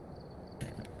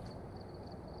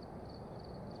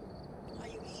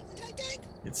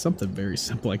 It's something very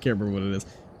simple. I can't remember what it is.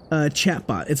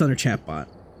 Chatbot. It's under chatbot.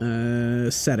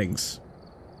 Settings.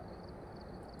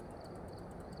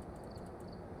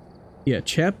 Yeah,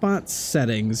 chatbot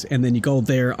settings, and then you go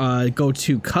there, go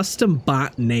to custom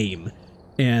bot name,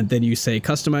 and then you say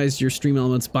customize your Stream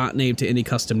Elements bot name to any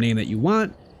custom name that you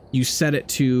want. You set it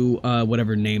to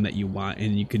whatever name that you want,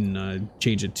 and you can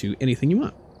change it to anything you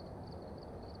want.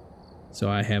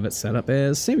 So I have it set up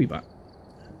as SammyBot.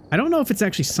 I don't know if it's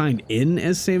actually signed in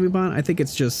as SammyBot. I think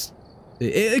it's just,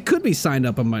 it could be signed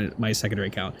up on my secondary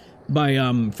account.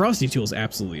 My Frosty Tools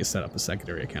absolutely is set up a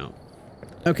secondary account.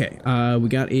 Okay, we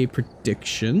got a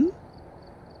prediction.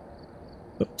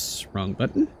 Oops, wrong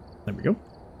button. There we go.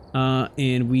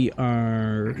 And we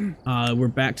are, we're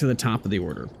back to the top of the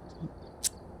order.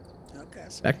 Okay.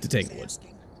 So Back to Tanglewood.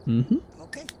 Mm-hmm.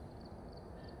 Okay.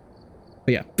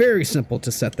 But yeah, very simple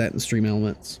to set that in Stream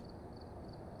Elements.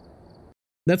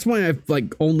 That's why I've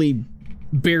like only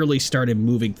barely started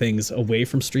moving things away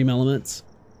from Stream Elements,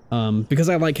 because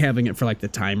I like having it for like the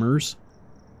timers.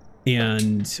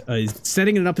 And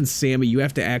setting it up in Sammy, you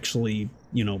have to actually,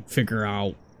 you know, figure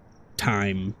out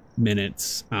time,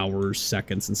 minutes, hours,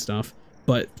 seconds, and stuff.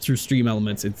 But through Stream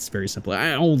Elements, it's very simple.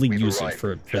 I only use it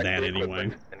for that anyway.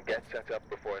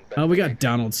 Oh, we got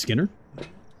Donald Skinner.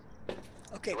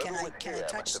 Okay, can I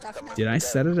touch stuff now? Did I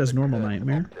set it as normal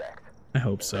nightmare? I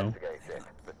hope so.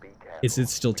 Is it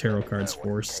still tarot cards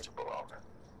forced?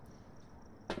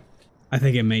 I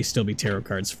think it may still be tarot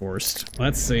cards forced.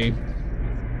 Let's see.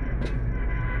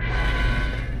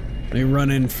 Let me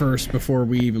run in first before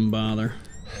we even bother.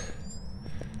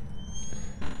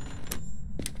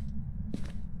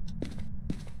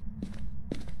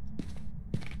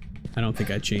 I don't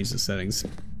think I changed the settings.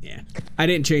 Yeah, I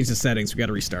didn't change the settings. We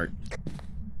gotta restart.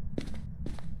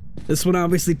 This one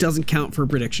obviously doesn't count for a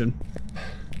prediction.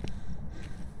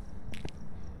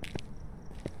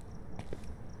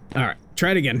 Alright,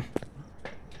 try it again.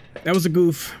 That was a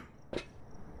goof.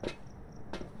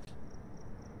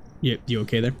 You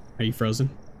okay there? Are you frozen?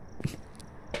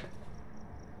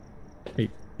 Hey,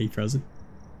 are you frozen?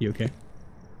 You okay?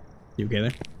 You okay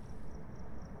there?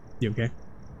 You okay?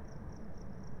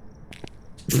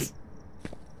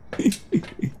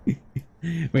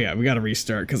 Well, yeah, we gotta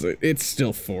restart because it's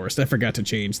still forced. I forgot to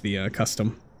change the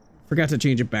custom. Forgot to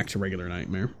change it back to regular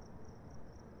nightmare.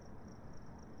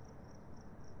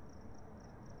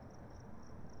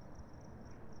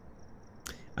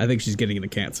 I think she's getting the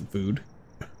cat some food.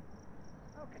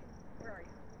 Okay, where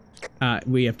are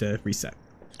you? We have to reset.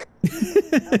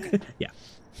 Yeah.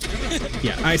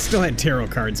 Yeah, I still had tarot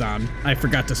cards on. I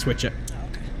forgot to switch it.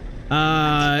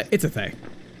 It's a Thay.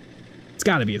 It's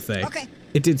gotta be a Thay. Okay.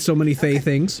 It did so many Thay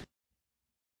things.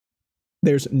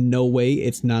 There's no way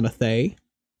it's not a Thay.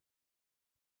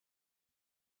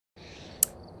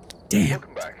 Damn.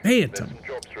 Phantom.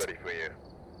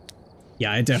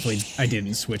 Yeah, I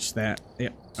didn't switch that.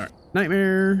 Yep. Alright.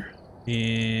 Nightmare.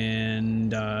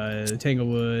 And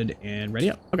Tanglewood and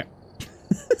ready up. Okay.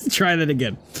 Let's try that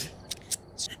again.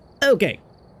 Okay.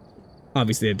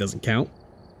 Obviously it doesn't count.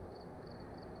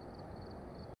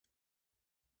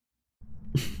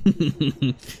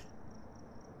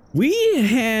 We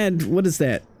had, what is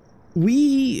that?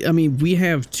 We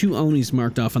have 2 Onis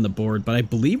marked off on the board, but I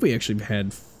believe we actually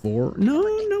had 4. No,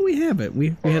 we haven't.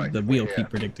 We had the wheel keep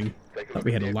predicting. Thought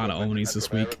we had a lot of Onis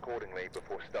this week.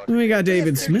 We got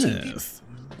David Smith.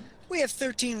 We have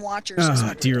 13 watchers.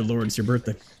 Oh, dear Lord, it's your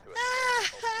birthday.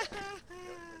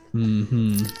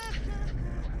 Mm-hmm.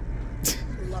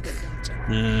 Love it,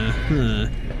 don't you?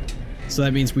 So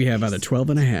that means we have either 12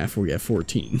 and a half or we have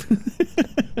 14.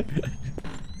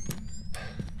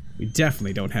 We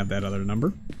definitely don't have that other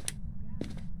number.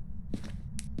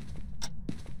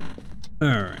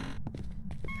 Alright.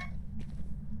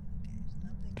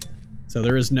 So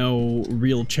there is no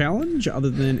real challenge other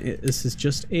than this is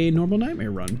just a normal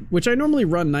nightmare run, which I normally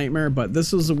run nightmare, but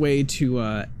this is a way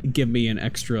to give me an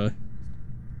extra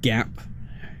gap,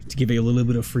 to give you a little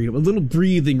bit of freedom, a little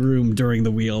breathing room during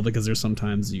the wheel, because there's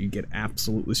sometimes you get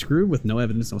absolutely screwed with no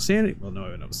evidence, no sanity. Well, no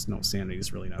evidence, no sanity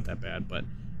is really not that bad, but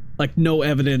like no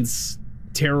evidence,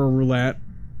 terror roulette,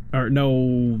 or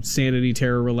no sanity,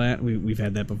 terror roulette. We've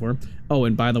had that before. Oh,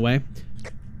 and by the way,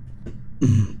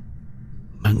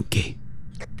 monkey.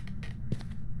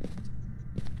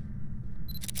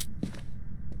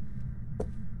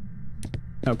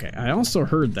 Okay, I also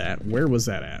heard that. Where was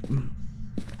that at?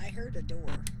 I heard a door.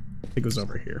 I think it was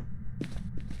over here.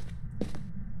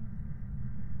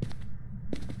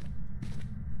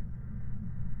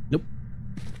 Nope.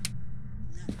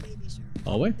 Not baby's room.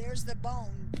 Hallway? There's the bone.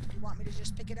 Do you want me to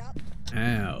just pick it up?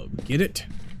 I'll get it.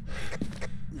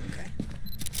 Okay.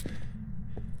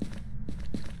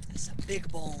 That's a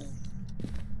big bone.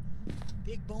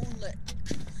 Big bone lit.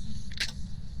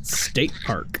 State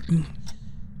Park. Yep.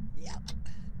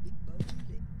 Big bone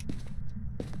lit.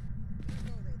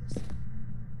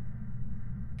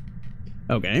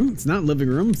 Okay, it's not living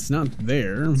room. It's not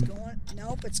there. It's going,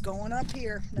 nope, it's going up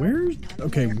here. Nope, Where? not in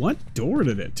Okay, there. what door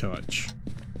did it touch?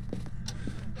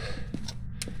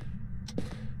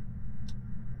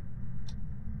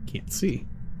 Can't see.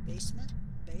 Basement?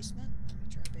 Basement? Let me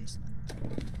try basement.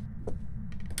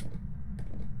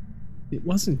 It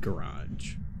wasn't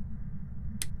garage.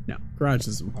 No, garage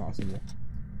is impossible.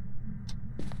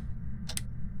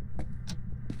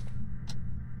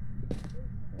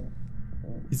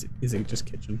 Is it just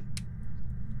kitchen?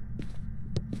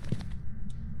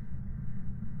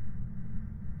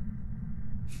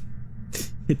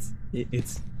 It's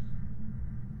There's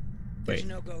wait.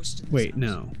 no ghost in this Wait, house.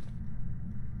 no.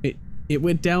 It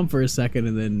went down for a second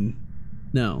and then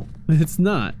no, it's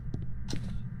not.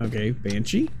 Okay,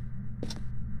 Banshee?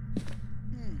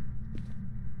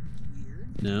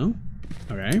 Weird. No.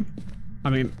 Okay. I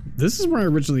mean, this is where I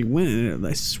originally went, and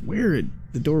I swear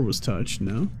the door was touched.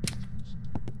 No.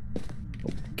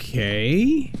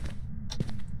 Okay.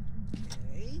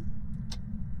 Okay.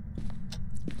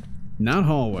 Not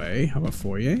hallway. How about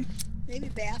foyer? Maybe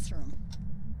bathroom.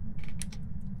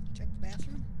 Check the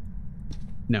bathroom.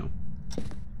 No.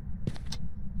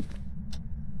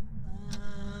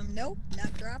 Nope,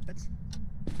 not dropping.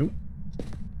 Nope.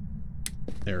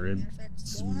 There is Matter of fact,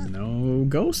 it's going up. no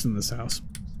ghosts in this house.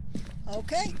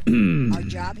 Okay. Our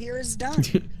job here is done.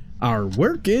 Our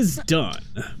work is done.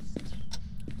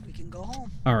 We can go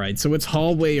home. All right, so it's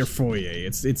hallway or foyer.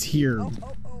 It's here Oh,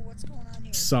 what's going on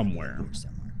here? somewhere.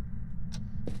 Somewhere.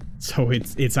 So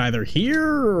it's either here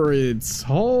or it's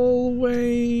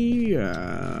hallway.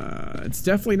 It's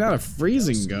definitely not a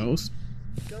freezing ghost.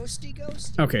 Ghosty.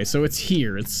 Okay, so it's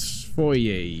here. It's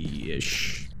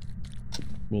foyer-ish.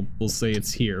 We'll say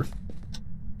it's here.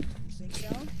 You think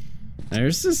so?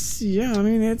 There's this, yeah, I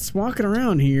mean, it's walking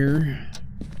around here.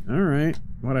 Alright,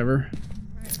 whatever.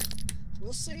 Alright.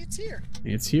 We'll say it's here.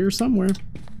 It's here somewhere.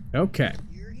 Okay.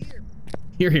 You're here.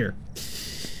 Here.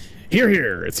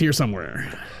 Here. It's here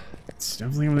somewhere. It's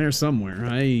definitely over there somewhere.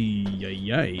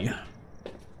 Ay.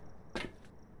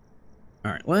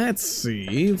 Alright, let's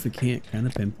see if we can't kind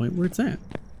of pinpoint where it's at.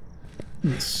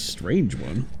 A strange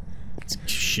one. It's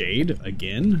shade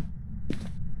again.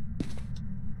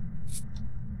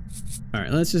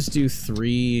 Alright, let's just do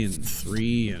 3 and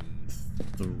 3 and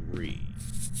 3.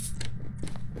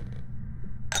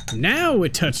 Now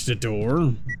it touched a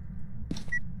door.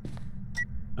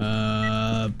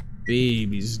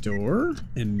 Baby's door.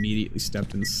 Immediately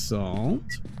stepped in salt.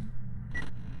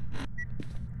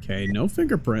 Okay, no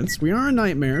fingerprints. We are a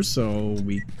nightmare, so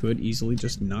we could easily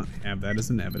just not have that as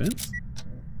an evidence.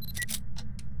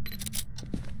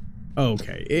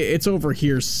 Okay, it's over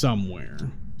here somewhere.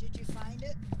 Did you find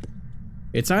it?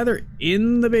 It's either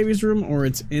in the baby's room or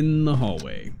it's in the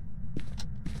hallway.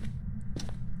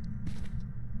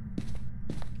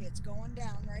 Okay, it's going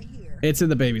down right here. It's in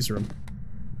the baby's room.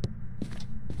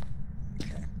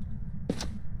 Okay.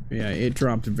 Yeah, it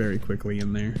dropped very quickly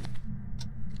in there.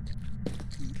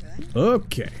 Okay.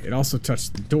 Okay, it also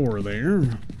touched the door there.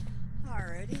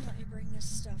 Alrighty, let me bring this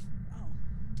stuff. Oh,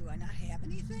 do I not have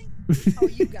anything? Oh,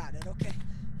 you got it. Okay.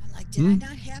 I'm like, did I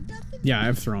not have nothing? Yeah,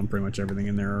 I've thrown pretty much everything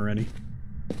in there already.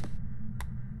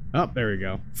 Oh, there we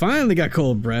go. Finally got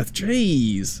cold breath.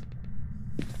 Jeez.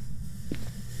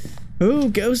 Oh,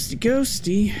 ghosty,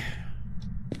 ghosty.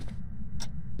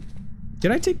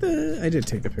 Did I take the... I did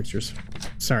take the pictures.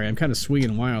 Sorry, I'm kind of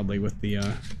swinging wildly with the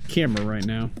camera right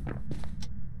now.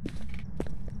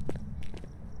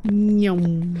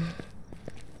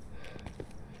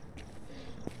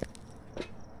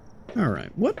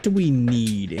 Alright, what do we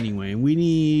need anyway? We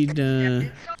need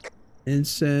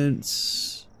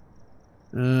incense.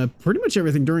 Pretty much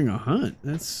everything during a hunt.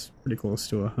 That's pretty close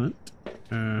to a hunt.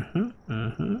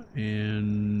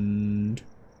 And...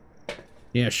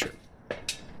 yeah, sure.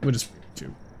 We'll just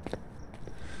do.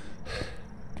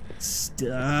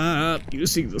 Stop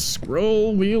using the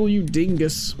scroll wheel, you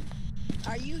dingus.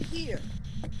 Are you here?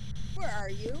 Where are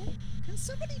you? Can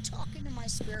somebody talk into my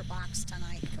spirit box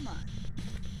tonight? Come on.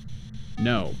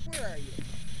 No. Where are you?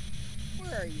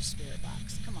 Where are you, spirit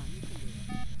box? Come on, you can do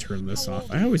it. Turn this How off.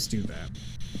 old I are always do that.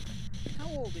 How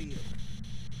old are you?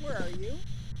 Where are you?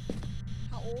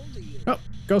 How old are you? Oh,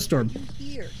 ghost orb. Are you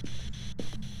here?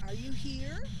 Are you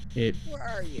here? It. Where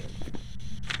are you?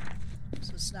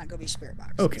 So it's not gonna be spirit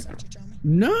box. Okay. Is that what you're telling me?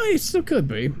 No, it still could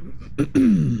be.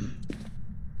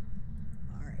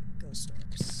 Alright, ghost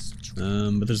orbs.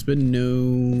 But there's been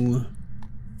no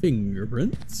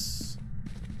fingerprints.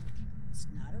 It's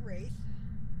not a wraith.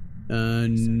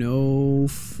 No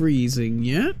freezing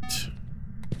yet.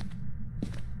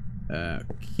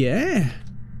 Okay.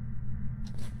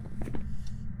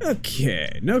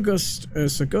 Okay, no ghost,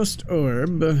 so ghost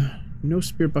orb. No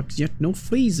spirit box yet, no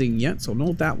freezing yet, so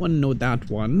no that one, no that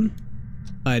one.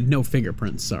 No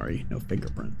fingerprints, sorry, no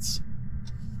fingerprints.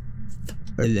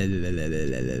 You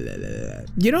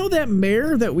know that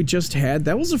mare that we just had?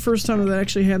 That was the first time that I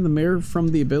actually had the mare from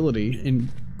the ability in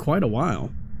quite a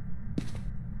while.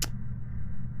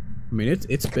 I mean,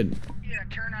 it's been... You gonna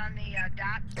turn on the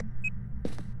dot?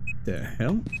 The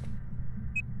hell?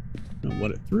 I don't know what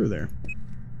it threw there.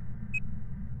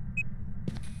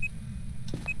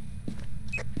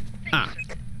 Ah,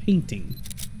 painting.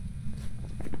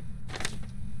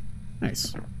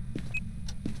 Nice.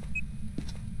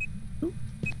 Oh,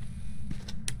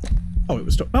 oh it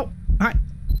was... oh, hi.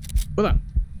 Hold on.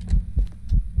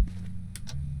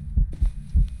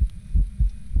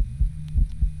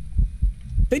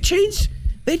 They changed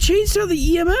how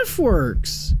the EMF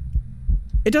works.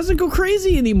 It doesn't go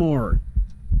crazy anymore.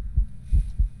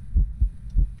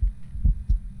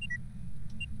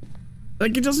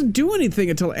 Like, it doesn't do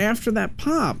anything until after that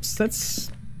pops.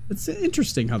 That's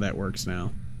interesting how that works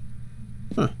now.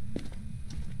 Huh.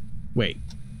 Wait.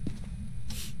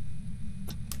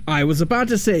 I was about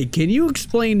to say, can you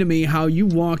explain to me how you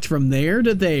walked from there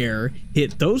to there,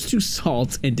 hit those two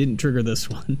salts, and didn't trigger this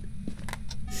one?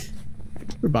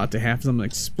 We're about to have some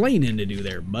explaining to do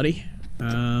there, buddy.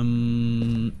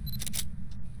 Alright,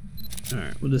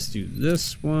 we'll just do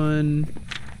this one.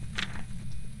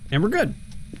 And we're good.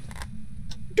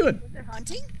 Good. Was it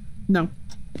hunting? No.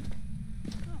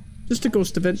 Oh. Just a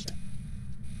ghost event.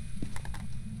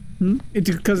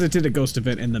 Because it did a ghost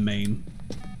event in the main.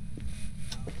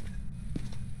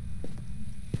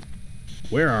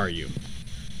 Where are you?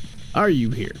 Are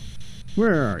you here?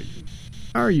 Where are you?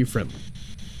 Are you friendly?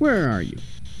 Where are you?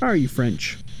 Are you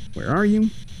French? Where are you?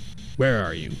 Where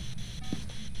are you?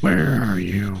 Where are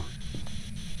you?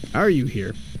 Are you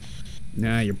here?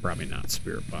 Nah, you're probably not,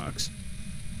 Spirit Box.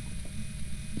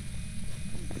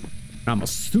 I'm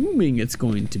assuming it's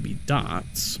going to be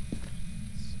dots.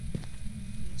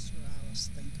 That's what I was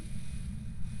thinking.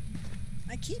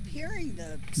 I keep hearing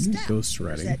the steps. Ghost Or is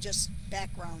writing. that just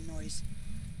background noise?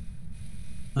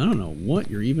 I don't know what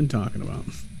you're even talking about.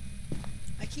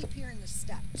 I keep hearing the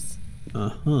steps.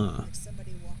 Uh-huh. Like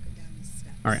somebody walking down the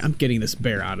steps. Alright, I'm getting this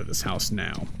bear out of this house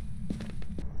now.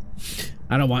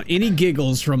 I don't want any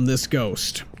giggles from this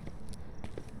ghost.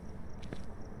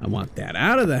 I want that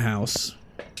out of the house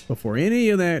before any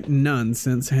of that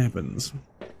nonsense happens.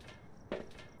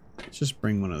 Let's just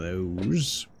bring one of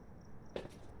those.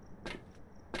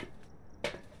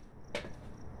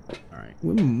 Alright,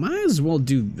 we might as well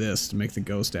do this to make the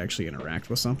ghost actually interact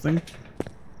with something.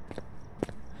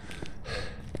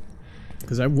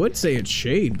 Because I would say it's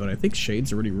shade, but I think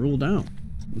shade's already ruled out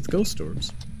with ghost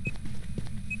orbs.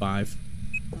 5.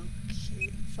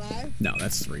 Okay, 5? No,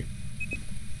 that's 3. Oh,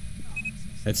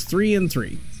 That's 3 and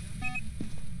 3.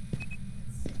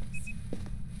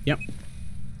 Yep.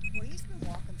 well, he's been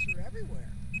walking through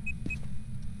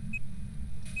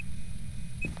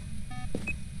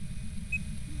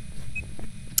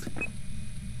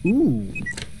Ooh.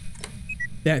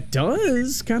 That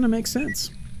does kind of make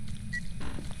sense.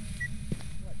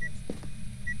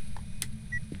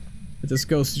 But this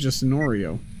ghost is just an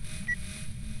Oreo.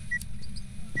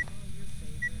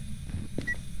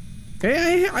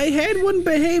 Hey, I had one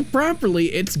behave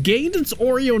properly. It's gained its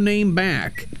Oreo name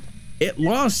back. It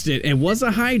lost it and was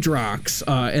a Hydrox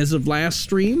as of last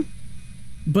stream,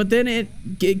 but then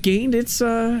it gained its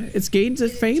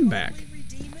fame back.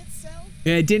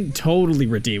 It didn't totally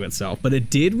redeem itself, but it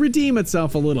did redeem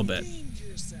itself a little bit.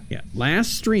 Yeah,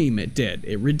 last stream it did.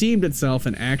 It redeemed itself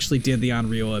and actually did the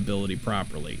Unreal ability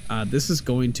properly. This is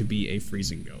going to be a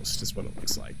freezing ghost, is what it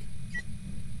looks like.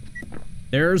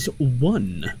 There's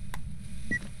one.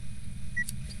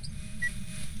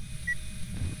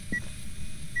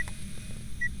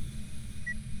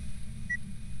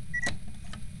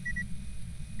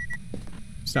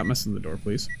 Stop messing with the door,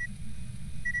 please.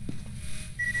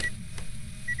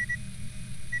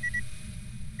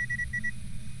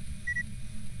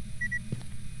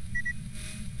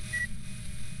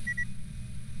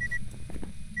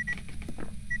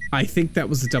 I think that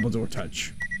was a double door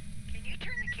touch. Can you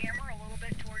turn the camera a little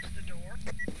bit towards the door?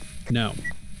 No.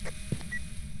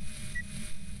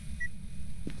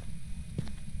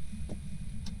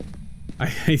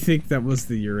 I think that was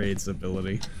the Uraid's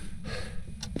ability.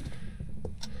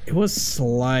 It was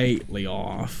slightly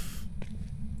off.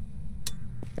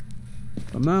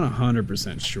 I'm not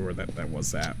 100% sure that that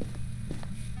was that.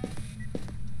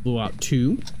 Blew out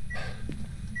 2.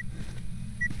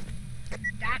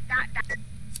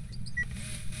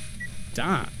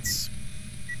 Dots.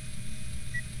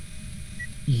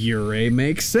 Ure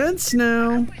makes sense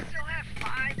now. We still have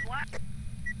 5 left.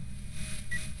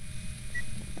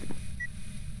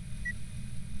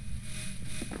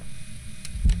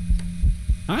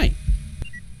 Hi.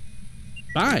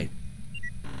 Bye.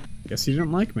 Guess you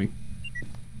don't like me.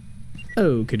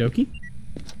 Okie dokie.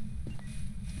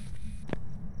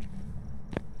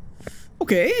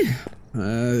 Okay.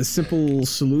 Simple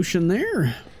solution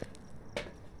there.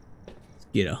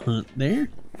 Get a hunt there.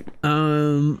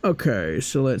 Okay,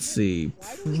 so let's see.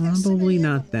 Probably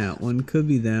not that one. Could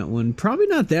be that one. Probably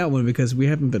not that one because we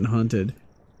haven't been hunted.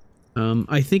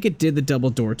 I think it did the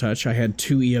double door touch. I had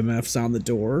 2 EMFs on the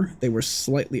door. They were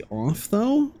slightly off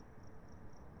though.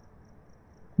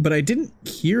 But I didn't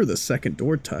hear the second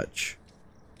door touch.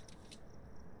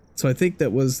 So I think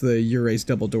that was the Ura's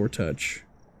double door touch.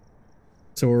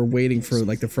 So we're waiting for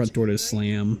like the front door to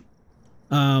slam.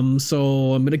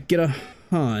 So I'm gonna get a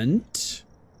hunt.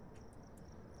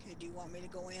 Okay, do you want me to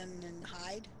go in and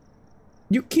hide?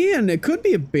 You can. It could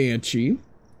be a banshee.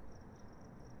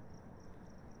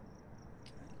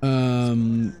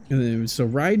 And then, so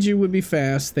Raiju would be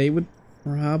fast. They would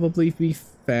probably be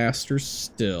faster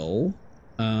still.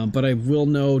 But I will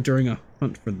know during a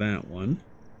hunt for that one.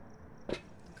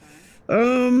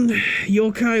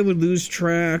 Yokai would lose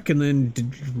track and then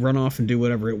run off and do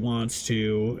whatever it wants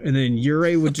to, and then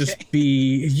Ure would just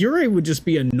be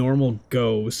a normal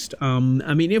ghost. I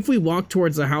mean, if we walk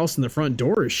towards the house and the front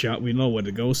door is shut, we know what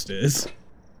a ghost is.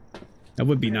 That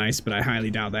would be nice, but I highly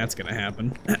doubt that's gonna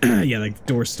happen. Yeah, the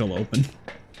door's still open.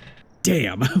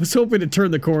 Damn, I was hoping to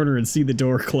turn the corner and see the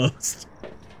door closed.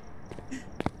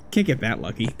 Can't get that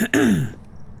lucky.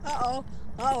 Uh-oh.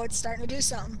 Oh, it's starting to do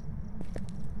something.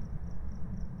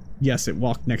 Yes, it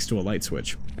walked next to a light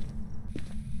switch.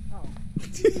 Oh.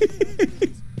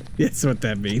 That's what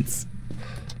that means.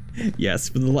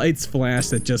 Yes, when the lights flash,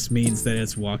 that just means that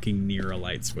it's walking near a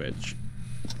light switch.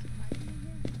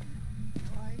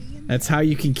 That's how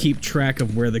you can keep track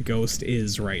of where the ghost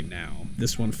is right now.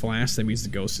 This one flashed, that means the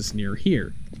ghost is near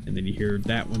here. And then you hear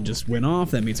that one just went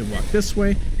off, that means it walked this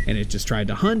way, and it just tried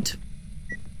to hunt.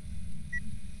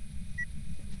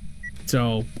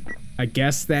 So, I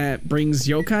guess that brings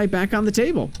Yokai back on the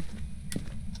table.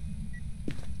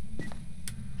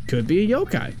 Could be a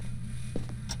Yokai.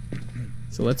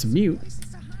 So let's mute.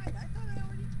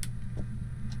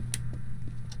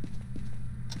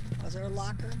 Was there a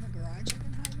locker in the garage you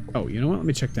can hide in? Oh, you know what? Let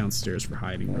me check downstairs for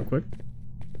hiding real quick.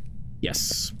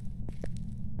 Yes.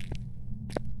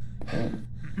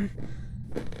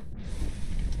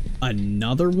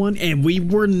 Another one? And we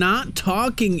were not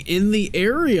talking in the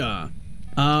area.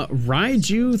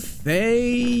 Raiju,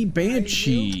 Thay,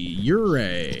 Banshee, Ure.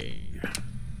 I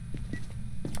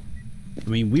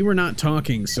mean, we were not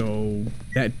talking, so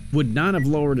that would not have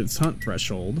lowered its hunt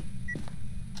threshold.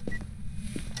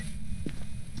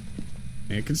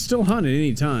 It can still hunt at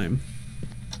any time.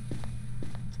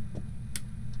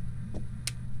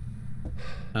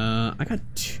 I got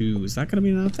 2. Is that gonna be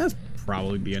enough? That's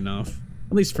probably be enough.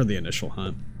 At least for the initial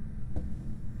hunt.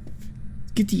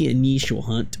 get the initial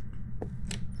hunt.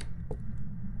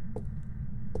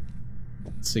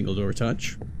 Single door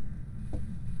touch.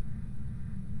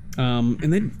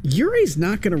 And then Yurie's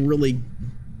not gonna really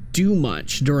do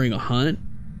much during a hunt,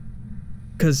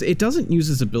 because it doesn't use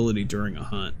his ability during a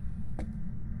hunt.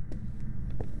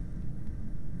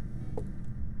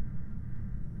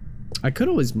 I could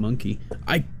always monkey.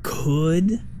 I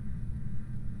could.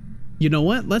 You know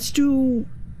what? Let's do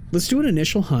an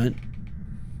initial hunt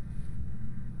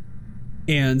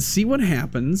and see what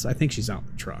happens. I think she's out in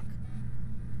the truck.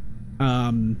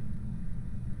 And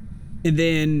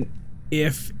then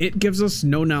if it gives us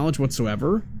no knowledge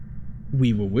whatsoever,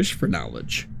 we will wish for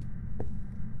knowledge.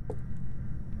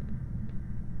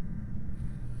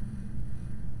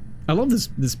 I love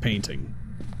this painting.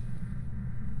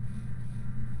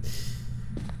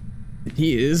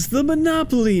 He is the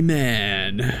Monopoly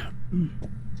Man.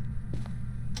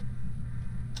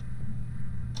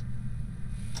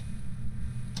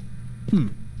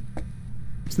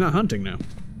 It's not hunting now.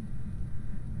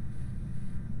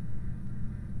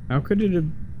 How could it have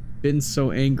been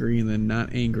so angry and then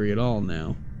not angry at all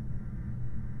now?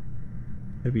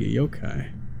 That'd be a yokai.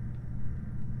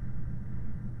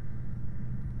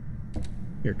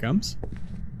 Here it comes.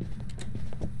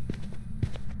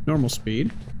 Normal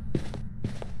speed.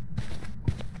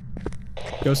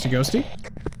 Ghosty ghosty.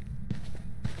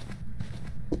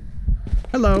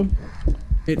 Hello.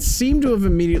 It seemed to have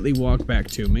immediately walked back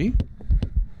to me.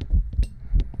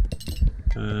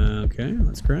 Okay,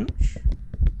 let's crouch.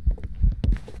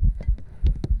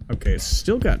 Okay, it's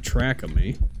still got track of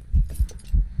me.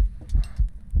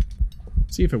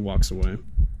 See if it walks away.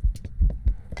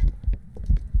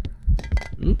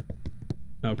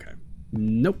 Okay.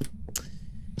 Nope.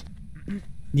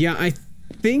 Yeah, I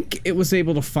think it was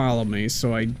able to follow me,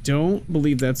 so I don't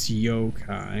believe that's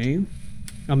yokai.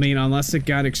 I mean, unless it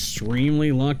got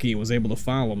extremely lucky, it was able to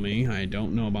follow me. I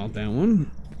don't know about that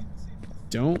one.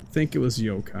 Don't think it was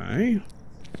yokai.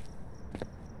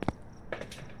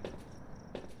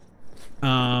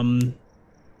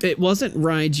 It wasn't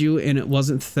Raiju and it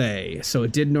wasn't Thay, so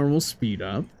it did normal speed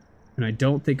up. And I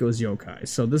don't think it was yokai.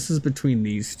 So this is between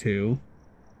these two.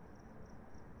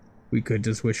 We could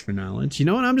just wish for knowledge. You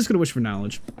know what? I'm just gonna wish for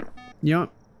knowledge. You know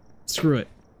what? Screw it.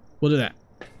 We'll do that.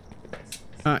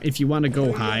 If you want to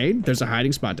go hide, there's a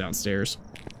hiding spot downstairs.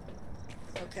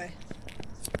 Okay.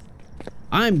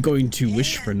 I'm going to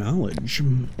wish for knowledge.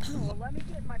 Well, let me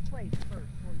get my place first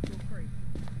before you go crazy.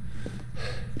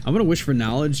 I'm gonna wish for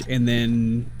knowledge and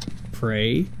then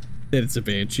pray that it's a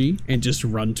banshee and just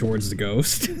run towards the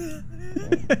ghost.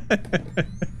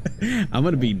 I'm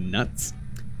gonna be nuts.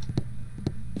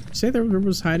 Say there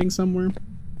was hiding somewhere?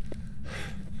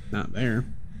 Not there.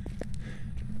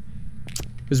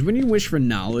 Because when you wish for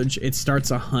knowledge, it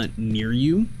starts a hunt near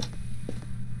you.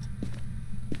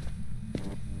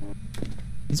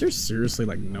 Is there seriously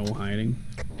like no hiding?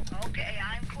 Okay,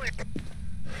 I'm clear.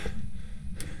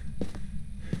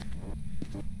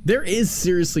 There is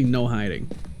seriously no hiding.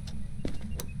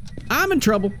 I'm in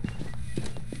trouble.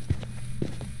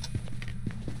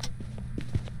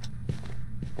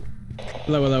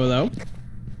 Hello, hello, hello.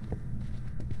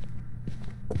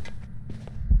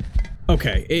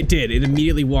 Okay, it did. It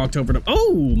immediately walked over to...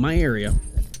 Oh, my area.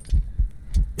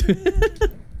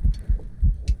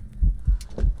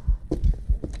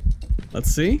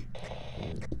 Let's see.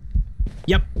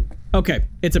 Yep. Okay,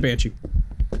 it's a banshee.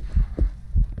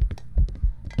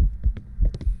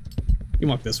 You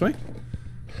walk this way.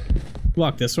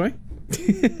 Walk this way.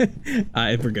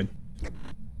 We're good.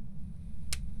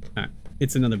 Alright,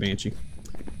 it's another banshee.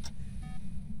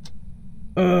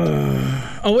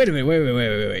 Oh, wait a minute.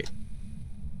 Wait.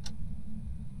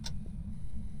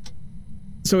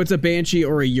 So it's a banshee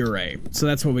or a Yurei. So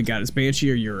that's what we got. It's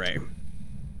banshee or Yurei.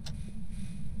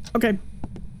 Okay.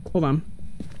 Hold on.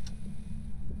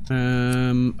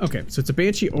 Okay, so it's a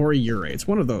banshee or a Yurei. It's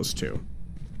one of those two.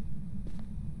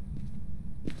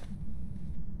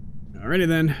 Alrighty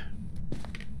then.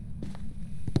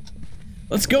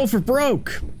 Let's go for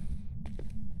broke.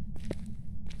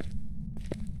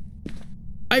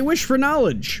 I wish for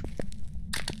knowledge.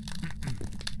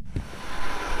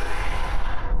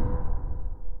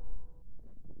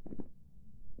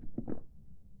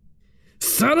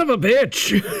 Son of a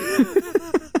bitch.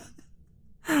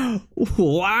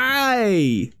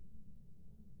 Why?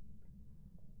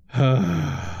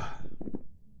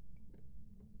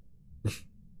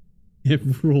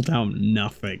 It ruled out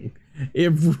nothing.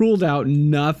 It ruled out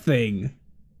nothing.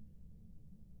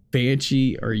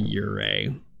 Banshee or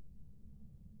Yurei.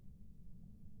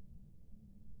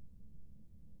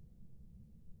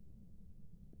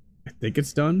 I think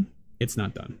it's done. It's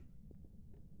not done.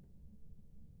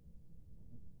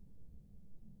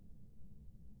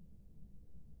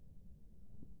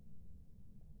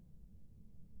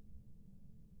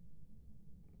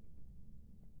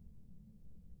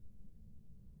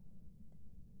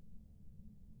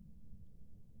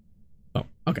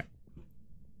 Okay.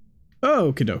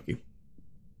 Okie dokie.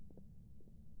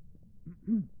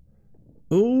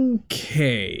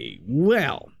 Okay,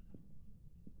 well.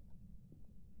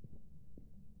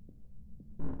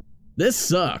 This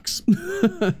sucks.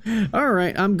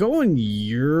 Alright, I'm going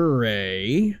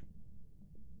Ure.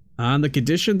 On the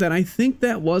condition that I think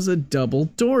that was a double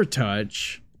door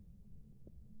touch.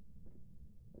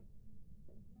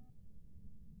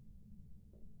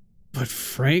 But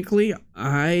frankly,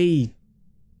 I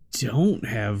don't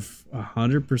have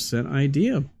 100%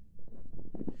 idea.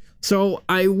 So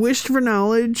I wished for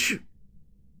knowledge,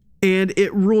 and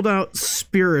it ruled out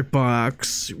Spirit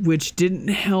Box, which didn't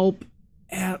help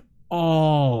at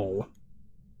all.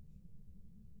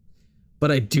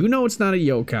 But I do know it's not a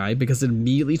yokai because it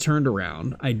immediately turned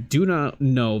around. I do not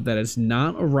know that it's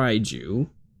not a Raiju.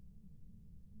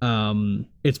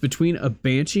 It's between a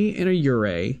Banshee and a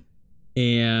Ure.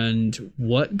 And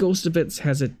what ghost events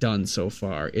has it done so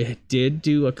far? It did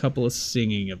do a couple of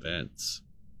singing events.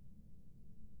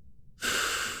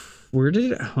 Where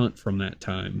did it hunt from that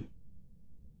time?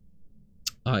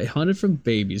 It hunted from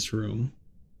Baby's room.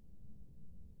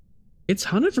 It's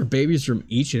hunted for Baby's room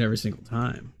each and every single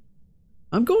time.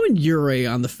 I'm going Ure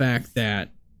on the fact that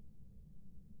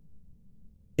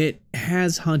it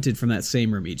has hunted from that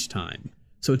same room each time.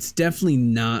 So it's definitely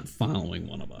not following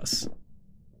one of us.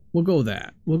 We'll go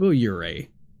that. We'll go Ure.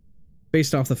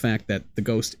 Based off the fact that the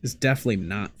ghost is definitely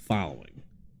not following.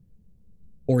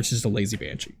 Or it's just a lazy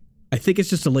banshee. I think it's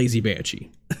just a lazy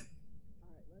banshee.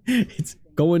 It's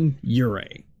going Ure.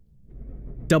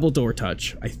 Double door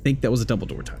touch. I think that was a double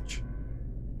door touch.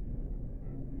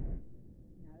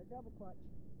 Not a double clutch.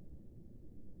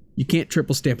 You can't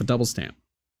triple stamp a double stamp.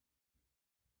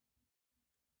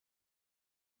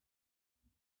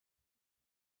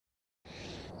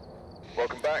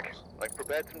 Welcome back. I've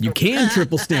prepared some You can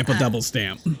triple stamp a double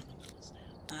stamp.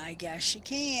 I guess you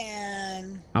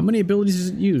can. How many abilities does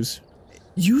it use?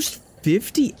 Used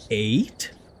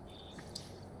 58?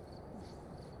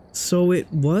 So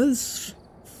it was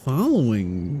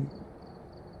following.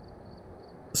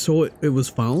 So it was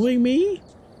following me?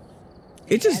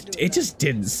 It just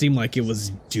didn't seem like it was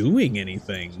doing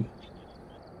anything.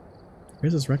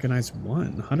 Here's this recognized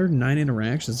 109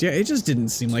 interactions. Yeah, it just didn't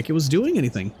seem like it was doing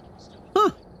anything.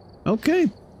 Huh. Okay.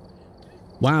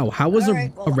 Wow, how was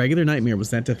a regular nightmare was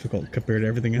that difficult compared to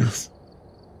everything else?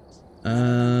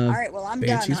 Alright, well, I'm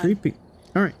done. Banshee's repeat.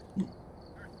 Alright.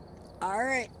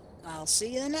 Alright. I'll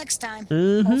see you the next time.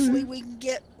 Hopefully we can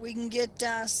get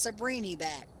Sabrini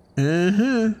back.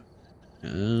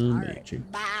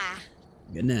 Alright. Bye.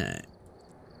 Good night.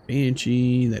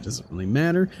 Banshee, that doesn't really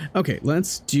matter. Okay,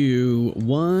 let's do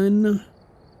one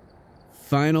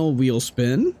final wheel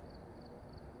spin.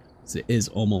 It is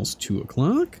almost 2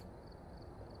 o'clock.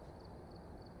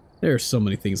 There are so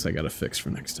many things I gotta fix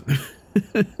for next time.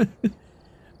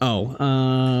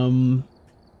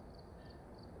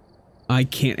 I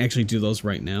can't actually do those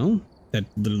right now. That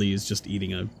literally is just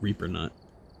eating a Reaper nut.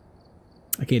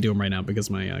 I can't do them right now because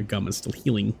my gum is still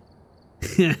healing.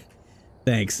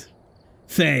 Thanks.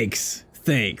 Thanks.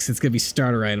 It's gonna be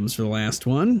starter items for the last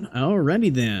one.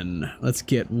 Alrighty then. Let's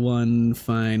get one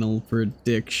final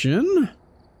prediction.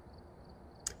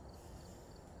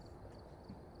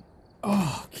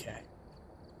 Okay.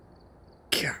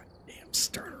 Goddamn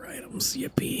starter items,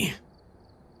 yippee.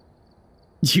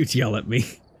 You'd yell at me.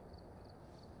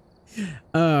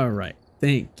 Alright,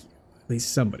 thank you. At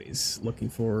least somebody's looking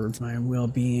for my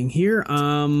well-being here.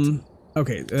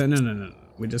 Okay, no.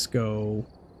 We just go...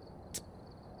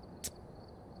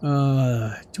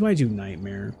 do I do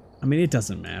nightmare? I mean, it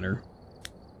doesn't matter.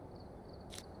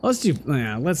 Let's do,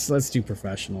 yeah, let's do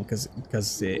professional, because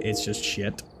it's just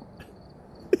shit.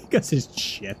 Because it's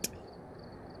shit.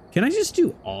 Can I just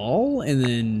do all and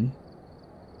then...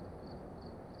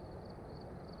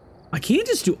 I can't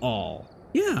just do all.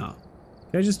 Yeah.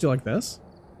 Can I just do like this?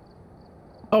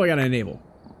 Oh, I gotta enable.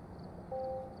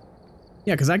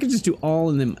 Yeah, because I could just do all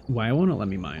and then... Why won't it let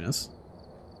me minus?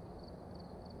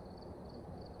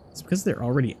 It's because they're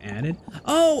already added?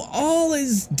 Oh, all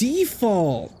is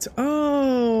default.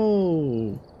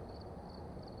 Oh.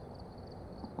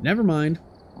 Never mind.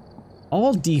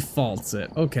 All defaults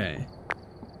it. Okay.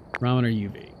 Ramen or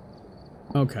UV.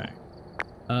 Okay.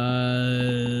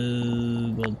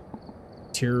 Well,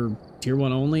 tier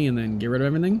 1 only and then get rid of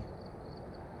everything?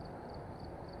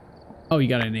 Oh, you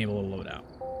gotta enable a loadout.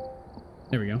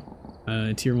 There we go.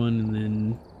 Tier 1 and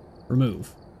then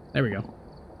remove. There we go.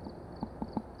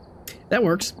 That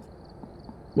works.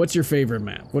 What's your favorite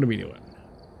map? What are we doing?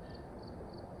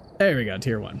 There we go,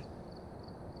 tier 1.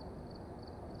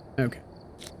 Okay.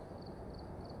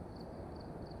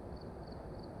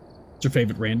 What's your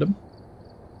favorite random?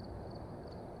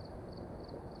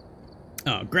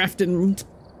 Oh, Grafton.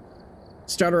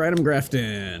 Starter item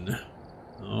Grafton.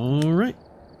 All right.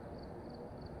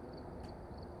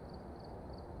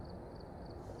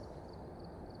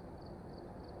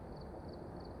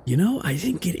 You know, I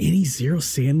didn't get any zero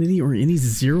sanity or any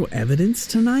zero evidence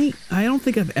tonight. I don't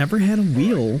think I've ever had a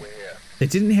wheel that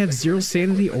didn't have zero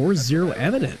sanity or zero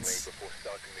evidence.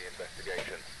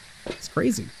 It's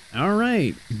crazy. All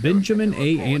right, Benjamin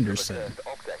A. Anderson.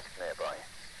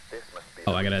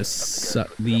 Oh, I gotta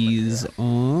suck these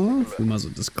off. We might as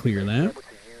well just clear that.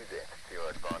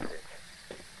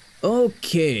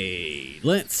 Okay,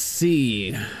 let's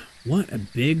see. What a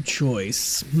big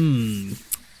choice.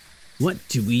 What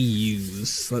do we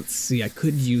use? Let's see, I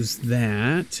could use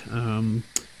that.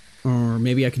 Or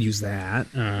maybe I could use that.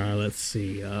 Let's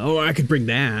see. Oh, I could bring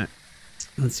that.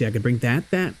 Let's see, I could bring that,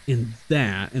 and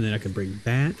then I could bring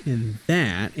that, and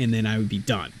then I would be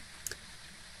done.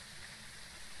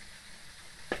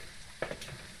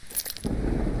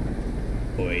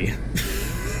 Oi.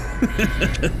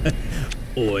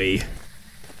 Oi. I'm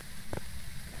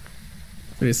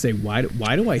gonna say,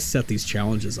 why do I set these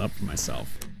challenges up for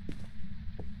myself?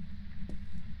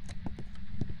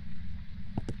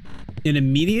 An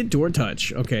immediate door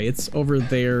touch. Okay, it's over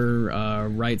there,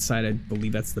 right side. I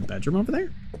believe that's the bedroom over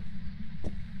there.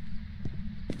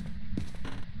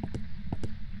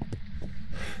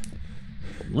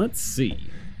 Let's see.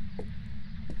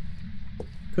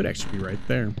 Could actually be right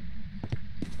there.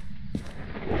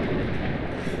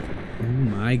 Oh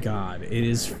my god, it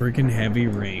is freaking heavy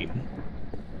rain.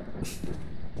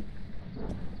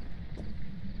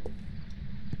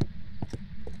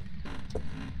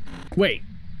 Wait.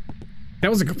 That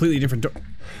was a completely different door.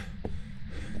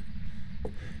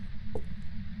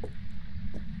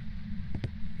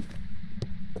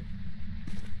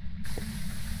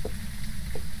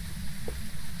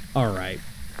 All right.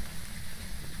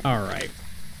 All right.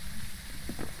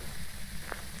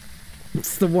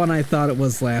 It's the one I thought it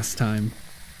was last time.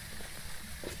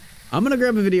 I'm gonna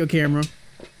grab a video camera.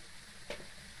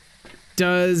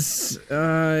 Does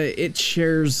it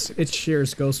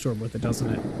shares Ghost Orb with it, doesn't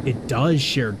it? It does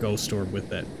share Ghost Orb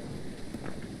with it.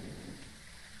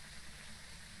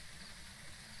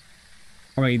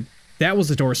 I mean, that was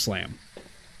a door slam.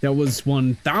 That was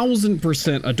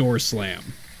 1000% a door slam.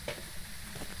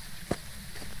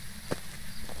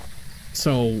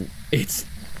 So it's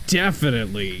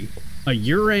definitely a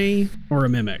Ure or a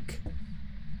Mimic.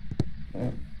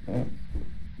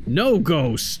 No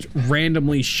ghost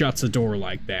randomly shuts a door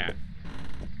like that.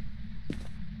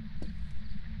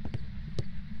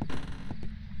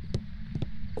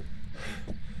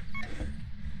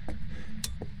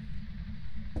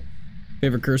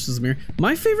 Favorite curse is the mirror.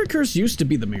 My favorite curse used to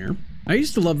be the mirror. I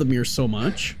used to love the mirror so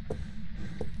much.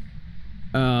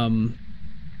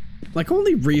 Like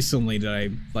only recently did I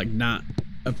like not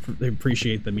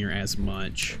appreciate the mirror as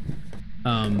much.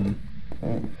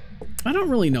 I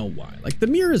don't really know why. Like, the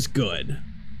mirror is good.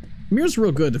 The mirror's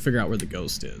real good to figure out where the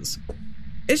ghost is.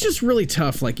 It's just really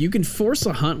tough. Like, you can force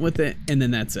a hunt with it, and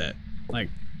then that's it. Like,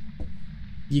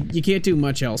 you can't do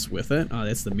much else with it. Oh,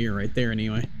 that's the mirror right there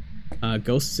anyway.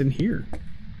 Ghosts in here.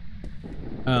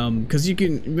 Because you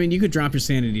can, I mean, you could drop your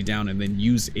sanity down and then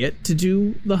use it to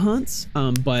do the hunts.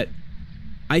 But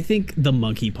I think the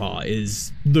monkey paw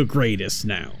is the greatest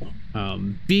now.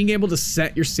 Being able to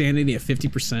set your sanity at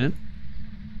 50%.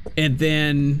 And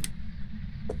then,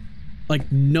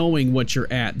 like, knowing what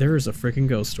you're at. There is a freaking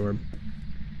ghost orb.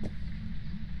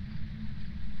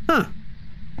 Huh.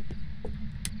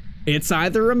 It's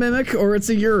either a Mimic or it's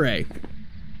a Ure.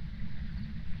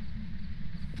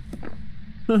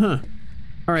 Haha.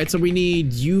 Alright, so we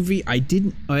need UV. I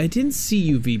didn't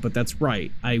see UV, but that's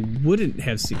right. I wouldn't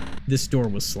have seen. This door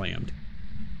was slammed.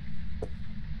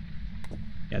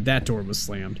 Yeah, that door was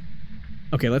slammed.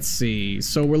 Okay, let's see.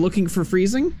 So we're looking for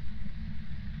freezing?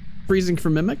 Freezing for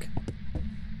Mimic?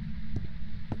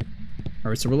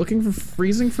 Alright, so we're looking for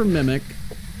freezing for Mimic.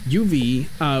 UV.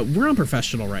 We're on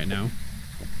professional right now.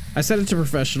 I set it to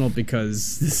professional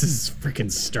because this is freaking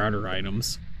starter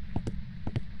items.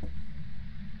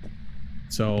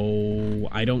 So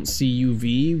I don't see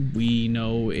UV. We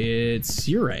know it's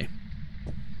Ure.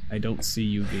 I don't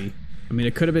see UV. I mean,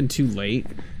 it could have been too late.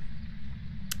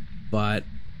 But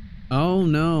oh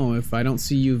no, if I don't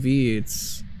see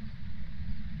UV,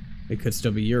 it could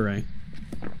still be Ure.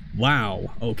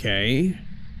 Wow, okay.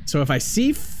 So if I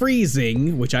see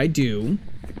freezing, which I do,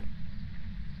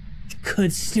 it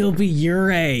could still be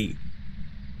Ure.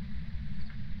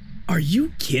 Are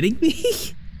you kidding me?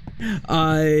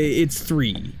 It's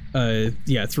 3.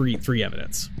 Yeah, three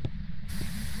evidence.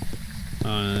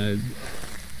 I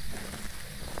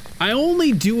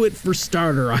only do it for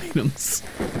starter items.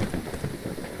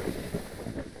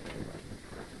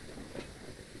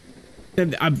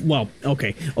 Well,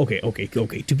 okay.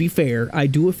 To be fair, I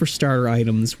do it for starter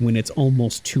items when it's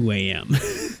almost 2 a.m.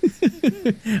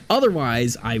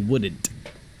 Otherwise, I wouldn't.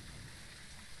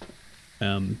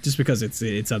 Just because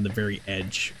it's on the very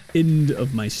end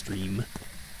of my stream.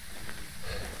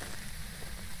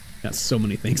 Got so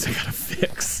many things I gotta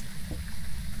fix.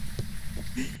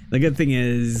 The good thing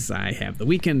is I have the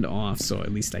weekend off, so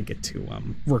at least I get to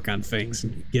work on things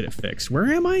and get it fixed.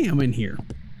 Where am I? I'm in here.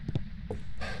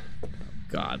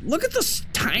 God, look at this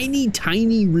tiny,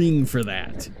 tiny ring for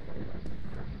that.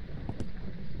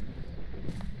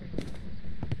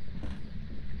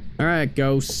 All right,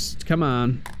 ghost, come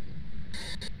on.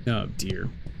 Oh dear.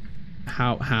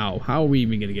 How are we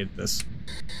even gonna get this?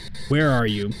 Where are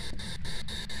you?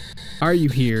 Are you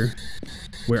here?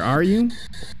 Where are you?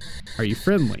 Are you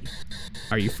friendly?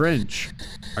 Are you French?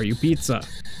 Are you pizza?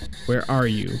 Where are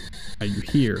you? Are you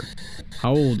here?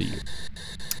 How old are you?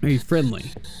 Are you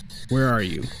friendly? Where are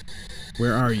you?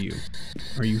 Where are you?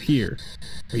 Are you here?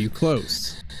 Are you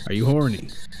close? Are you horny?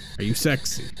 Are you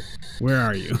sexy? Where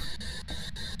are you?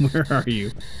 Where are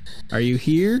you? Are you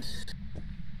here?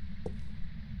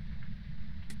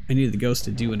 I need the ghost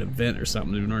to do an event or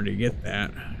something in order to get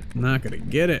that. I'm not gonna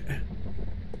get it.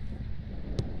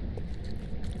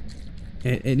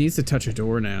 It needs to touch a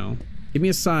door now. Give me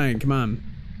a sign, come on.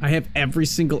 I have every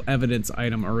single evidence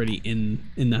item already in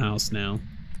the house now.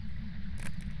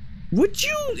 Would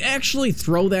you actually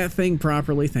throw that thing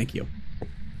properly? Thank you.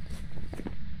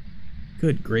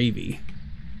 Good gravy.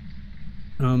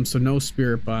 So no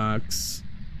spirit box.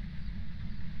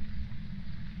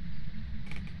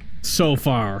 So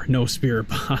far, no spirit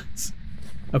box.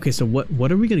 Okay, so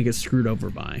what are we gonna get screwed over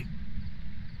by?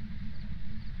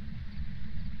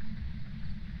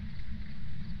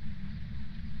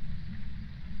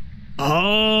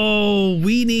 Oh,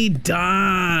 we need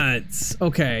dots.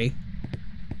 Okay.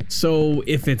 So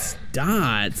if it's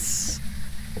dots.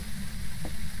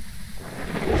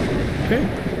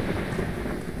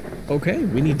 Okay,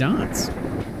 we need dots.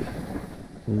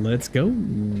 Let's go.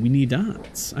 We need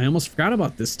dots. I almost forgot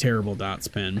about this terrible dots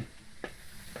pen.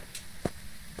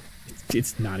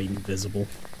 It's not even visible.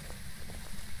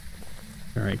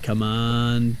 All right, come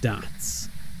on, dots.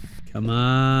 Come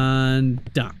on,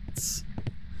 dots.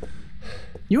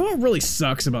 You know what really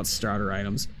sucks about starter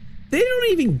items? They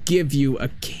don't even give you a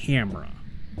camera.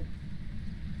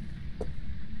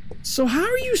 So how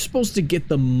are you supposed to get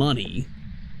the money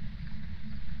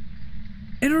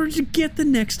in order to get the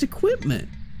next equipment?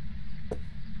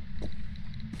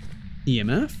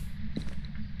 EMF?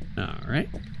 All right.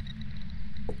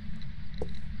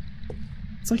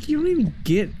 It's like you don't even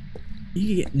get,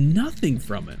 you get nothing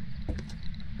from it.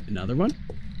 Another one?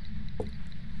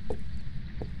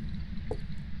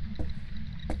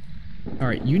 All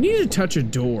right, you need to touch a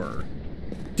door.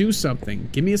 Do something,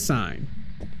 give me a sign.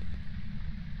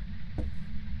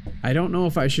 I don't know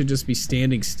if I should just be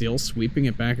standing still, sweeping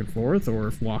it back and forth, or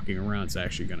if walking around is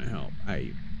actually gonna help. I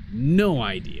have no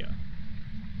idea.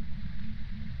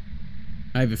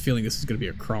 I have a feeling this is gonna be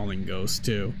a crawling ghost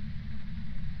too.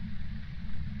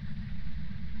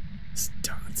 This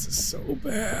dots is so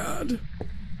bad.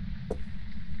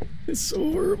 It's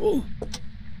so horrible.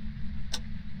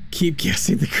 Keep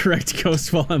guessing the correct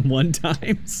ghost while I'm one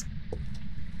times.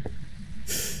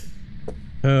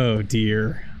 Oh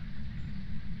dear.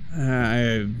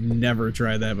 I've never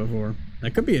tried that before.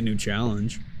 That could be a new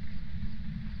challenge.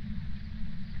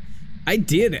 I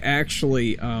did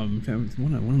actually, one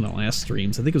of the last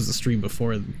streams, I think it was the stream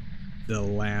before the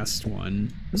last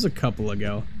one. It was a couple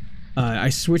ago. I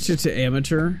switched it to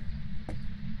amateur.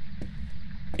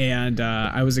 And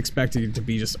I was expecting it to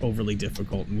be just overly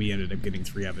difficult, and we ended up getting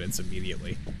 3 evidence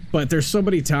immediately. But there's so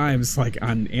many times, like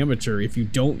on amateur, if you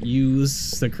don't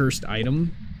use the cursed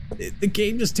item, the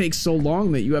game just takes so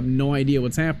long that you have no idea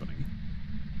what's happening.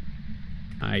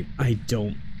 I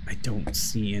don't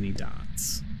see any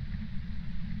dots.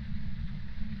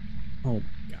 Oh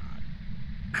God.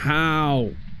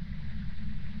 How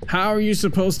are you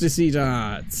supposed to see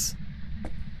dots?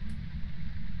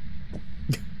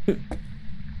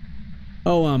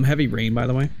 Oh, heavy rain, by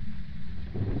the way.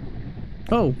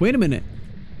 Oh, wait a minute.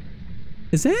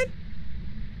 Is that?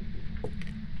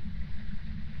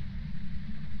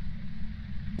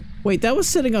 Wait, that was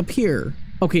sitting up here.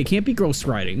 Okay, it can't be ghost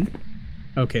riding.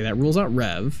 Okay, that rules out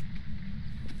Rev.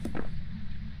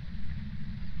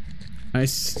 I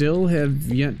still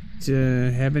have yet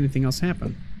to have anything else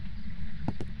happen.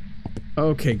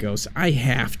 Okay, ghost, I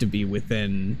have to be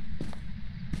within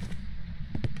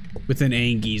within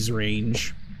Angie's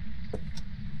range.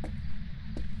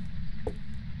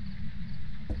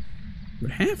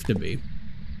 Would have to be.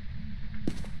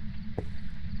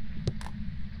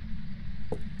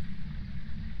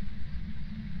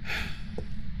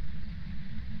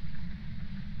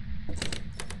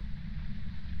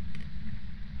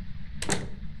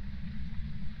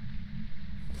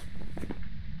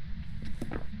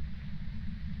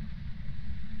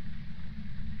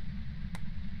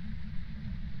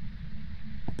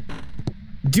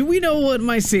 Do we know what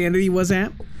my sanity was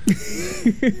at?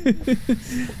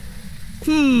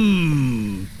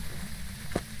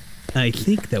 I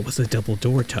think that was a double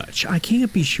door touch. I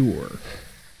can't be sure.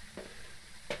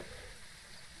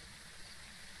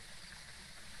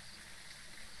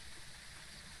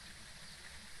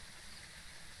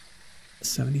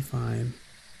 $75.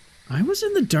 I was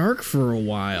in the dark for a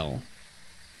while.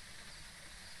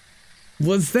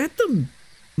 Was that the...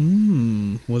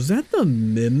 was that the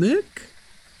mimic?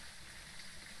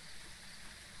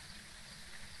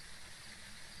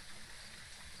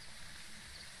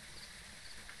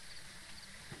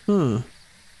 Huh.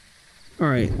 All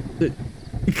right.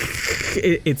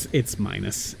 It's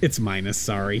minus. It's minus,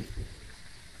 sorry.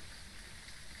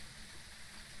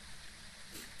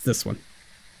 It's this one.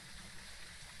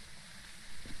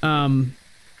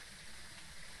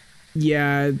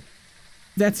 Yeah,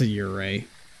 that's a Uray.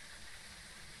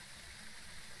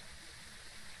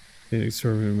 Did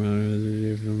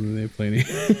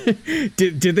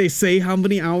they say how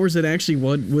many hours it actually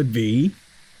would be?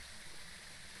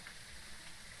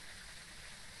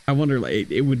 I wonder,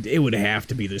 like, it would have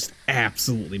to be just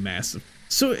absolutely massive.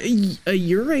 So a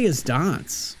Uray is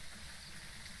dots.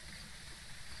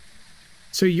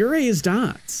 So Uray is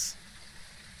dots.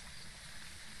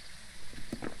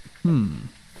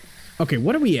 Okay,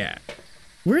 what are we at?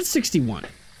 We're at 61.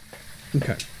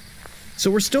 Okay. So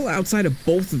we're still outside of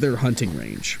both of their hunting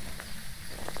range.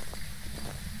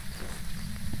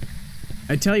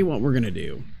 I tell you what we're gonna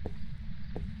do.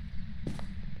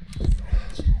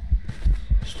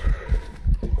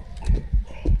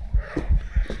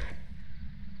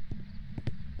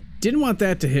 Didn't want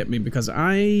that to hit me because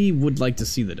I would like to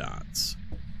see the dots.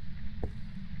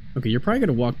 Okay, you're probably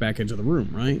gonna walk back into the room,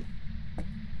 right?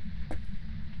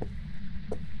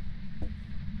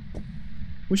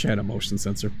 Wish I had a motion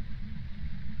sensor.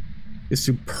 It's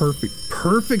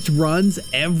perfect runs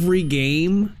every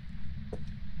game.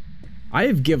 I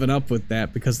have given up with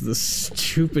that because of the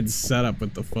stupid setup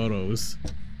with the photos.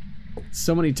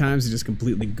 So many times you just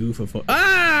completely goof a photo.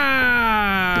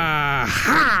 Ah!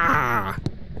 Ha!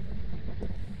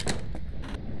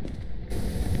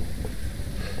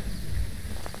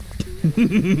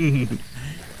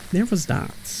 There was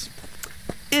dots.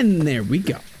 And there we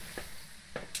go.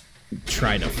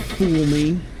 Try to fool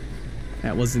me.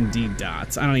 That was indeed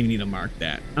dots. I don't even need to mark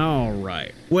that. All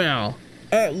right. Well,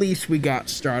 at least we got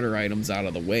starter items out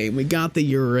of the way. We got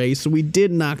the Uray, so we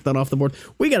did knock that off the board.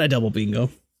 We got a double bingo.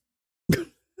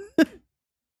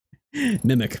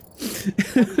 Mimic.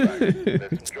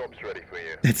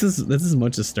 That's as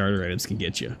much as starter items can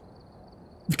get you.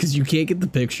 Because you can't get the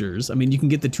pictures. I mean, you can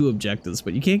get the 2 objectives,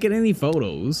 but you can't get any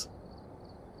photos.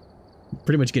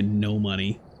 Pretty much get no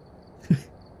money.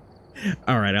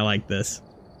 All right, I like this.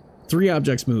 3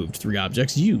 objects moved, 3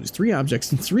 objects used, 3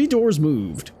 objects and 3 doors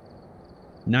moved.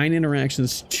 9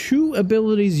 interactions, 2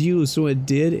 abilities used, so it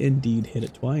did indeed hit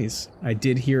it twice. I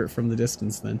did hear it from the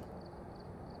distance then.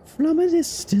 From a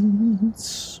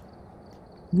distance,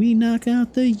 we knock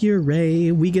out the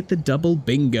Uray, we get the double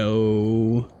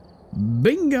bingo.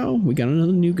 Bingo! We got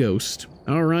another new ghost.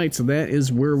 All right, so that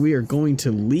is where we are going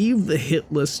to leave the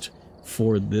hit list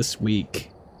for this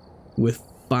week. With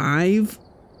 5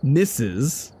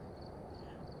 misses.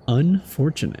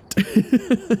 Unfortunate.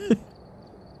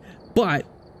 But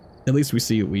at least we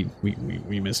see we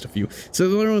missed a few. So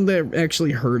the other one that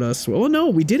actually hurt us, well, no,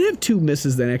 we did have 2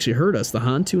 misses that actually hurt us. The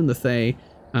Hantu and the Thay,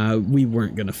 we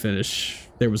weren't gonna finish.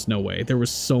 There was no way. There were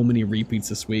so many repeats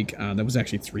this week. That was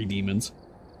actually 3 demons.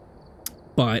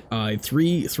 But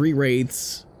 3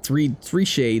 wraiths, 3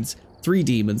 shades, 3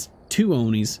 demons, 2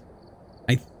 Onis.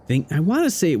 I want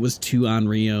to say it was 2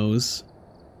 Onryos.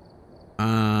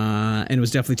 And it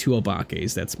was definitely 2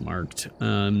 Obakes, that's marked. 2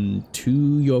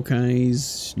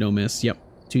 Yokais, no miss, yep,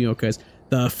 2 Yokais.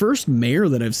 The first mare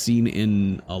that I've seen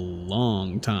in a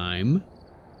long time.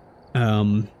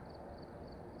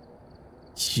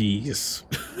 Jeez.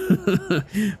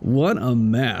 What a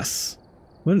mess.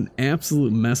 What an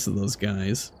absolute mess of those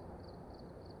guys.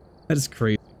 That is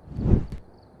crazy.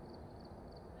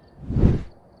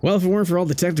 Well, if it weren't for all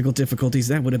the technical difficulties,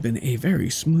 that would have been a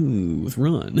very smooth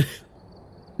run.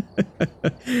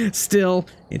 Still,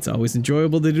 it's always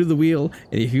enjoyable to do the wheel,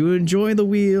 and if you enjoy the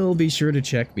wheel, be sure to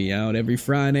check me out every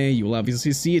Friday. You will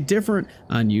obviously see it different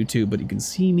on YouTube, but you can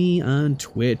see me on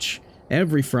Twitch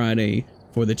every Friday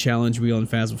for the challenge wheel and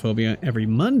Phasmophobia, every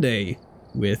Monday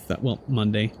with, well,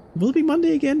 Monday. Will it be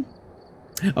Monday again?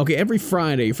 Okay, every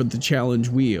Friday for the challenge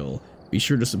wheel. Be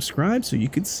sure to subscribe so you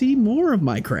can see more of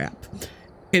my crap.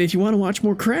 And if you want to watch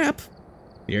more crap,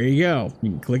 there you go.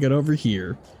 You can click it over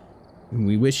here. And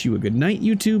we wish you a good night,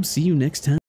 YouTube. See you next time.